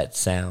dumb that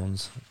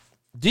sounds?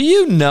 Do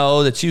you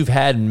know that you've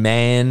had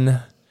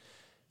man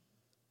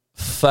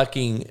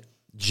fucking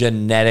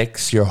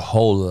genetics your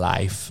whole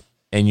life,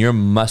 and your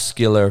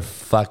muscular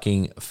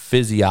fucking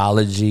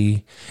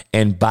physiology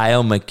and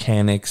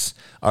biomechanics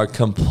are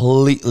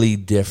completely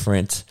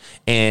different,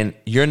 and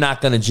you're not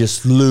going to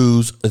just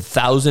lose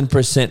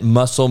 1,000%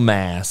 muscle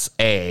mass,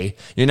 A.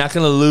 You're not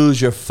going to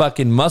lose your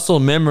fucking muscle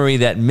memory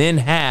that men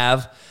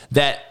have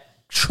that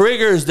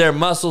triggers their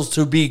muscles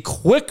to be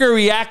quicker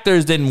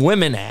reactors than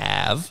women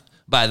have,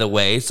 by the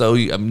way. So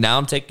now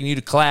I'm taking you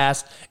to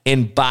class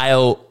in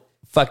bio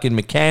fucking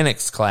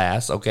mechanics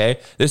class, okay?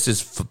 This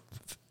is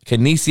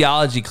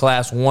kinesiology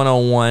class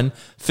 101,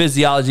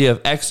 physiology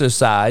of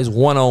exercise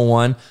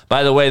 101.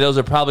 By the way, those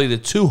are probably the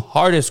two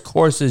hardest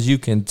courses you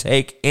can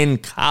take in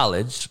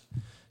college.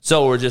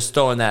 So we're just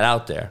throwing that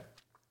out there.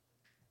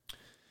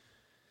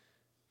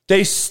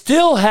 They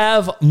still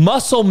have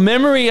muscle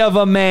memory of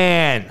a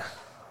man.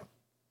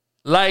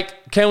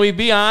 Like, can we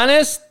be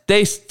honest?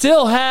 They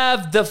still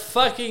have the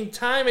fucking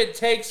time it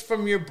takes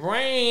from your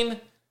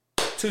brain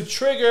to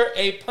trigger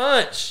a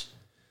punch.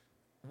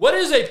 What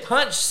does a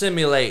punch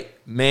simulate,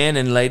 men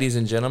and ladies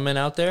and gentlemen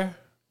out there?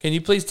 Can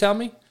you please tell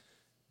me?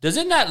 Does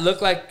it not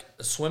look like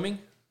swimming?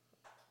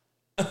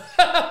 Am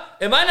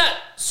I not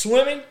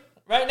swimming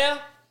right now?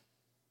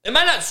 Am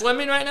I not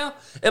swimming right now?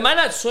 Am I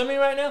not swimming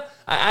right now?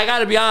 I got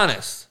to be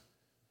honest.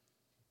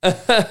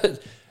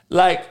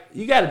 Like,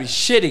 you got to be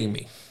shitting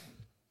me.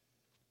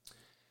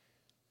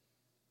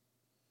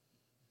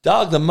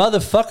 Dog, the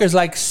motherfucker's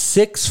like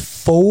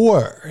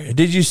 6'4".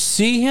 Did you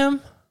see him?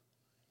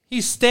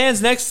 He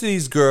stands next to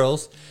these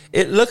girls.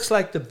 It looks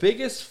like the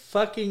biggest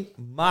fucking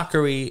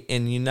mockery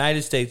in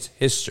United States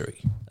history.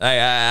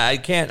 I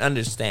can't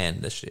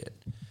understand this shit.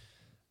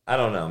 I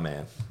don't know,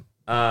 man.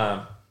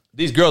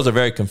 These girls are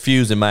very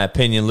confused, in my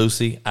opinion,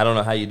 Lucy. I don't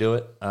know how you do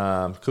it.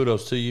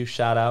 Kudos to you.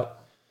 Shout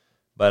out.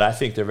 But I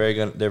think they're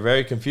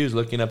very confused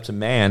looking up to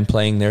man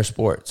playing their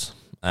sports.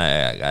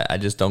 I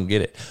just don't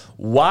get it.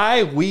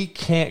 Why we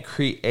can't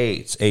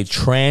create a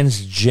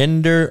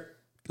transgender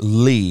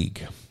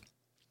league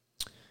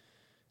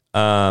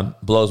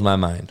blows my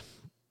mind.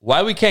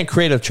 Why we can't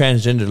create a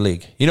transgender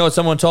league? You know what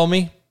someone told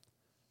me?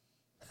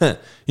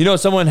 You know what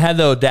someone had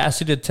the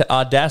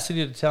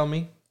audacity to tell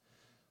me?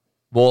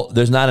 Well,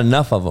 there's not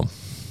enough of them.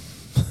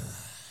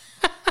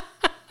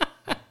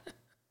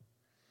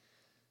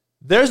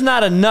 There's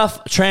not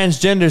enough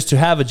transgenders to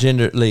have a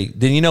gender league.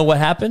 Then you know what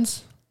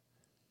happens?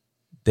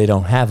 They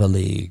don't have a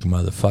league,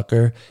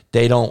 motherfucker.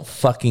 They don't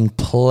fucking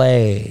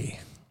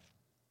play.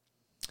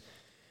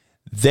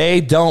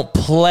 They don't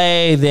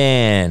play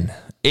then.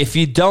 If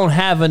you don't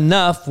have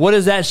enough, what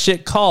is that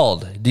shit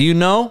called? Do you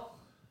know?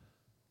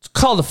 It's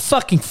called a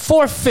fucking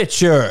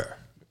forfeiture.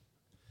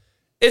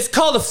 It's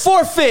called a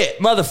forfeit,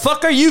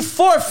 motherfucker. You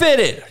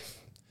forfeited.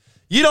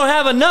 You don't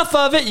have enough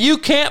of it. You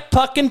can't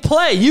fucking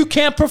play. You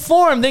can't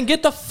perform. Then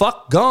get the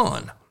fuck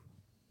gone.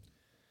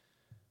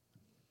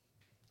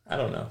 I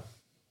don't know.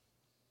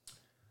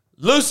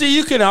 Lucy,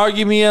 you can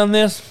argue me on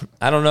this.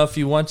 I don't know if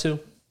you want to.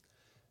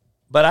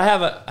 But I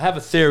have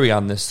a theory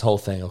on this whole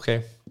thing,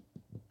 okay?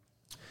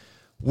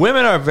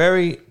 Women are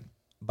very,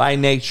 by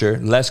nature,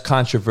 less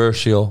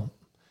controversial,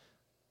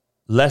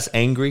 less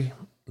angry,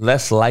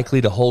 less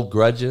likely to hold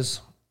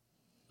grudges.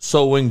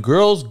 So when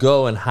girls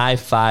go and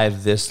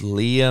high-five this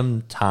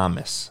Liam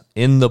Thomas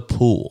in the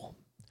pool,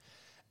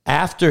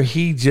 after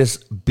he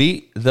just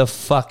beat the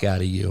fuck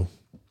out of you,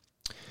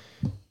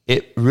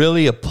 it's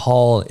really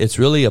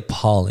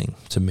appalling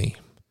to me.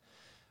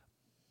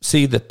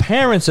 See, the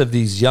parents of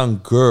these young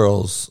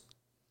girls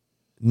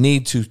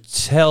need to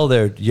tell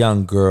their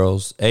young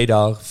girls, hey,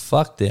 dog,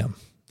 fuck them.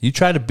 You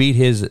try to beat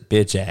his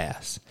bitch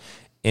ass.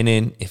 And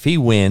then if he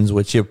wins,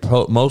 which you're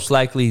most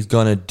likely he's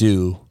going to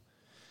do,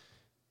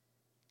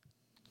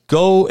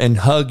 go and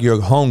hug your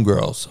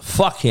homegirls.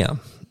 Fuck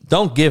him.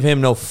 Don't give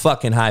him no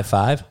fucking high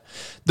five.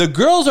 The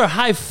girls are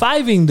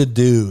high-fiving the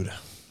dude.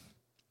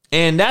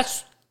 And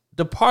that's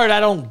the part I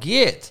don't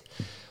get.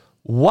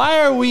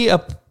 Why are we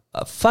a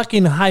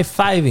fucking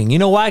high-fiving? You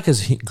know why?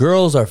 Because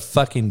girls are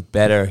fucking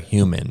better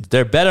humans.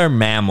 They're better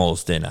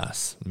mammals than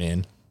us,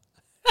 man.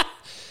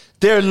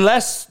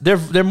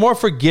 They're more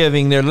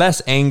forgiving. They're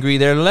less angry.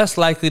 They're less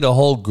likely to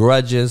hold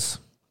grudges.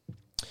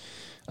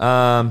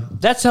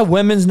 That's a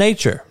women's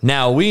nature.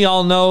 Now, we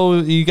all know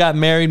you got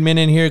married men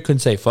in here who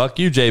couldn't say, fuck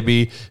you,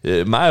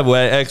 JB. My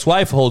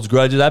ex-wife holds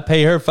grudges. I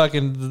pay her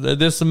fucking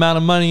this amount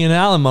of money in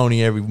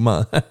alimony every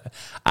month.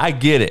 I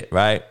get it,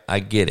 right? I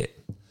get it.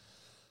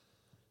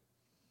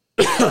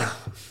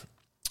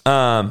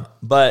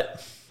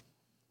 But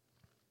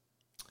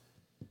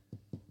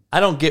I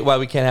don't get why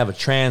we can't have a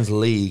trans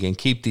league and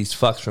keep these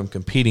fucks from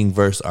competing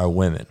versus our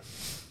women.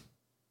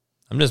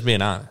 I'm just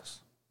being honest.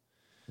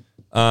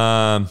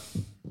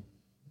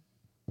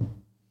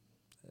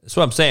 That's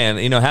what I'm saying.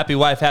 You know, happy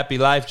wife, happy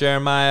life,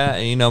 Jeremiah.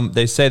 And, you know,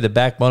 they say the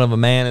backbone of a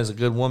man is a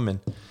good woman.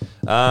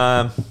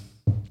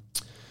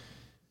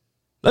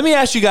 Let me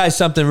ask you guys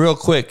something real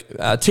quick.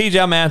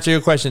 TJ, I'm going to answer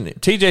your question.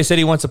 TJ said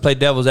he wants to play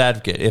devil's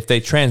advocate. If they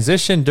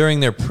transition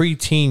during their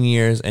preteen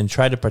years and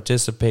try to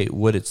participate,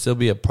 would it still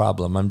be a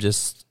problem? I'm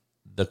just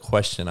the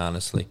question,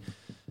 honestly.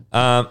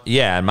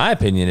 Yeah, in my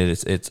opinion,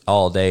 it's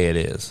all day it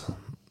is.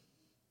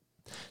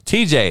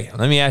 TJ,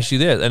 let me ask you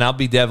this, and I'll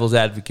be devil's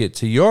advocate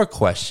to your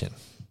question.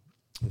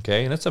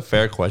 Okay, and that's a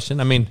fair question.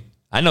 I mean,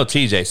 I know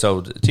TJ,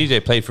 so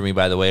TJ played for me,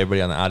 by the way,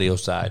 everybody on the audio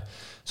side.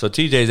 So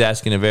TJ's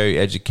asking a very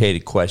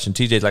educated question.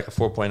 TJ's like a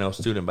 4.0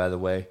 student, by the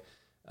way.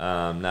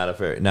 Not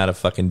a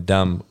fucking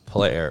dumb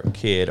player,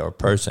 kid, or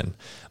person.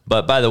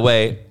 But by the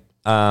way,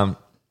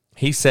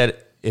 he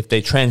said if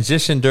they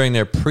transition during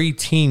their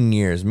preteen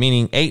years,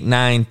 meaning 8,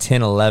 9,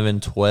 10, 11,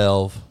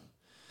 12,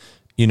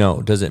 you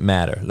know, does it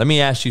matter? Let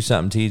me ask you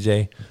something,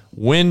 TJ.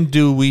 When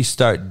do we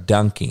start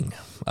dunking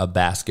a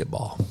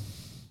basketball?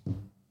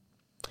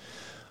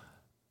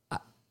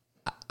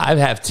 I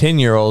have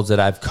 10-year-olds that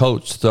I've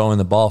coached throwing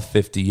the ball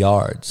 50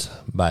 yards,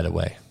 by the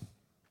way.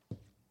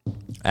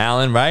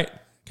 Alan, right?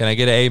 Can I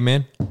get an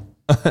amen?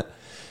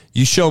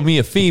 You show me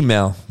a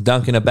female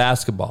dunking a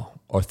basketball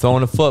or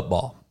throwing a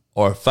football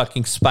or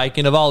fucking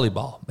spiking a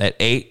volleyball at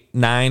 8,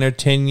 9, or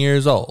 10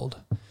 years old,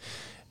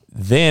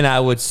 then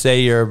I would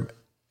say your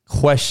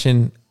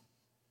question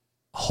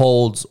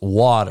holds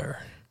water.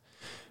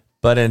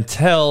 But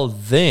until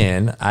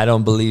then, I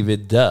don't believe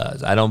it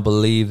does. I don't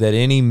believe that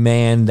any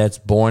man that's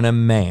born a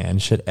man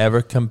should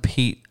ever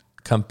compete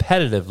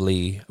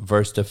competitively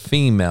versus a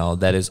female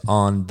that is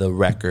on the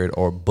record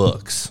or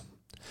books.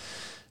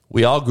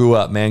 We all grew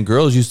up, man.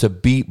 Girls used to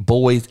beat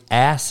boys'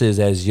 asses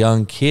as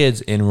young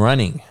kids in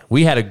running.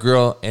 We had a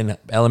girl in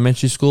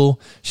elementary school.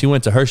 She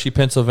went to Hershey,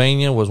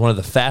 Pennsylvania, was one of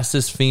the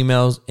fastest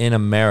females in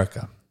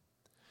America.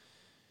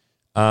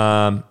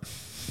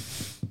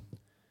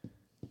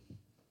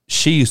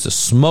 She used to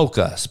smoke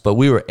us, but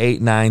we were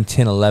 8, 9,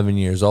 10, 11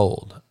 years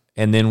old.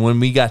 And then when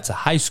we got to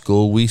high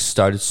school, we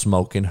started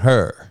smoking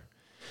her.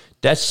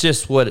 That's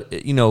just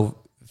what, you know,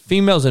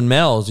 females and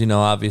males, you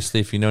know, obviously,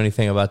 if you know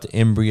anything about the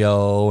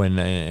embryo and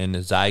the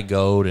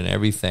zygote and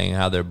everything,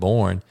 how they're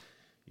born,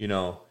 you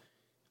know,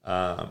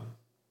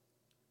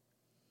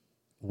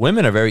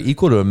 women are very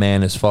equal to a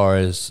man as far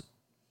as,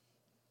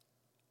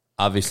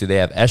 obviously, they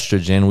have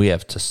estrogen, we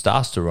have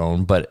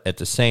testosterone, but at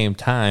the same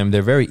time,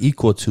 they're very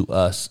equal to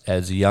us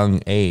as a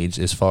young age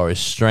as far as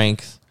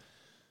strength,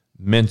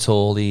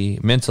 mentally,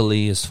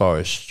 as far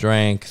as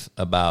strength,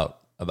 about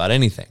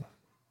anything.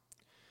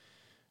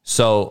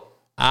 So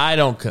I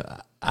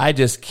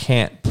just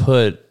can't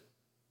put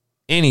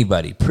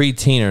anybody,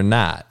 preteen or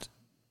not,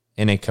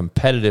 in a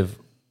competitive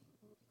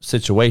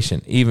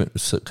situation, even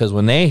because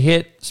when they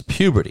hit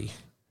puberty,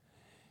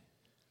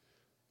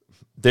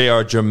 they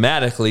are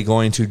dramatically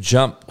going to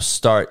jump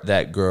start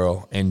that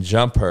girl and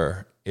jump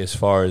her as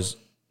far as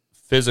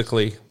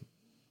physicality,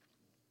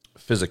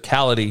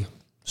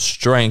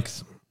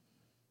 strength,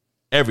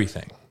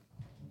 everything.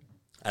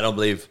 I don't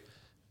believe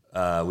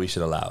we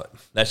should allow it.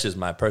 That's just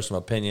my personal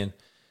opinion.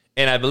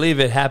 And I believe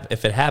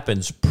if it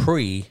happens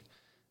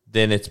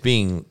then it's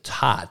being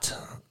taught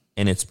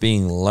and it's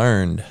being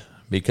learned,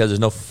 because there's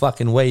no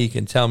fucking way you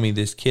can tell me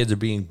these kids are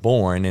being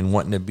born and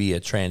wanting to be a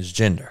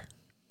transgender.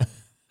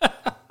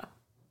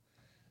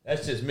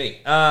 That's just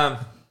me.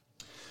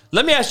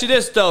 Let me ask you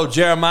this, though,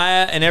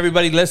 Jeremiah, and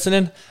everybody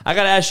listening. I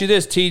got to ask you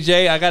this,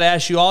 TJ. I got to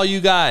ask you, all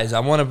you guys.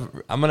 I'm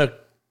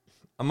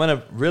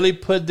gonna really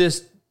put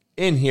this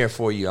in here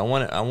for you. I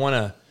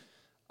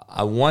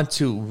want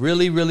to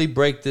really, really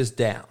break this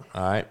down.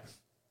 All right.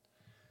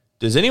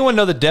 Does anyone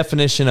know the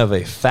definition of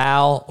a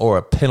foul or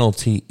a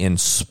penalty in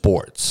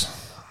sports?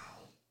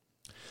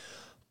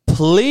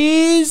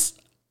 Please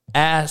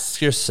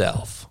ask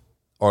yourself,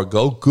 or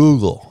go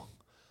Google,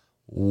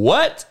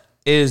 what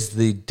is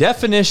the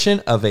definition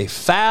of a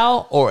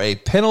foul or a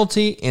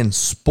penalty in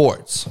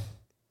sports?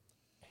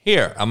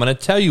 Here, I'm going to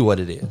tell you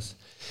what it is.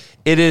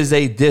 It is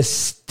a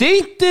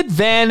distinct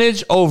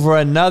advantage over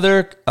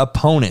another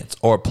opponent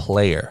or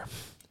player.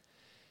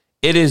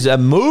 It is a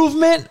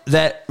movement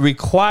that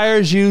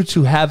requires you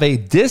to have a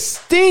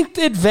distinct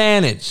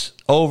advantage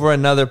over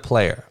another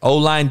player.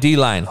 O-line,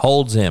 D-line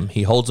holds him.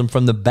 He holds him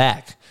from the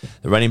back.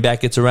 The running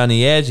back gets around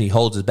the edge. He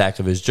holds his back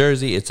of his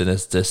jersey. It's a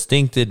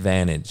distinct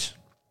advantage.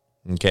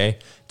 Okay?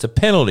 It's a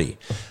penalty.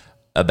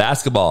 A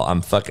basketball,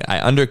 I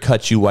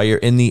undercut you while you're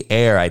in the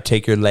air. I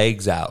take your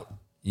legs out.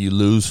 You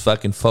lose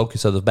fucking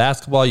focus of the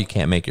basketball. You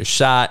can't make your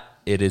shot.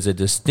 It is a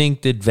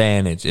distinct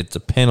advantage. It's a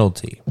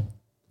penalty.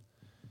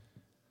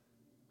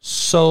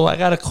 So I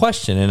got a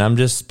question, and I'm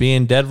just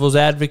being devil's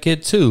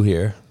advocate too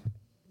here.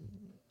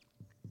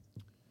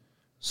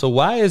 So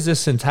why is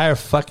this entire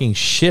fucking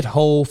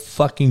shithole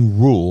fucking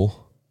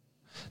rule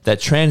that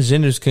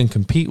transgenders can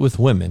compete with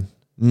women,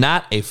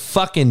 not a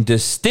fucking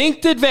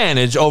distinct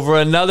advantage over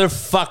another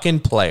fucking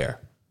player.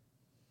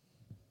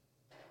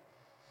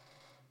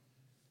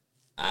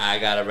 I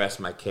gotta rest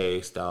my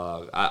case,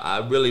 dog.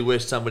 I really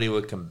wish somebody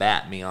would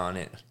combat me on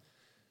it.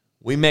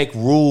 We make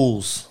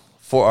rules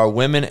for our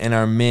women and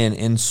our men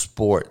in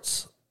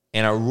sports.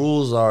 And our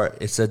rules are,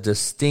 it's a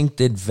distinct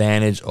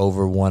advantage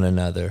over one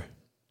another.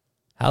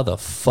 How the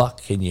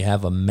fuck can you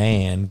have a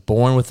man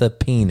born with a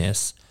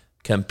penis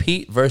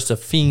compete versus a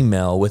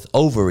female with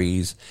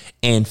ovaries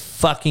and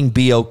fucking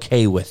be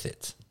okay with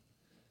it?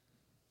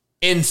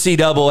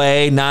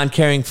 NCAA,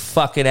 non-caring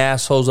fucking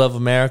assholes of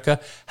America.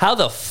 How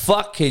the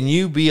fuck can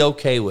you be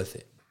okay with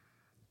it?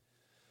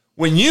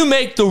 When you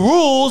make the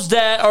rules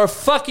that are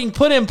fucking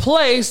put in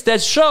place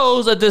that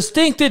shows a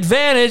distinct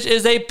advantage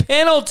is a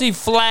penalty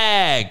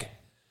flag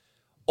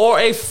or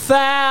a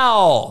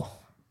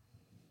foul.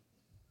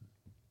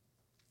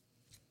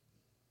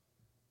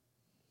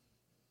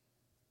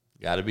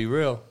 Gotta be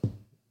real.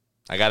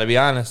 I gotta be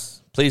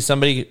honest. Please,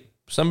 somebody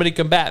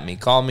combat me.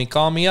 Call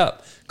me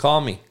up.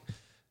 Call me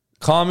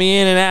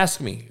in and ask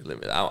me.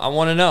 I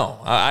want to know.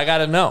 I got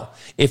to know.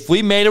 If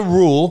we made a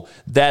rule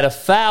that a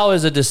foul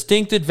is a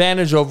distinct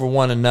advantage over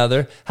one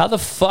another, how the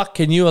fuck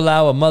can you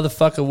allow a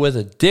motherfucker with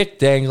a dick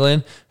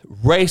dangling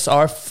race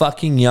our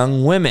fucking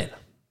young women?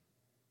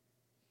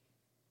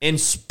 In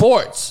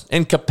sports,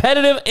 in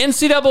competitive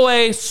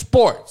NCAA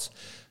sports,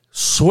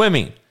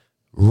 swimming,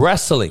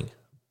 wrestling,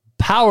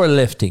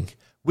 powerlifting,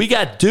 we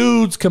got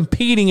dudes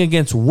competing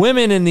against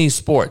women in these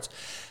sports.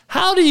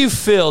 How do you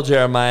feel,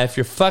 Jeremiah, if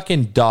your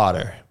fucking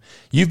daughter,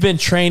 you've been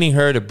training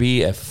her to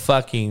be a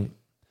fucking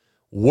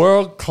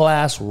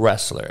world-class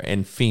wrestler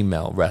in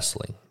female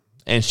wrestling,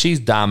 and she's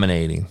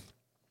dominating,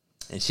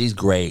 and she's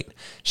great.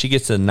 She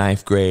gets to the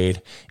 9th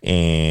grade,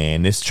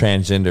 and this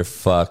transgender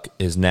fuck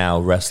is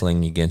now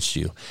wrestling against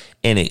you,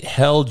 and it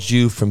held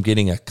you from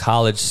getting a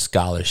college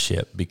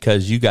scholarship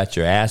because you got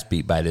your ass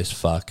beat by this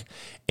fuck,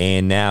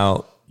 and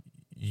now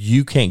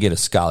you can't get a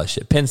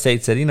scholarship. Penn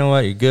State said, you know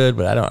what, you're good,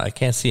 but I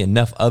can't see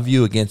enough of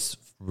you against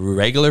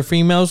regular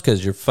females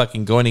because you're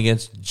fucking going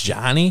against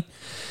Johnny.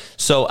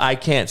 So I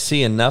can't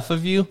see enough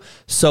of you.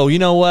 So you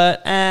know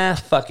what?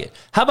 Fuck it.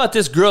 How about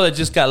this girl that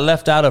just got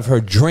left out of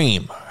her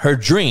dream? Her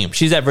dream.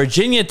 She's at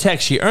Virginia Tech.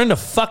 She earned a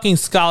fucking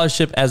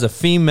scholarship as a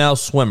female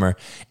swimmer,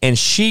 and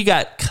she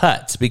got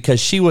cut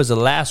because she was the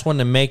last one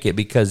to make it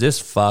because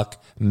this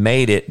fuck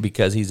made it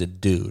because he's a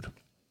dude.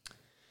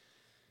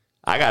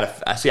 I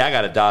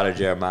got a daughter,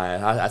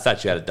 Jeremiah. I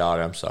thought you had a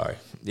daughter. I'm sorry.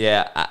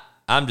 Yeah,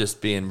 I'm just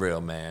being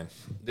real, man.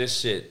 This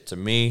shit, to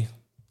me,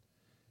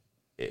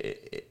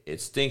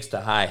 it stinks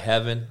to high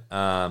heaven.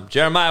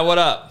 Jeremiah, what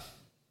up?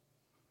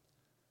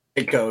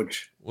 Hey,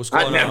 Coach. What's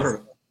going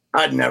on?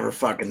 I'd never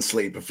fucking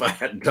sleep if I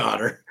had a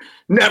daughter.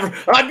 Never.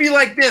 I'd be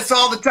like this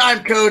all the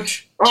time,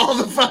 Coach. All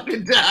the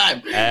fucking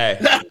time. Hey.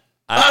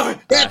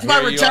 That's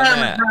my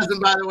retirement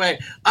present, by the way.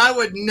 I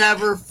would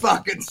never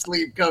fucking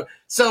sleep, Coach.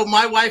 So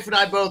my wife and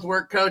I both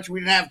work, Coach. We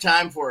didn't have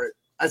time for it.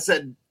 I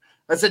said,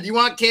 you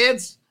want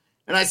kids?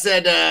 And I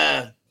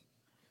said,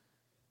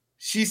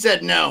 she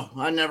said, no,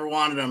 I never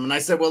wanted them. And I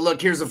said, well, look,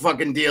 here's the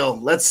fucking deal.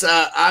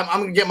 I'm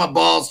going to get my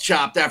balls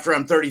chopped after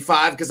I'm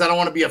 35 because I don't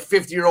want to be a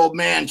 50-year-old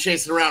man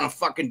chasing around a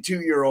fucking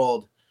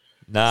 2-year-old.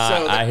 Nah,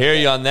 so I hear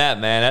you on that,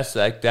 man.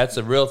 That's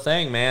a real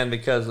thing, man,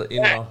 because,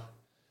 you know,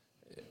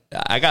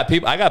 I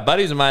got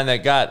buddies of mine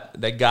that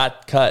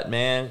got cut,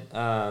 man.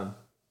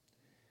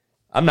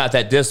 I'm not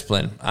that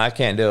disciplined. I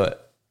can't do it.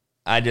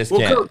 I just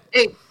can't. Coach,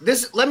 hey,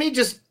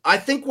 I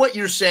think what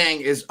you're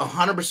saying is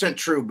 100%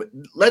 true, but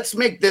let's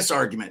make this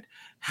argument.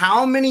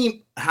 How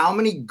many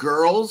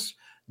girls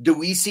do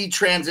we see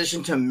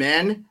transition to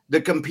men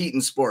that compete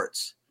in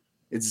sports?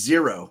 It's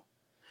 0.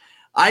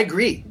 I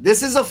agree.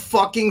 This is a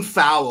fucking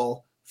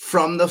foul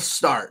from the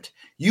start.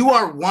 You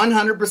are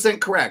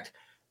 100% correct.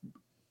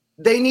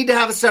 They need to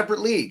have a separate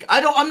league.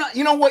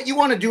 You know what you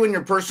want to do in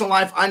your personal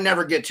life? I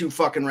never get too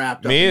fucking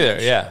wrapped up. Me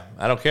either. Yeah.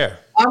 I don't care.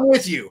 I'm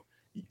with you.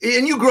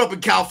 And you grew up in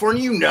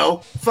California, you know,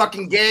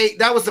 fucking gay.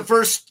 That was the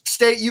first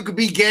state you could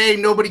be gay.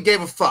 Nobody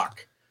gave a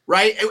fuck,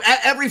 right?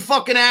 Every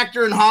fucking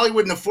actor in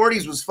Hollywood in the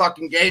 40s was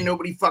fucking gay.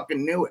 Nobody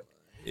fucking knew it,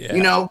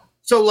 you know?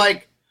 So,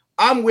 like,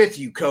 I'm with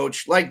you,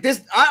 Coach. Like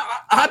this,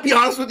 I'll be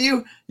honest with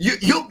you.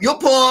 You'll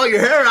pull all your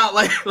hair out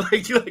like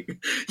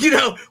you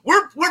know.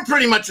 We're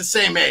pretty much the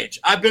same age.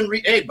 I've been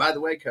hey, by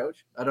the way,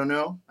 Coach. I don't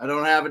know. I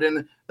don't have it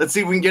in. Let's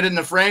see if we can get it in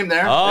the frame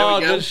there. Oh, there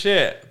we go. Good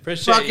shit.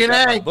 Appreciate fucking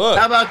A.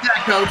 How about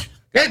that, Coach?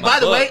 Hey, by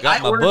the way,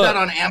 I ordered that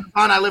on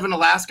Amazon. I live in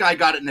Alaska. I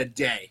got it in a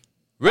day.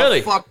 Really?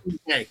 A fucking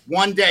day.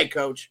 One day,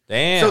 Coach.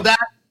 Damn. So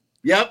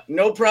yep,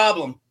 no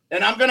problem.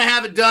 And I'm gonna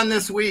have it done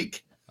this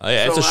week. Oh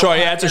yeah,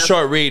 it's a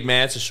short read,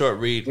 man. It's a short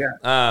read.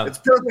 Yeah. It's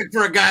perfect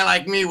for a guy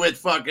like me with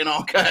fucking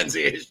all kinds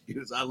of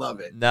issues. I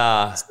love it.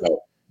 Nah.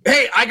 So,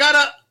 hey, I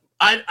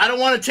don't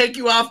want to take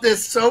you off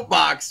this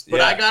soapbox, but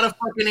I got a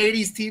fucking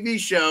 80s TV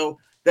show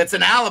that's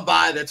an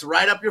alibi that's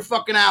right up your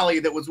fucking alley.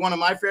 That was one of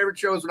my favorite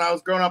shows when I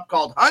was growing up,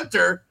 called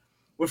Hunter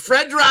with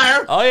Fred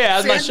Dreyer. Oh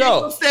yeah, that's my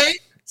show.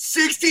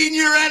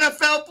 16-year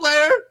NFL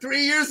player,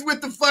 3 years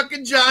with the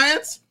fucking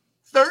Giants,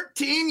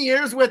 13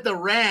 years with the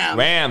Rams.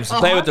 Rams.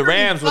 Play with the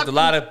Rams with a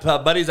lot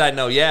of buddies I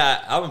know.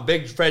 Yeah, I'm a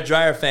big Fred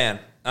Dryer fan.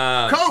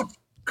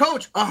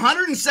 Coach,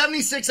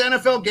 176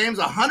 NFL games,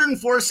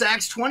 104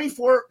 sacks, 20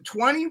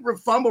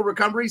 fumble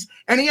recoveries,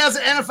 and he has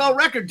an NFL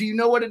record. Do you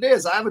know what it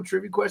is? I have a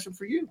trivia question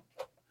for you.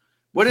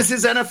 What is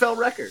his NFL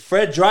record?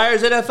 Fred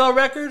Dryer's NFL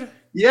record?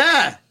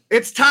 Yeah.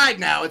 It's tied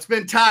now. It's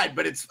been tied,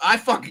 but I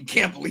fucking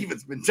can't believe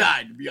it's been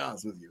tied, to be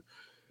honest with you.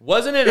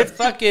 Wasn't it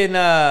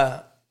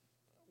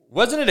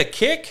wasn't it a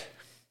kick?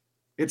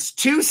 It's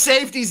 2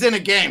 safeties in a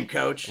game,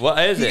 Coach.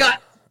 What is it?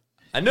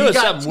 I knew it was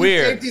something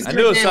weird.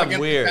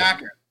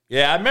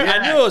 Yeah, I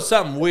knew it was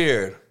something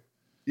weird.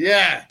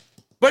 Yeah.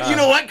 But you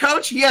know what,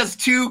 Coach? He has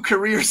 2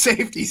 career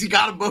safeties. He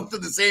got them both in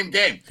the same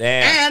game.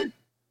 Damn. And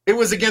it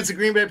was against the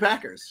Green Bay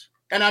Packers.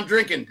 And I'm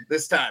drinking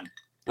this time.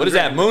 What is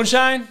that,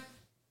 moonshine?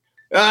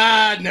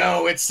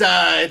 No, it's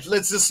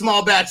a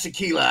small batch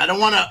tequila. I don't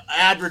want to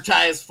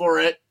advertise for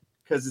it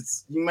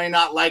because you may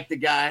not like the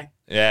guy.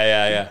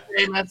 Yeah.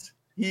 Famous.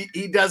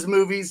 He does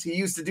movies. He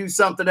used to do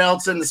something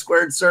else in the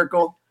Squared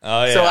Circle.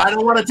 Oh yeah. So I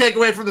don't want to take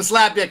away from the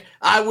slapdick.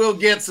 I will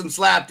get some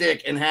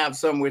slapdick and have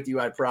some with you.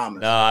 I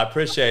promise. No, I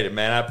appreciate it,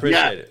 man. I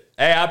appreciate it.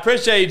 Hey, I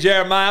appreciate you,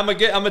 Jeremiah. I'm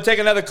gonna take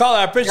another caller.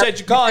 I appreciate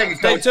you calling.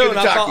 Stay tuned.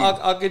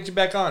 I'll get you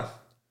back on.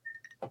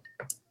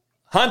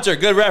 Hunter,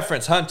 good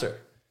reference, Hunter.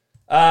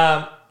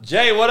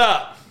 Jay, what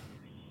up?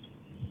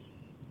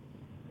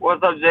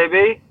 What's up,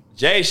 JB?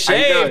 Jay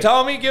shaved,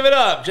 homie. Give it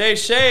up. Jay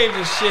shaved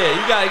and shit.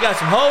 You got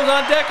some hoes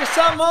on deck or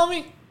something,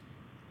 homie?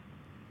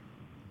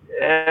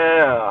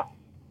 Yeah.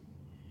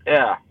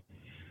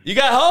 You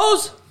got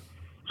hoes?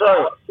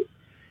 So,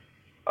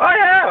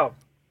 yeah.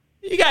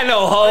 You got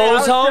no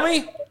hoes,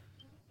 homie.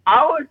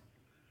 I was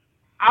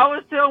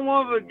telling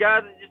one of the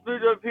guys that just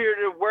moved up here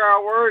to where I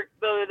work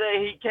the other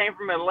day. He came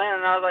from Atlanta,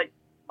 and I was like,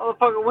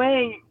 "Motherfucker,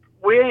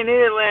 we ain't in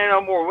Atlanta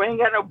no more. We ain't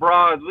got no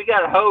broads. We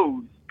got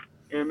hoes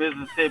in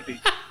Mississippi."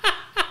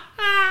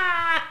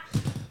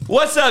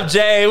 What's up,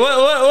 Jay?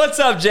 What's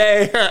up,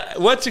 Jay?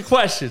 What's your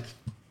question?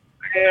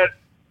 And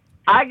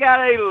I got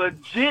a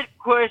legit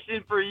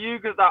question for you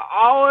because I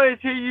always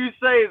hear you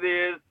say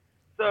this.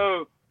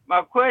 So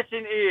my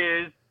question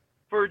is,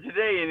 for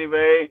today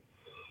anyway,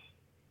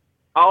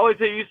 I always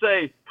hear you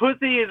say,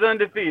 pussy is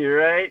undefeated,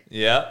 right?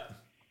 Yep.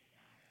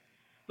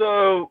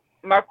 So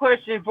my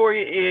question for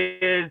you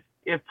is,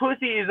 if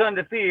pussy is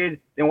undefeated,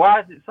 then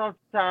why is it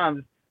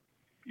sometimes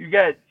you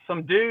got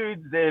some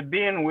dudes that have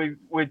been with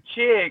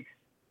chicks,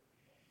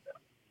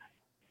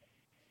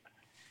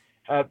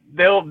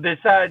 they'll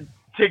decide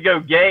to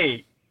go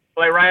gay,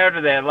 like right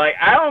after that. Like,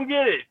 I don't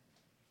get it.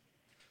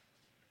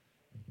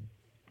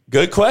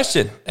 Good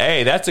question.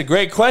 Hey, that's a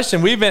great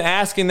question. We've been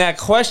asking that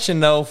question,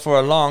 though, for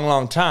a long,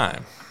 long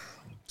time.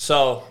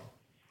 So,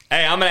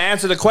 hey, I'm going to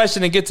answer the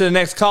question and get to the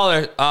next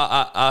caller.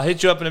 I'll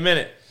hit you up in a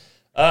minute.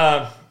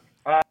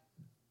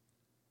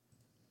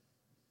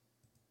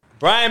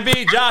 Brian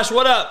B, Josh,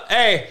 what up?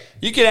 Hey,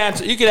 you could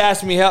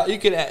ask me help. You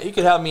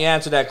could help me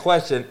answer that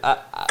question.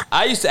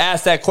 I used to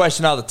ask that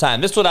question all the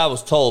time. This is what I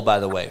was told, by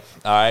the way.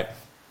 All right.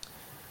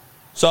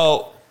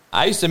 So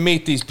I used to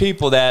meet these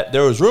people that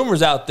there was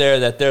rumors out there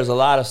that there's a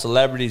lot of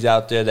celebrities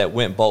out there that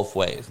went both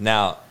ways.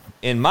 Now,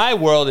 in my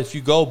world, if you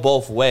go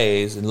both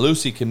ways, and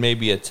Lucy can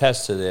maybe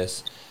attest to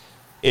this,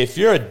 if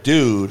you're a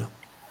dude,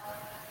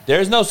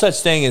 there's no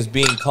such thing as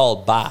being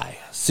called bi.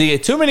 See,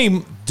 too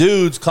many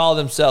dudes call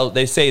themselves,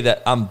 they say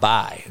that I'm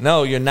bi.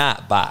 No, you're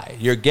not bi.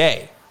 You're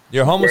gay.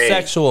 You're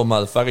homosexual,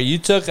 motherfucker. You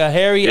took a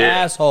hairy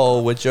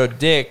asshole with your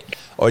dick,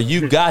 or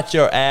you got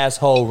your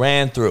asshole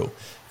ran through.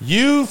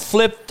 You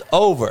flipped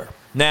over.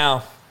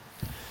 Now,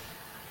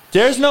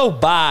 there's no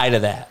bi to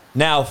that.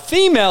 Now,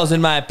 females,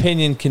 in my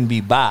opinion, can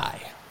be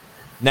bi.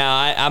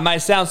 Now, I might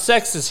sound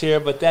sexist here,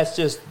 but that's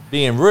just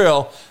being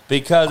real,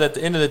 because at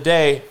the end of the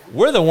day,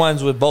 we're the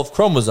ones with both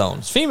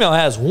chromosomes. Female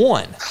has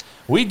one.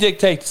 We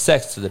dictate the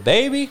sex to the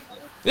baby.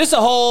 This is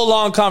a whole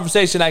long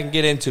conversation I can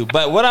get into.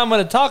 But what I'm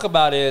going to talk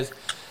about is,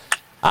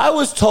 I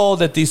was told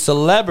that these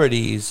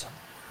celebrities,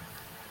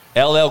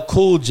 LL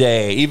Cool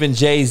J, even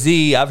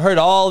Jay-Z, I've heard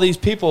all these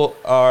people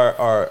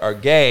are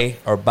gay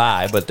or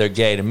bi, but they're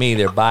gay to me.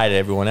 They're bi to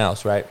everyone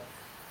else, right?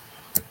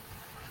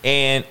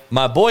 And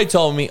my boy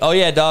told me, oh,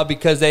 yeah, dog,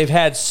 because they've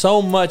had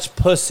so much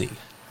pussy.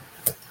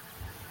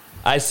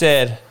 I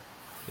said,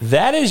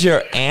 that is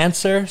your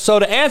answer? So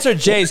to answer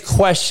Jay's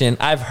question,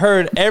 I've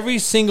heard every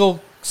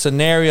single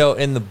scenario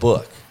in the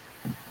book.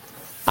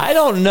 I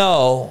don't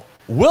know.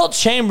 Wilt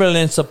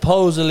Chamberlain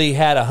supposedly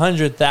had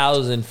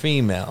 100,000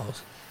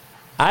 females.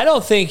 I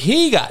don't think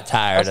he got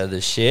tired of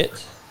the shit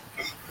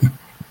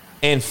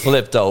and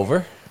flipped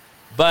over.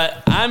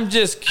 But I'm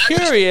just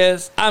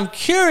curious. I'm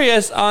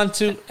curious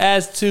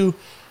as to,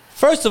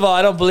 first of all,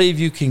 I don't believe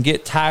you can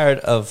get tired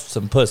of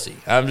some pussy.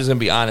 I'm just going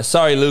to be honest.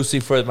 Sorry, Lucy,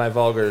 for my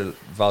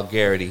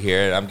vulgarity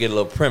here. I'm getting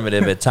a little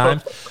primitive at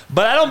times.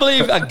 But I don't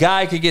believe a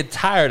guy could get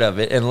tired of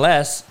it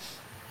unless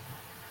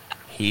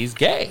he's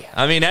gay.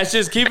 I mean, that's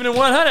just keeping it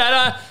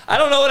 100. I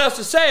don't know what else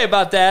to say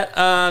about that.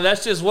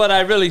 That's just what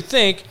I really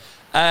think.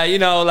 You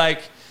know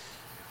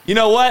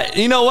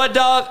what,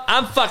 dog?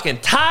 I'm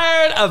fucking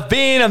tired of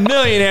being a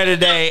millionaire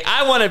today.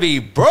 I want to be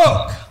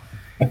broke.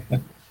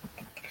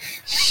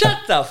 Shut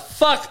the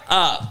fuck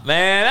up,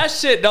 man. That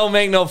shit don't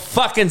make no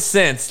fucking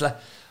sense.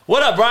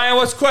 What up, Brian?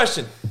 What's the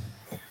question?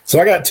 So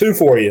I got 2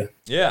 for you.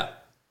 Yeah.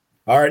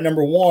 All right,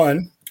 number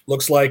 1,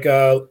 looks like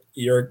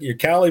your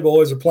Cali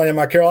boys are playing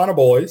my Carolina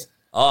boys.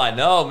 Oh, I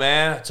know,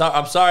 man.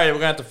 I'm sorry we're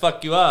going to have to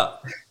fuck you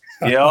up.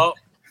 Yup.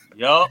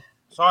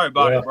 Sorry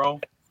about it,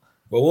 bro.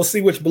 Well, we'll see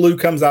which blue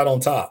comes out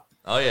on top.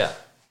 Oh, yeah.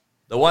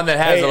 The one that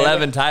has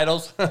 11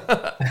 titles.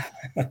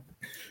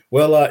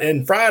 Well,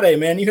 in Friday,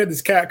 man, you had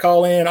this cat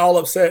call in all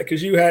upset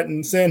because you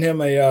hadn't sent him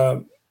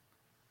a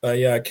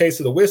case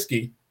of the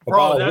whiskey,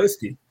 bottle of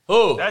whiskey.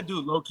 Who? That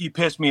dude low-key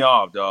pissed me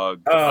off, dog.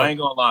 I ain't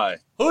gonna lie.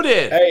 Who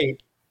did? Hey,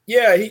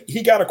 yeah,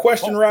 he got a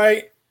question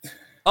right.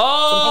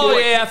 Oh,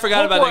 yeah, I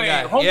forgot about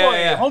that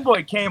guy.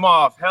 Homeboy came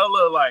off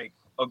hella, like,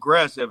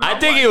 aggressive. I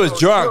think he was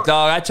drunk,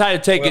 dog. I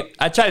tried to take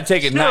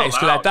it nice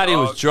because I thought he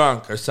was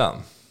drunk or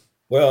something.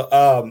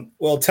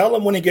 Well, tell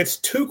him when he gets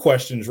 2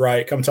 questions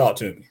right, come talk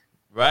to me.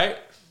 Right?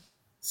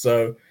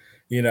 So,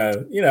 and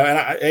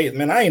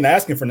I ain't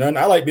asking for nothing.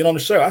 I like being on the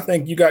show. I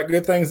think you got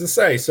good things to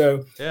say.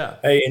 So, yeah.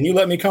 Hey, and you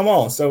let me come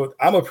on. So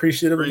I'm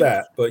appreciative of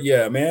that. But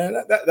yeah, man,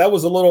 that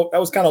was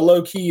kind of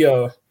low key,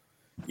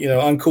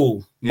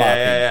 uncool.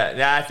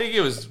 Yeah. I think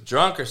he was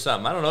drunk or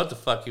something. I don't know what the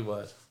fuck he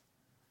was.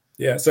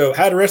 Yeah. So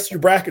how the rest of your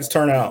brackets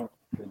turn out?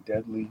 The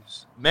dead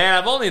leaves. Man,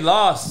 I've only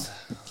lost.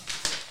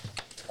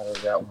 How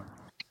was that one?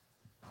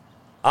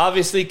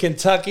 Obviously,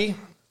 Kentucky.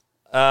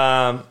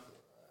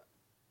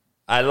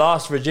 I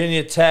lost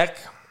Virginia Tech.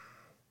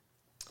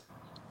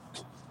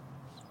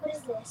 What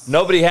is this?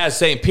 Nobody has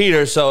St.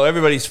 Peter, so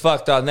everybody's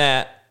fucked on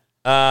that.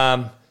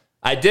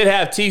 I did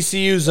have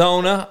TCU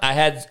Zona. I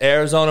had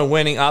Arizona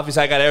winning.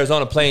 Obviously, I got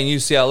Arizona playing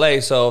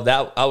UCLA, so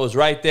that I was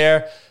right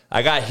there.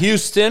 I got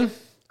Houston.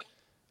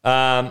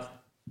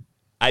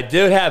 I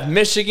did have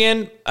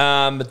Michigan,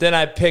 but then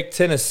I picked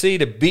Tennessee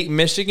to beat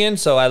Michigan,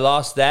 so I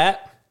lost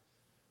that.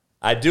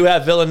 I do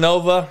have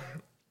Villanova.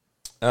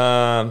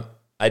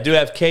 I do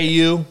have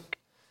KU.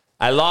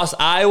 I lost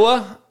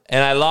Iowa,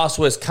 and I lost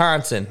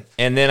Wisconsin,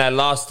 and then I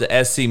lost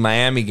the SC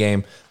Miami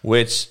game,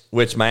 which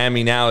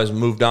Miami now has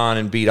moved on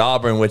and beat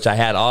Auburn, which I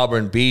had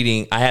Auburn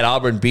beating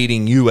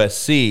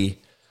USC.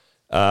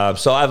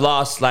 So I've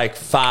lost like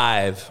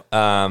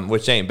 5,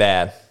 which ain't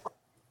bad.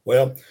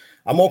 Well,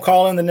 I'm going to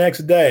call in the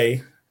next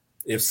day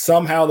if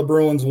somehow the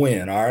Bruins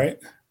win, all right?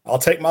 I'll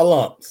take my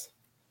lumps.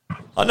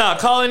 Oh, no,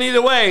 call in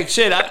either way.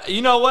 Shit,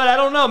 you know what? I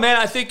don't know, man.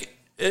 I think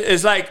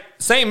it's like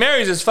St.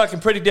 Mary's is fucking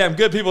pretty damn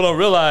good. People don't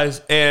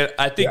realize. And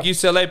I think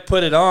UCLA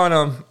put it on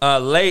them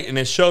late, and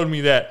it showed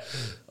me that,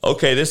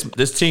 okay,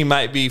 this team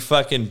might be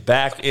fucking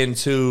back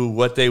into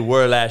what they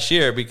were last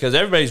year because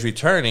everybody's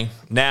returning.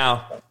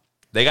 Now,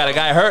 they got a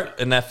guy hurt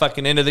in that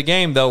fucking end of the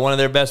game, though, one of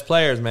their best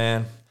players,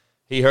 man.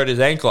 He hurt his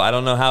ankle. I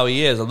don't know how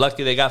he is. I'm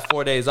lucky they got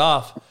 4 days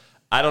off.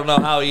 I don't know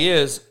how he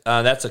is.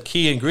 That's a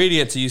key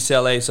ingredient to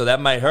UCLA, so that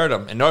might hurt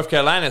him. And North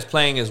Carolina is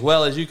playing as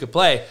well as you could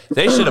play.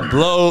 They should have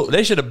blew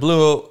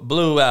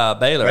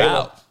Baylor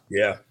out.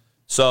 Yeah.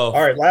 So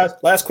all right,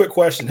 last quick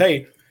question.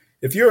 Hey,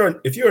 if you're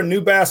a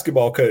new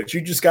basketball coach, you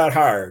just got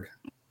hired.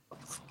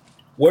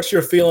 What's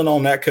your feeling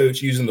on that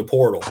coach using the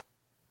portal?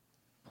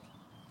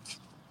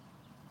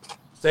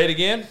 Say it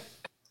again.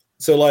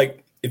 So,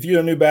 like, if you're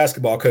a new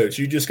basketball coach,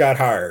 you just got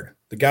hired.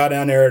 The guy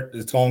down there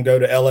is going to go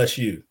to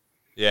LSU.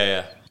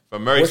 Yeah.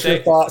 From Murray What's State.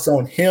 your thoughts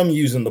on him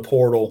using the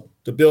portal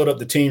to build up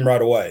the team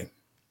right away?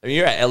 I mean,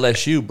 you're at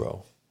LSU,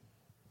 bro.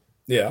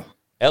 Yeah.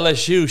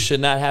 LSU should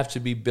not have to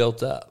be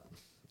built up.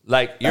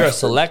 Like, you're a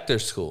selector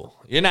school.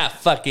 You're not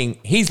fucking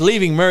 – he's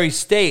leaving Murray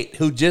State,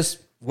 who just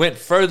went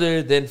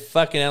further than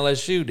fucking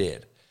LSU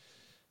did.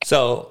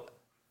 So,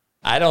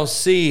 I don't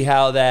see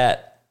how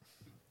that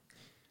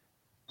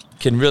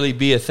can really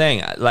be a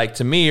thing. Like,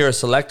 to me, you're a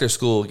selector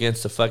school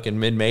against a fucking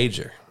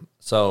mid-major.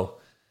 So,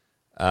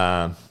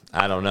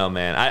 I don't know,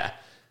 man.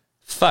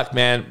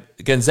 Man.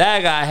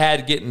 Gonzaga, I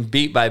had getting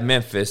beat by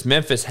Memphis.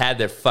 Memphis had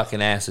their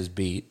fucking asses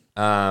beat.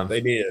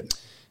 They did.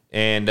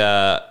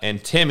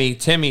 And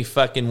Timmy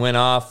fucking went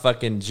off.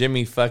 Fucking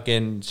Jimmy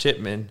fucking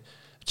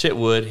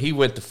Chitwood, he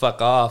went the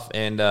fuck off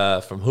and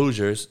from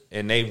Hoosiers,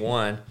 and they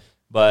won.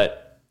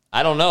 But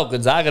I don't know.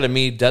 Gonzaga to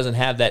me doesn't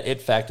have that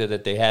it factor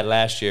that they had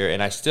last year,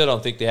 and I still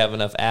don't think they have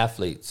enough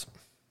athletes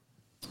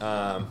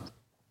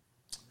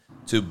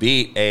to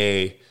beat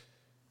a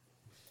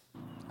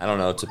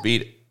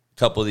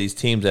couple of these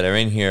teams that are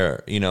in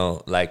here,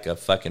 like a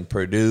fucking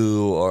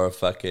Purdue or a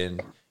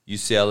fucking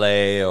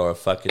UCLA or a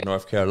fucking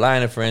North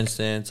Carolina, for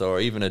instance, or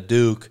even a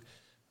Duke,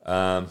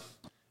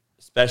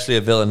 especially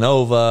a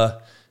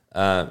Villanova.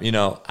 I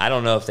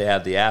don't know if they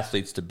have the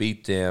athletes to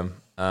beat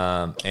them,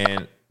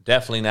 and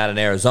definitely not in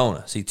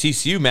Arizona. See,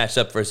 TCU matched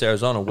up versus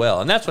Arizona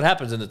well, and that's what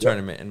happens in the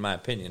tournament, in my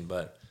opinion.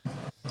 But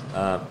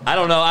I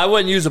don't know. I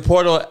wouldn't use the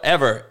portal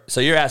ever.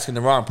 So you're asking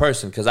the wrong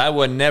person because I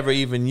would never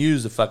even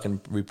use the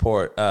fucking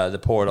the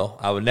portal.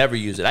 I would never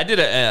use it. I did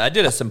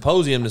a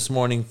symposium this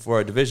morning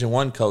for a Division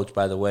I coach,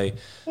 by the way.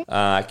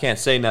 I can't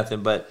say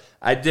nothing, but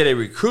I did a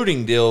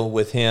recruiting deal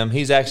with him.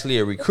 He's actually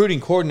a recruiting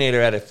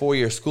coordinator at a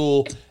 4-year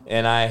school,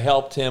 and I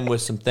helped him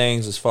with some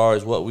things as far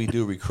as what we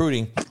do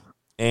recruiting.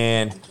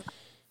 And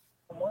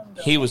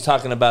he was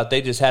talking about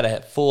they just had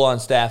a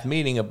full-on staff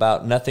meeting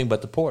about nothing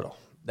but the portal.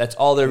 That's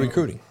all they're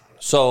recruiting.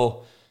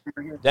 So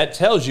that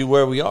tells you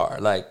where we are.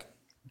 Like,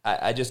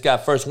 I just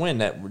got first wind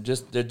that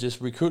they're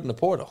just recruiting the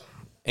portal.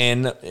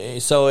 And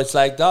so it's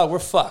like, dog, we're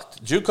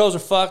fucked. JUCOs are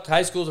fucked.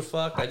 High schools are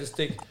fucked. I just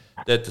think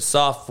that the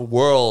soft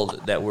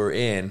world that we're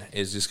in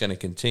is just going to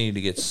continue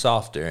to get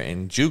softer.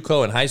 And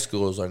JUCO and high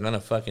schools are going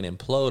to fucking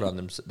implode on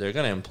them. They're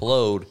going to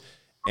implode,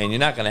 and you're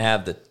not going to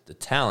have the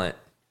talent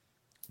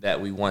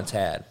that we once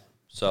had.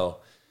 So,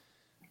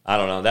 I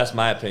don't know. That's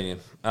my opinion.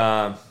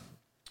 But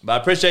I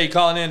appreciate you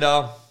calling in,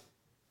 dog.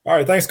 All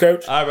right, thanks,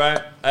 Coach. All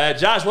right.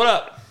 Josh, what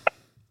up?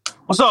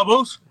 What's up,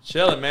 Moose?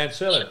 Chilling, man,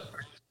 chilling.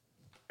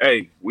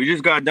 Hey, we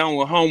just got done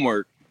with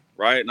homework,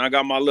 right? And I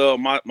got my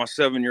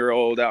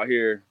 7-year-old out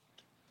here.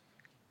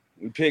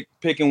 We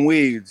picking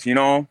weeds, you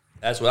know?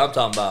 That's what I'm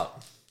talking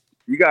about.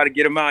 You got to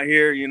get them out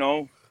here, you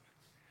know?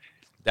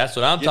 That's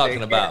what I'm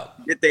talking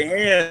about. Get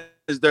their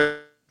hands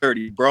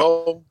dirty,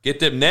 bro.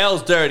 Get them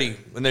nails dirty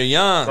when they're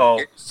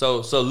young.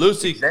 So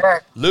Lucy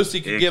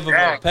can give them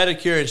a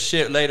pedicure and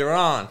shit later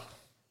on.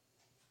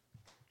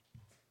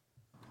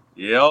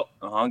 Yep.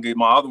 I'll get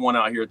my other one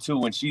out here too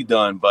when she's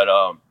done. But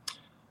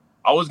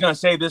I was gonna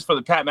say this for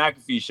the Pat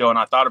McAfee show, and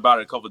I thought about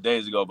it a couple of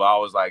days ago, but I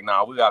was like,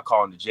 nah, we gotta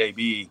call him to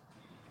JB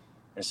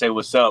and say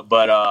what's up.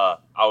 But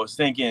I was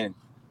thinking,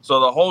 so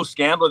the whole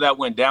scandal that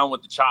went down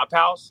with the Chop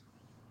House,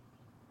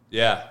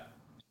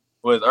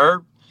 with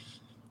Herb,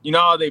 you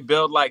know how they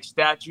build like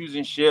statues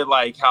and shit,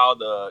 like how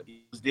the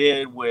Eagles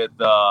did with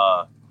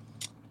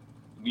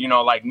you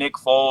know, like Nick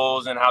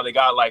Foles, and how they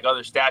got like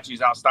other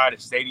statues outside of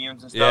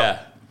stadiums and stuff.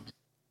 Yeah.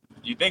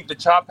 Do you think the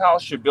Chop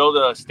House should build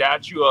a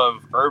statue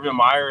of Urban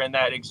Meyer in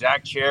that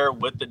exact chair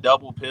with the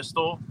double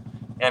pistol,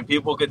 and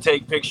people could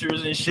take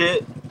pictures and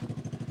shit?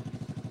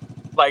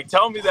 Like,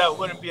 tell me that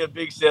wouldn't be a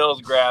big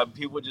sales grab.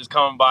 People just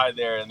come by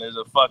there and there's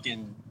a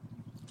fucking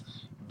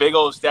big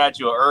old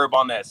statue of Herb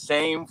on that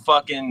same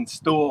fucking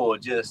stool,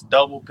 just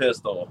double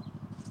pistol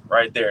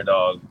right there,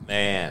 dog.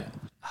 Man,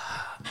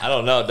 I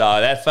don't know,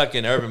 dog. That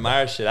fucking Urban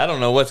Meyer shit, I don't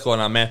know what's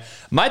going on, man.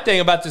 My thing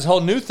about this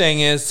whole new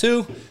thing is,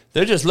 too,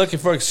 they're just looking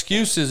for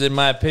excuses, in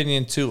my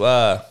opinion,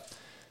 to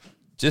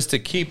just to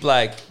keep,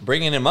 like,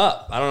 bringing him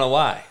up. I don't know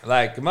why.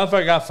 Like, the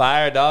motherfucker got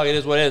fired, dog. It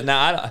is what it is.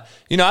 Now,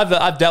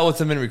 I've dealt with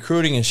him in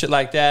recruiting and shit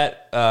like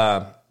that,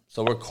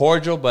 so we're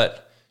cordial.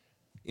 But,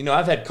 you know,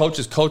 I've had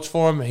coaches coach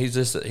for him. He's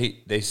just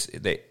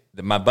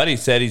my buddy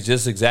said he's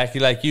just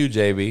exactly like you,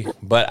 JB.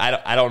 But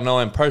I don't know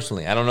him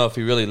personally. I don't know if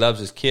he really loves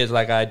his kids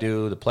like I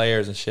do, the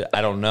players and shit.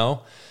 I don't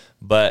know.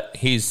 But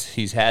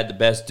he's had the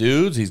best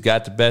dudes. He's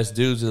got the best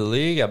dudes in the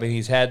league. I mean,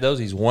 he's had those.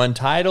 He's won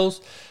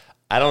titles.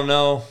 I don't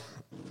know.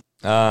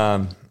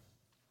 I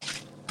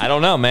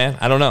don't know, man.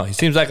 I don't know. He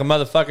seems like a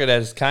motherfucker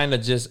that is kind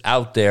of just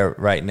out there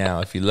right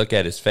now. If you look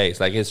at his face,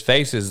 like his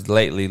face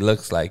lately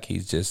looks like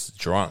he's just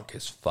drunk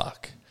as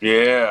fuck.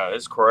 Yeah,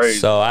 it's crazy.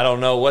 So I don't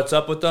know what's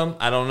up with them.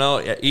 I don't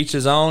know. Each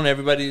his own.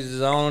 Everybody's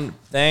his own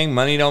thing.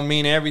 Money don't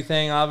mean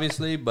everything,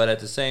 obviously. But at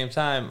the same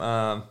time,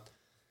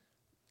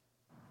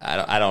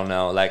 I don't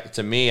know. Like,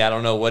 to me, I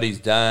don't know what he's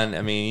done.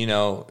 I mean, you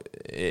know,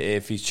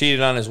 if he's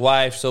cheated on his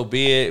wife, so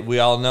be it. We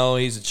all know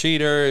he's a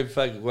cheater. If,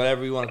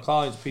 whatever you want to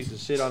call him, he's a piece of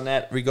shit on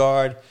that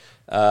regard.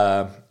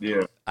 Yeah.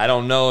 I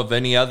don't know of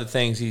any other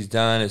things he's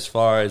done as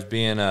far as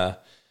being a...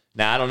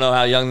 Now, I don't know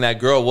how young that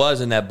girl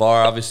was in that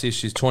bar. Obviously,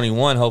 she's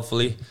 21,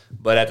 hopefully.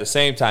 But at the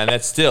same time,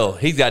 that's still...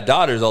 He's got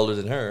daughters older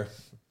than her.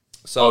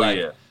 So,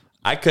 yeah.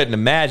 I couldn't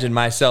imagine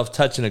myself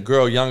touching a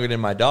girl younger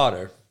than my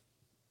daughter.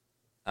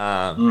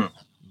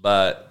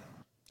 But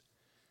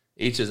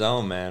each his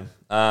own, man.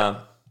 And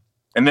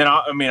then,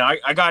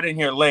 I got in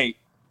here late.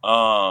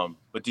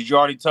 But did you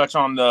already touch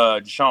on the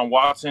Deshaun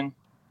Watson?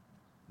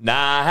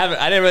 Nah, I haven't.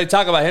 I didn't really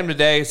talk about him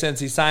today since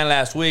he signed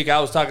last week.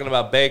 I was talking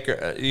about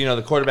Baker,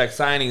 the quarterback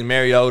signing,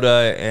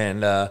 Mariota,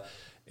 and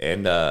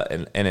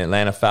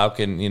Atlanta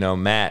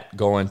Falcon, Matt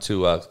going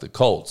to the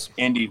Colts.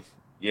 Indy,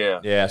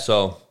 yeah. Yeah,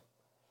 so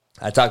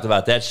I talked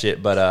about that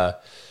shit, but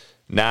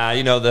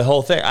the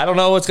whole thing. I don't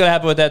know what's going to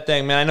happen with that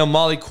thing, man. I know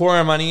Molly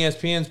Quorum on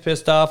ESPN's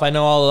pissed off. I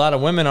know a lot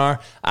of women are.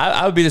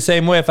 I would be the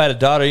same way if I had a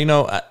daughter.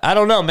 I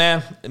don't know,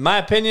 man. In my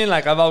opinion,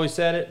 like I've always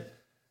said it,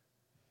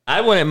 I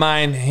wouldn't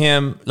mind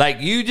him. Like,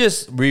 you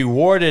just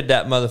rewarded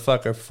that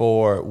motherfucker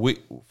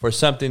for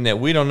something that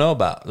we don't know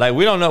about. Like,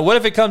 we don't know. What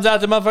if it comes out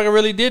the motherfucker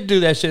really did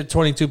do that shit to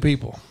 22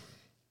 people?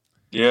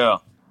 Yeah.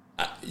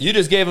 You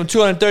just gave him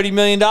 $230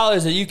 million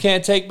that you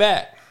can't take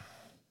back.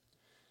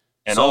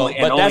 But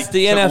that's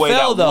the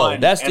NFL, though.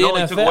 That's the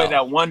NFL. Took away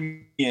that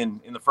 $1 million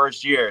in the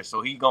first year,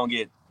 so he's gonna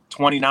get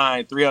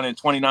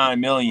 $329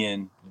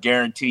 million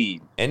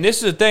guaranteed. And this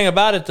is the thing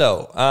about it,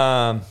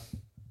 though.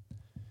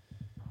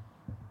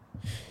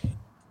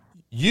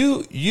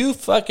 you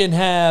fucking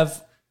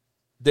have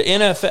the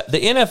NFL. The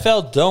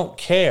NFL don't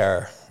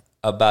care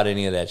about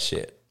any of that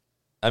shit.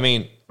 I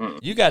mean,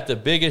 you got the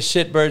biggest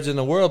shitbirds in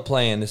the world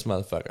playing this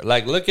motherfucker.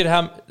 Like, look at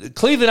how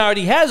Cleveland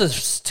already has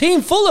a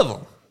team full of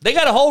them. They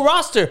got a whole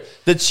roster.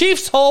 The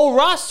Chiefs' whole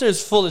roster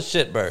is full of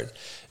shitbirds.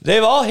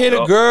 They've all hit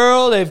a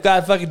girl. They've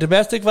got fucking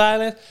domestic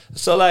violence.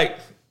 So, like,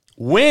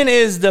 when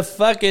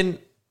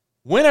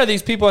are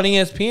these people on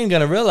ESPN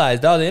going to realize,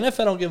 dog, the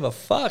NFL don't give a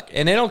fuck,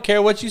 and they don't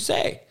care what you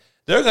say.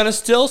 They're going to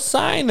still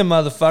sign the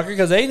motherfucker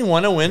because they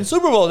want to win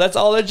Super Bowl. That's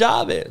all their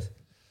job is.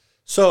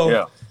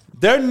 So,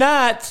 they're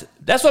not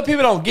 – that's what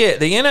people don't get.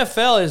 The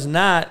NFL is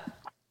not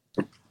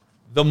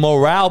the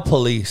morale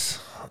police.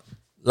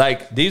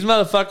 Like, these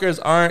motherfuckers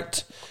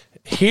aren't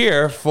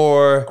here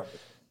for,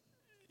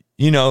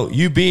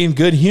 you being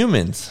good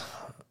humans.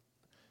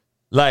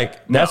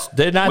 Like,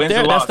 they're not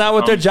there. That's not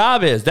what their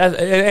job is.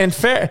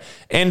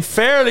 And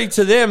fairly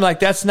to them, like,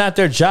 that's not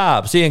their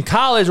job. See, in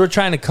college, we're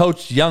trying to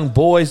coach young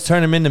boys,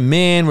 turn them into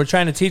men. We're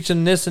trying to teach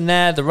them this and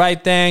that, the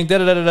right thing,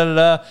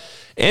 da-da-da-da-da-da.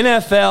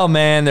 NFL,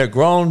 man, they're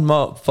grown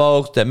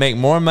folks that make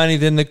more money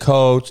than the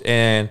coach,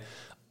 and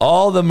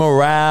all the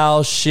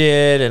morale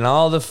shit and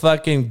all the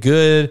fucking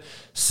good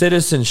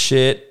citizen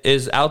shit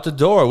is out the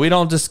door. We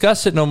don't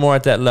discuss it no more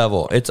at that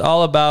level. It's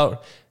all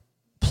about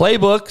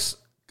playbooks,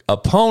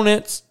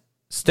 opponents,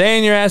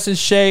 staying your ass in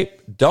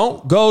shape.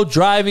 Don't go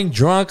driving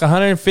drunk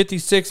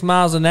 156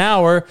 miles an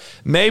hour.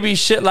 Maybe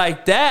shit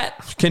like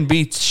that can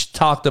be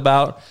talked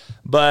about,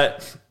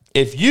 but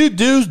if you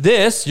do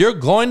this, you're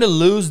going to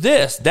lose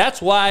this.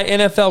 That's why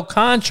NFL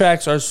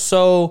contracts are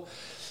so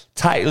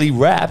tightly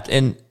wrapped,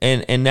 and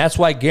that's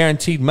why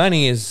guaranteed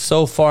money is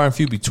so far and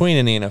few between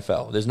in the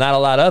NFL. There's not a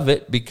lot of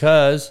it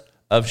because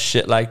of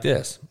shit like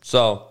this.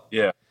 So,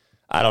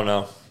 I don't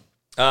know.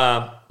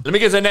 Let me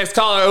get to the next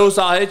caller, Oos.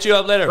 I'll hit you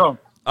up later. All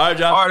right,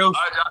 John. All right, Oos.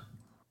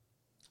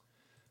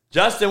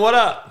 Justin, what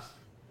up?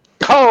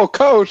 Oh,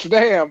 Coach,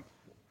 damn.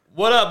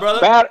 What up,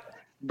 brother?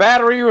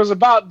 Battery was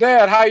about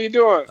dead. How you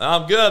doing?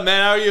 I'm good,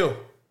 man. How are you?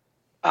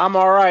 I'm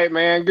all right,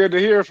 man. Good to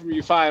hear from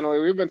you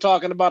finally. We've been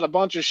talking about a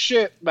bunch of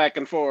shit back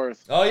and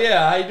forth. Oh,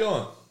 yeah. How you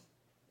doing?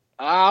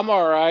 I'm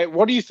all right.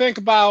 What do you think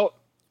about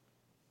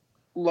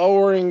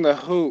lowering the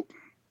hoop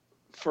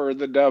for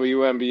the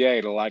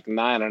WNBA to like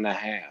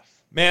 9.5?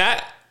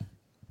 Man,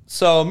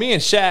 so me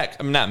and Shaq,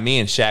 I mean, not me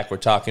and Shaq were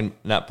talking,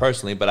 not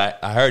personally, but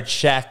I heard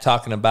Shaq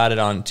talking about it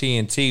on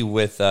TNT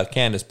with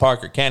Candace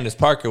Parker. Candace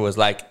Parker was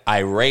like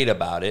irate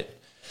about it.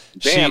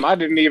 Damn, I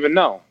didn't even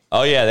know.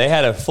 Oh, yeah, they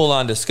had a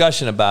full-on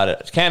discussion about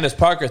it. Candace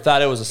Parker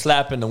thought it was a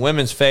slap in the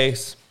women's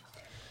face.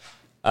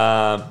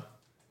 Shaq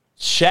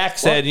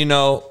said,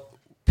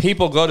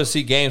 people go to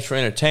see games for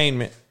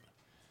entertainment.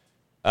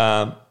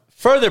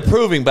 Further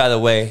proving, by the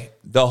way,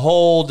 the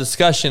whole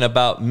discussion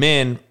about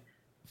men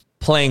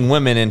playing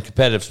women in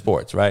competitive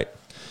sports, right?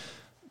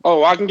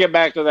 Oh, I can get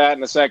back to that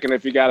in a second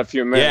if you got a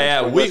few minutes.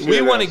 Yeah.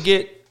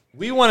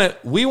 We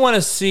want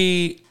to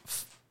see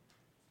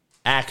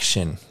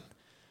action.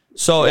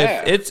 So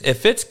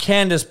if it's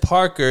Candace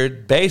Parker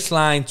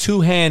baseline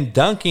 2-hand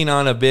dunking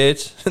on a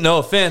bitch, no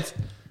offense,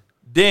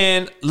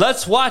 then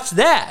let's watch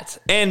that.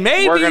 And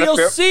maybe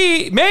you'll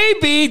see,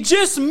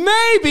 just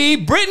maybe,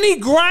 Brittany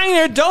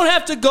Griner don't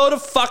have to go to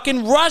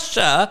fucking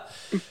Russia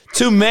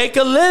to make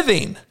a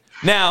living.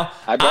 Now,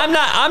 I'm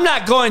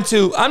not going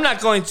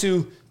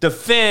to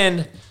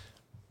defend.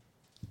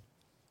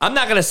 I'm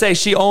not going to say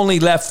she only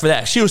left for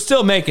that. She was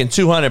still making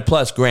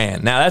 $200+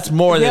 grand. Now that's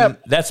more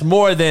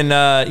than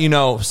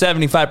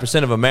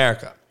 75% of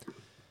America.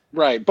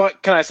 Right,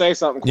 but can I say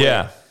something quick?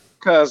 Yeah.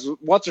 Because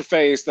what's her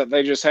face that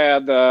they just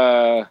had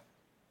the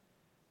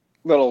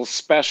little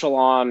special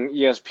on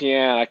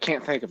ESPN? I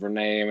can't think of her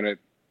name, and it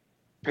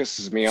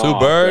pisses me off. Sue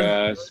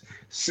Bird?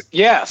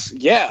 Yes.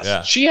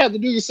 Yeah. She had to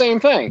do the same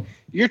thing.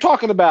 You're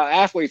talking about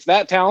athletes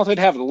that talented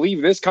having to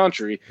leave this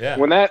country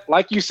when that,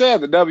 like you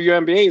said, the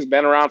WNBA has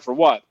been around for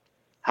what?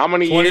 How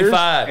many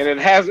 25 years? And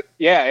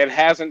it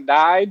hasn't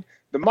died.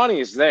 The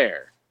money is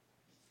there.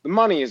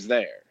 No,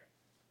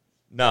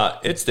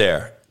 it's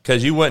there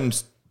because you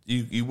wouldn't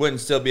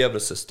still be able to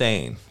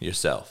sustain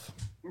yourself.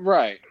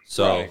 Right.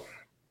 So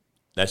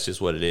that's just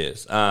what it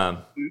is.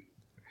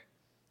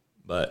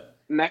 But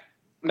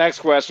next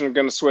question, I'm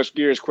going to switch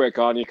gears quick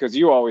on you because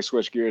you always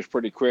switch gears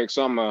pretty quick.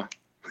 So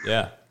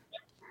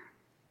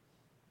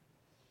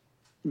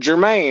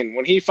Jermaine,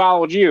 when he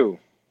followed you.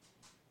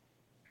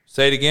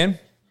 Say it again.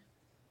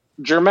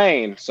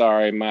 Jermaine,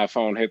 sorry, my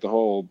phone hit the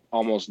whole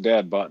almost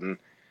dead button.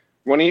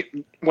 When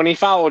he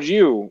followed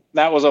you,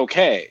 that was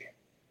okay.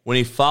 When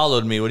he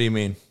followed me, what do you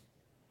mean?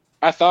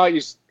 I thought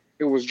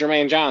it was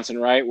Jermaine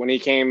Johnson, right? When he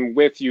came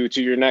with you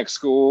to your next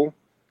school.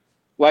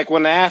 Like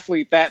when an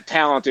athlete that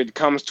talented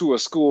comes to a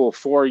school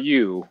for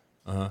you,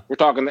 we're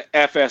talking the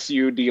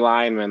FSU D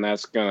lineman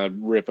that's going to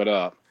rip it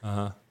up.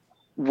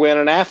 When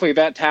an athlete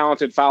that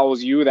talented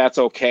follows you, that's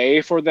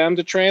okay for them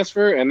to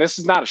transfer. And this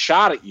is not a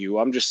shot at you.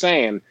 I'm just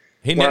saying.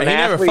 He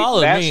never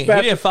followed me. He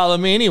didn't follow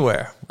me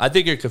anywhere. I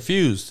think you're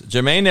confused.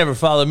 Jermaine never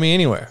followed me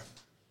anywhere.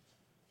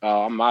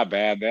 Oh, my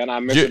bad. Then I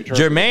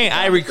misinterpreted. Jermaine,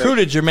 I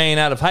recruited Jermaine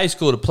out of high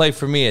school to play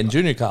for me in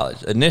junior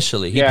college.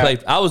 Initially, he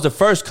played. I was the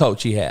first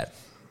coach he had.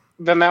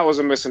 Then that was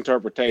a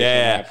misinterpretation.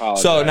 Yeah. I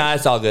apologize. So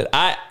it's all good.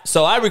 I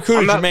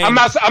recruited Jermaine.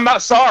 I'm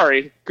not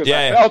sorry because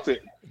I felt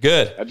it.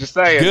 Good. I'm just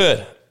saying.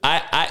 Good.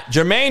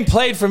 Jermaine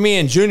played for me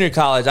in junior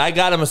college. I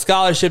got him a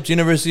scholarship to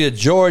University of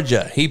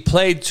Georgia. He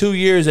played 2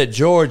 years at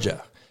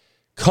Georgia.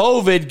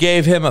 COVID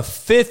gave him a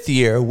 5th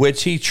year,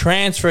 which he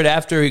transferred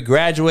after he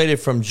graduated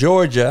from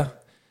Georgia.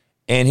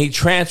 And he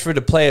transferred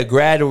to play a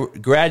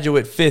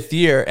graduate 5th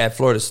year at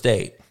Florida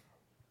State.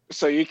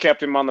 So you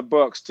kept him on the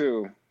books,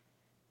 too.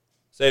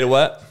 Say to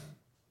what?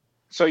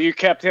 So you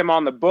kept him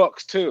on the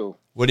books, too.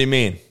 What do you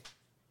mean?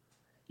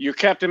 You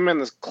kept him in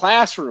the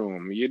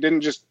classroom. You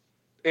didn't just...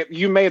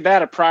 You made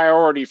that a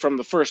priority from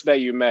the first day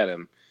you met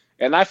him.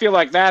 And I feel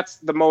like that's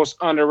the most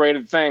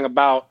underrated thing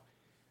about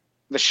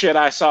the shit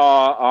I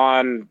saw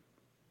on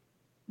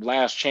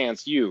Last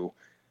Chance U.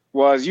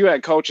 Was you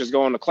had coaches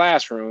going to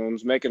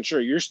classrooms, making sure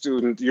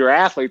your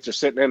athletes are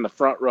sitting in the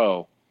front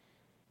row.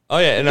 Oh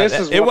yeah, and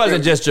it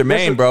wasn't just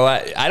Jermaine, bro.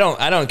 I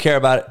don't care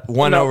about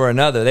one over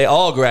another. They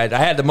all graduated.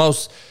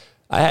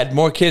 I had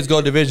more kids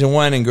go Division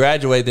I and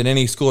graduate than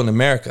any school in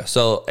America.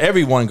 So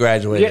everyone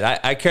graduated. Yeah.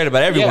 I cared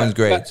about everyone's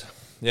grades.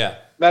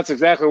 That's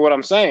exactly what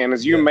I'm saying.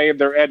 Is you made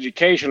their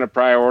education a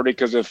priority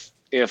because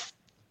if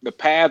the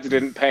pads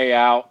didn't pay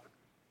out,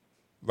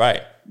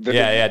 right.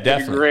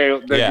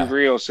 Definitely. The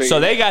degree will see. So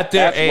they got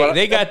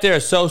their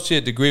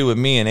associate degree with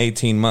me in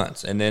 18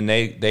 months, and then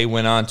they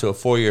went on to a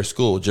 4-year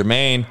school.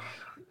 Jermaine,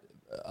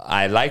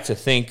 I like to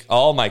think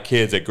all my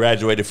kids that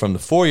graduated from the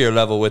 4-year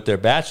level with their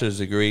bachelor's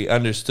degree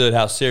understood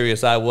how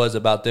serious I was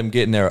about them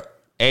getting their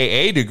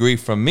AA degree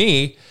from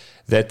me,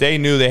 that they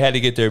knew they had to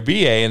get their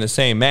BA in the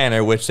same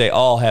manner, which they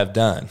all have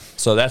done.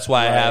 So that's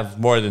why I have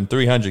more than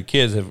 300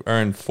 kids have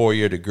earned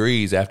 4-year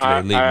degrees after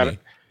they leave me.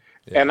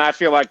 And I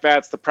feel like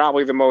that's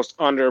probably the most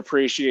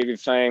underappreciated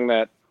thing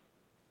that,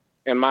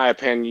 in my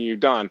opinion,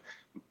 you've done.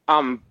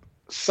 I'm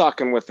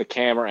sucking with the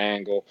camera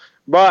angle,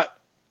 but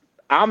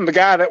I'm the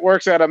guy that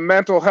works at a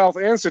mental health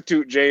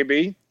institute,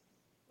 JB.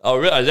 Oh,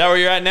 really? Is that where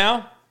you're at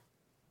now?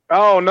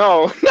 Oh,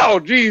 no. No,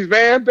 geez,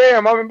 man.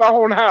 Damn, I'm in my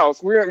own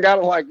house. We ain't got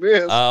it like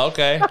this. Oh,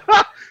 okay.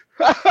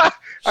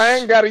 I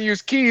ain't got to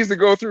use keys to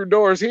go through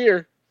doors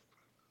here.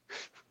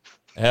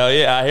 Hell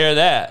yeah, I hear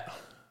that.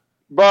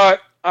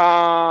 But a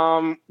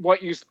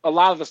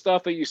lot of the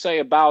stuff that you say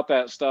about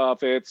that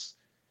stuff, it's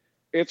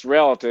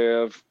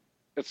relative.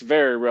 It's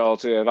very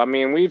relative. I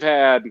mean, we've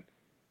had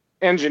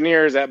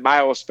engineers at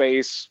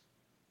biospace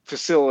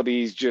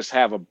facilities just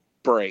have a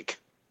break.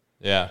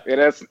 Yeah.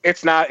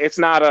 It's not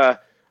a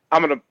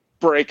I'm gonna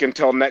break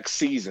until next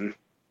season,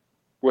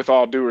 with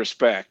all due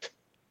respect.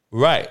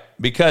 Right.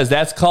 Because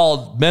that's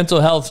called mental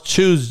health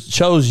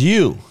chose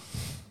you.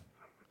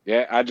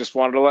 Yeah, I just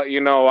wanted to let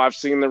you know I've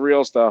seen the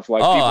real stuff.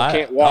 Like people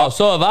can't walk. Oh,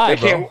 so have I,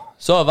 bro.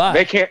 So have I.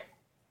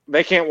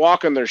 They can't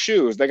walk in their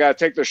shoes. They got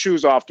to take their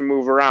shoes off to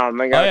move around.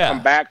 They got to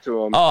come back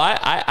to them. Oh,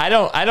 I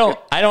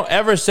don't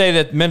ever say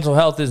that mental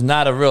health is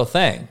not a real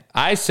thing.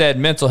 I said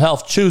mental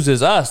health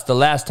chooses us the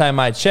last time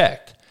I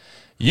checked.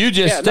 You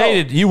just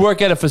stated you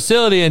work at a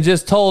facility and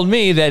just told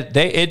me that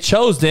it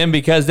chose them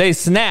because they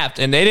snapped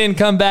and they didn't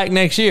come back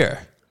next year.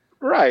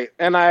 Right,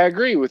 and I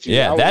agree with you.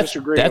 Yeah,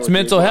 that's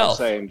mental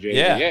health.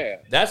 Yeah,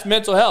 that's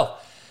mental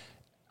health.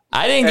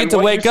 I didn't get to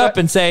wake up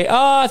and say,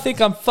 "Oh, I think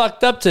I'm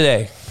fucked up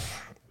today,"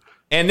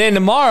 and then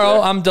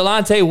tomorrow I'm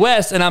Delonte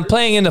West and I'm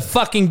playing in the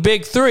fucking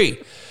Big Three.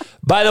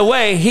 By the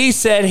way, he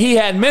said he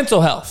had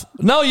mental health.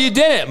 No, you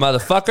didn't,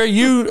 motherfucker.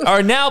 You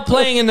are now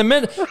playing in the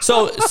mental.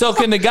 So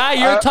can the guy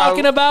you're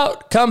talking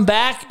about come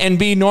back and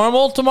be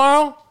normal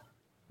tomorrow?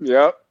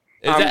 Yep,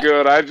 I'm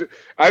good.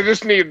 I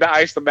just need to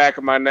ice the back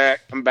of my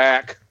neck. I'm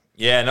back.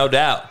 Yeah, no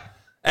doubt.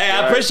 Hey,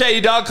 I appreciate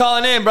you, dog,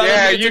 calling in, brother.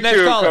 Yeah, you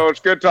too,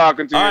 Coach. Good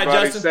talking to you,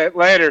 buddy. Justin.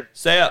 Later.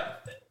 Stay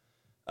up.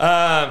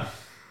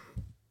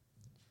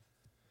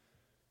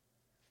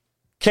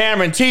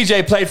 Cameron,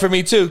 TJ played for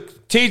me, too.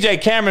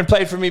 Cameron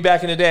played for me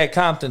back in the day at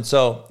Compton,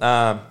 so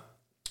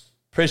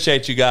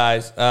appreciate you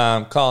guys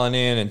calling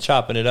in and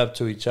chopping it up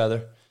to each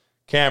other.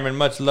 Cameron,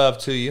 much love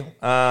to you.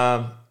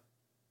 Yeah,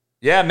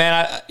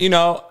 man,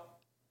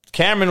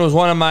 Cameron was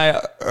one of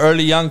my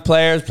early young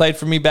players, played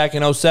for me back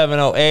in 07,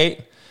 08.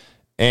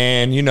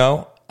 And,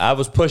 I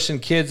was pushing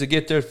kids to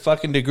get their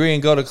fucking degree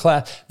and go to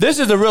class. This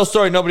is a real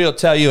story nobody will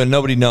tell you and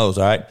nobody knows,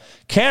 all right?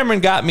 Cameron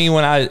got me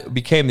when I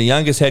became the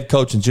youngest head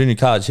coach in junior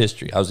college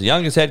history. I was the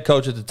youngest head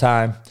coach at the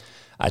time.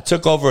 I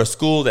took over a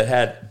school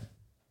that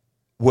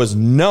was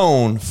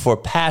known for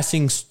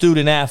passing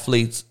student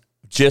athletes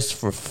just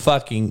for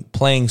fucking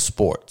playing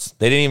sports.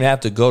 They didn't even have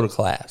to go to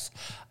class.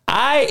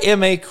 I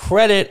am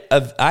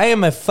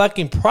a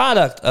fucking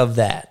product of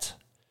that.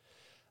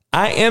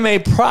 I am a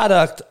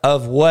product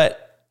of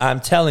what I'm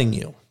telling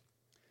you.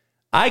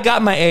 I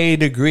got my AA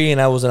degree and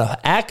I was an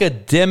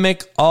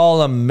academic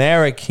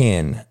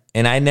All-American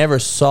and I never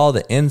saw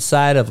the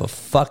inside of a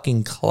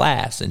fucking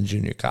class in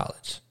junior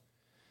college.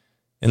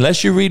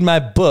 Unless you read my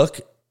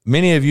book,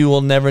 many of you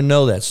will never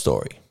know that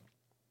story.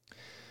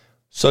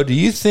 So do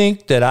you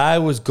think that I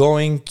was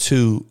going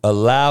to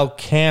allow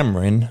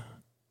Cameron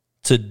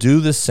to do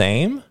the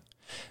same?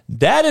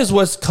 That is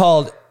what's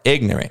called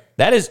ignorant.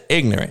 That is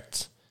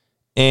ignorance.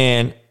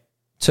 And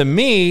to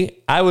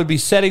me, I would be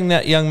setting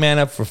that young man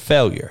up for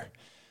failure.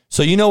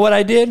 So you know what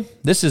I did?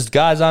 This is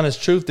God's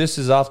honest truth. This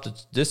is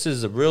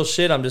the real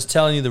shit. I'm just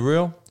telling you the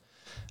real.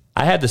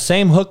 I had the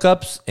same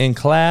hookups in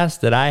class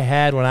that I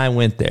had when I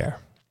went there.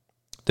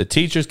 The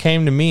teachers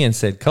came to me and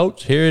said,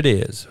 Coach, here it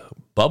is.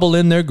 Bubble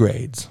in their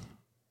grades.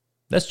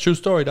 That's a true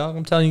story, dog.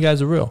 I'm telling you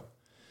guys the real.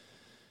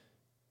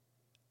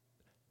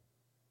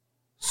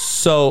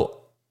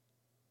 So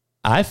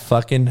I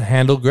fucking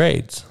handled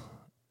grades.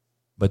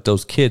 But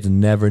those kids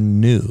never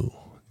knew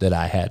that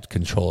I had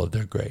control of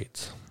their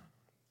grades.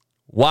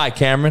 Why,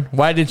 Cameron?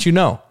 Why didn't you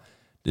know?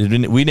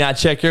 Did we not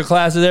check your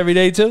classes every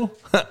day too?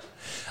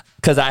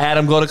 Because I had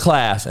them go to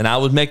class and I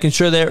was making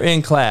sure they were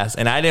in class.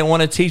 And I didn't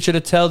want a teacher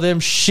to tell them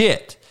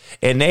shit.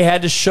 And they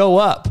had to show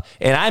up.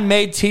 And I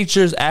made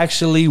teachers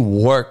actually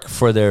work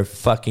for their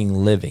fucking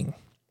living.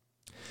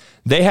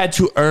 They had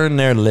to earn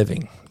their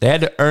living. They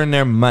had to earn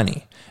their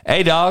money.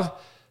 Hey, dog,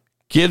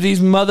 give these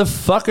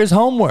motherfuckers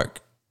homework.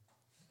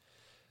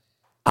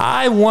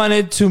 I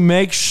wanted to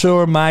make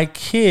sure my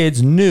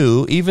kids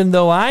knew, even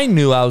though I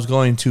knew I was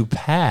going to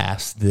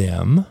pass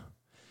them,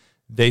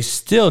 they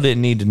still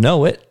didn't need to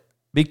know it.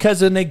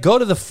 Because when they go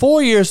to the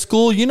 4-year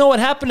school, you know what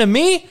happened to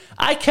me?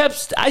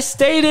 I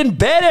stayed in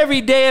bed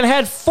every day and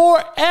had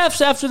 4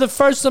 Fs after the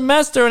first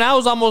semester, and I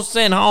was almost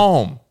sent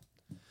home.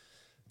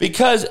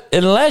 Because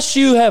unless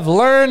you have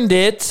learned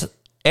it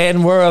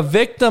and were a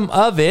victim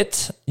of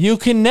it, you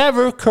can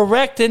never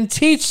correct and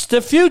teach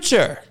the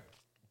future.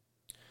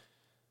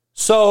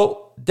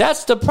 So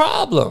that's the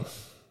problem.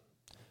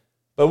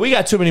 But we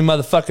got too many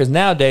motherfuckers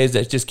nowadays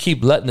that just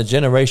keep letting the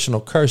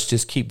generational curse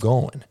just keep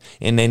going.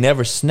 And they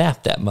never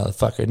snap that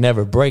motherfucker,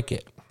 never break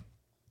it.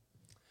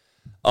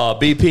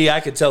 BP, I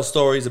could tell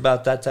stories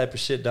about that type of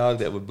shit, dog,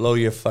 that would blow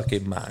your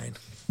fucking mind.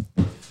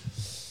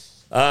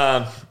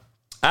 I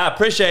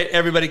appreciate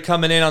everybody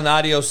coming in on the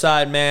audio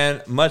side,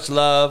 man. Much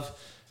love.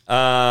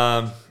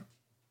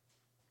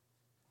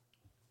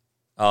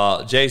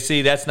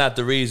 JC, that's not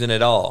the reason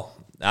at all.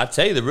 I'll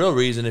tell you the real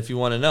reason if you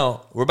want to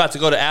know. We're about to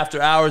go to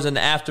after hours and the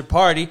after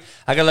party.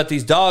 I got to let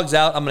these dogs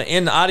out. I'm going to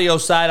end the audio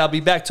side. I'll be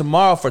back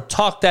tomorrow for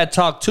Talk That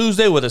Talk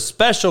Tuesday with a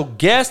special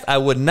guest. I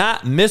would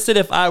not miss it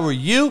if I were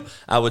you.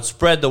 I would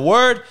spread the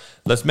word.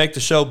 Let's make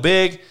the show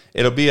big.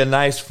 It'll be a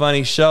nice,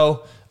 funny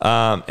show.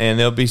 And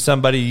there'll be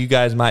somebody you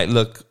guys might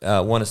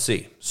want to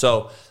see.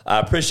 So I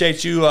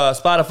appreciate you,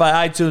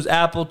 Spotify, iTunes,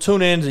 Apple.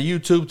 Tune in to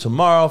YouTube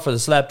tomorrow for the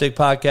Slapdick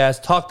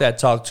Podcast. Talk That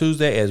Talk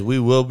Tuesday, as we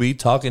will be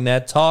talking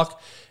that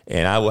talk.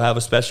 And I will have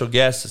a special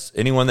guest.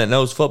 Anyone that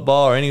knows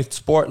football or any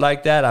sport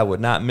like that, I would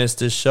not miss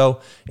this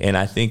show. And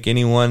I think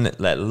anyone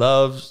that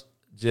loves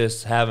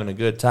just having a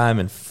good time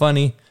and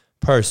funny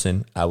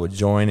person, I would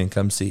join and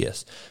come see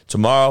us.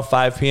 Tomorrow,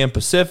 5 p.m.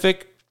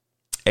 Pacific,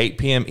 8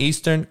 p.m.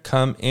 Eastern.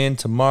 Come in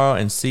tomorrow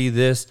and see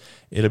this.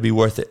 It'll be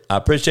worth it. I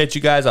appreciate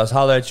you guys. I'll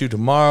holler at you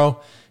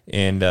tomorrow.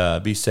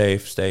 And be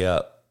safe. Stay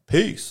up.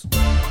 Peace.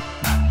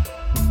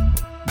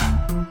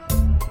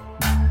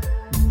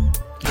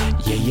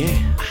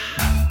 Yeah.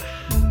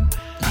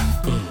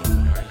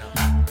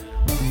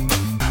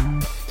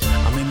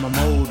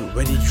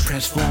 Ready to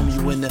transform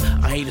you into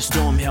I hate a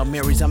storm, Hail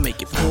Marys, I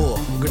make it pour.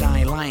 Good, I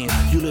ain't lying,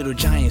 you little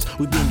giants,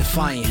 we been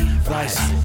defiant. Rise,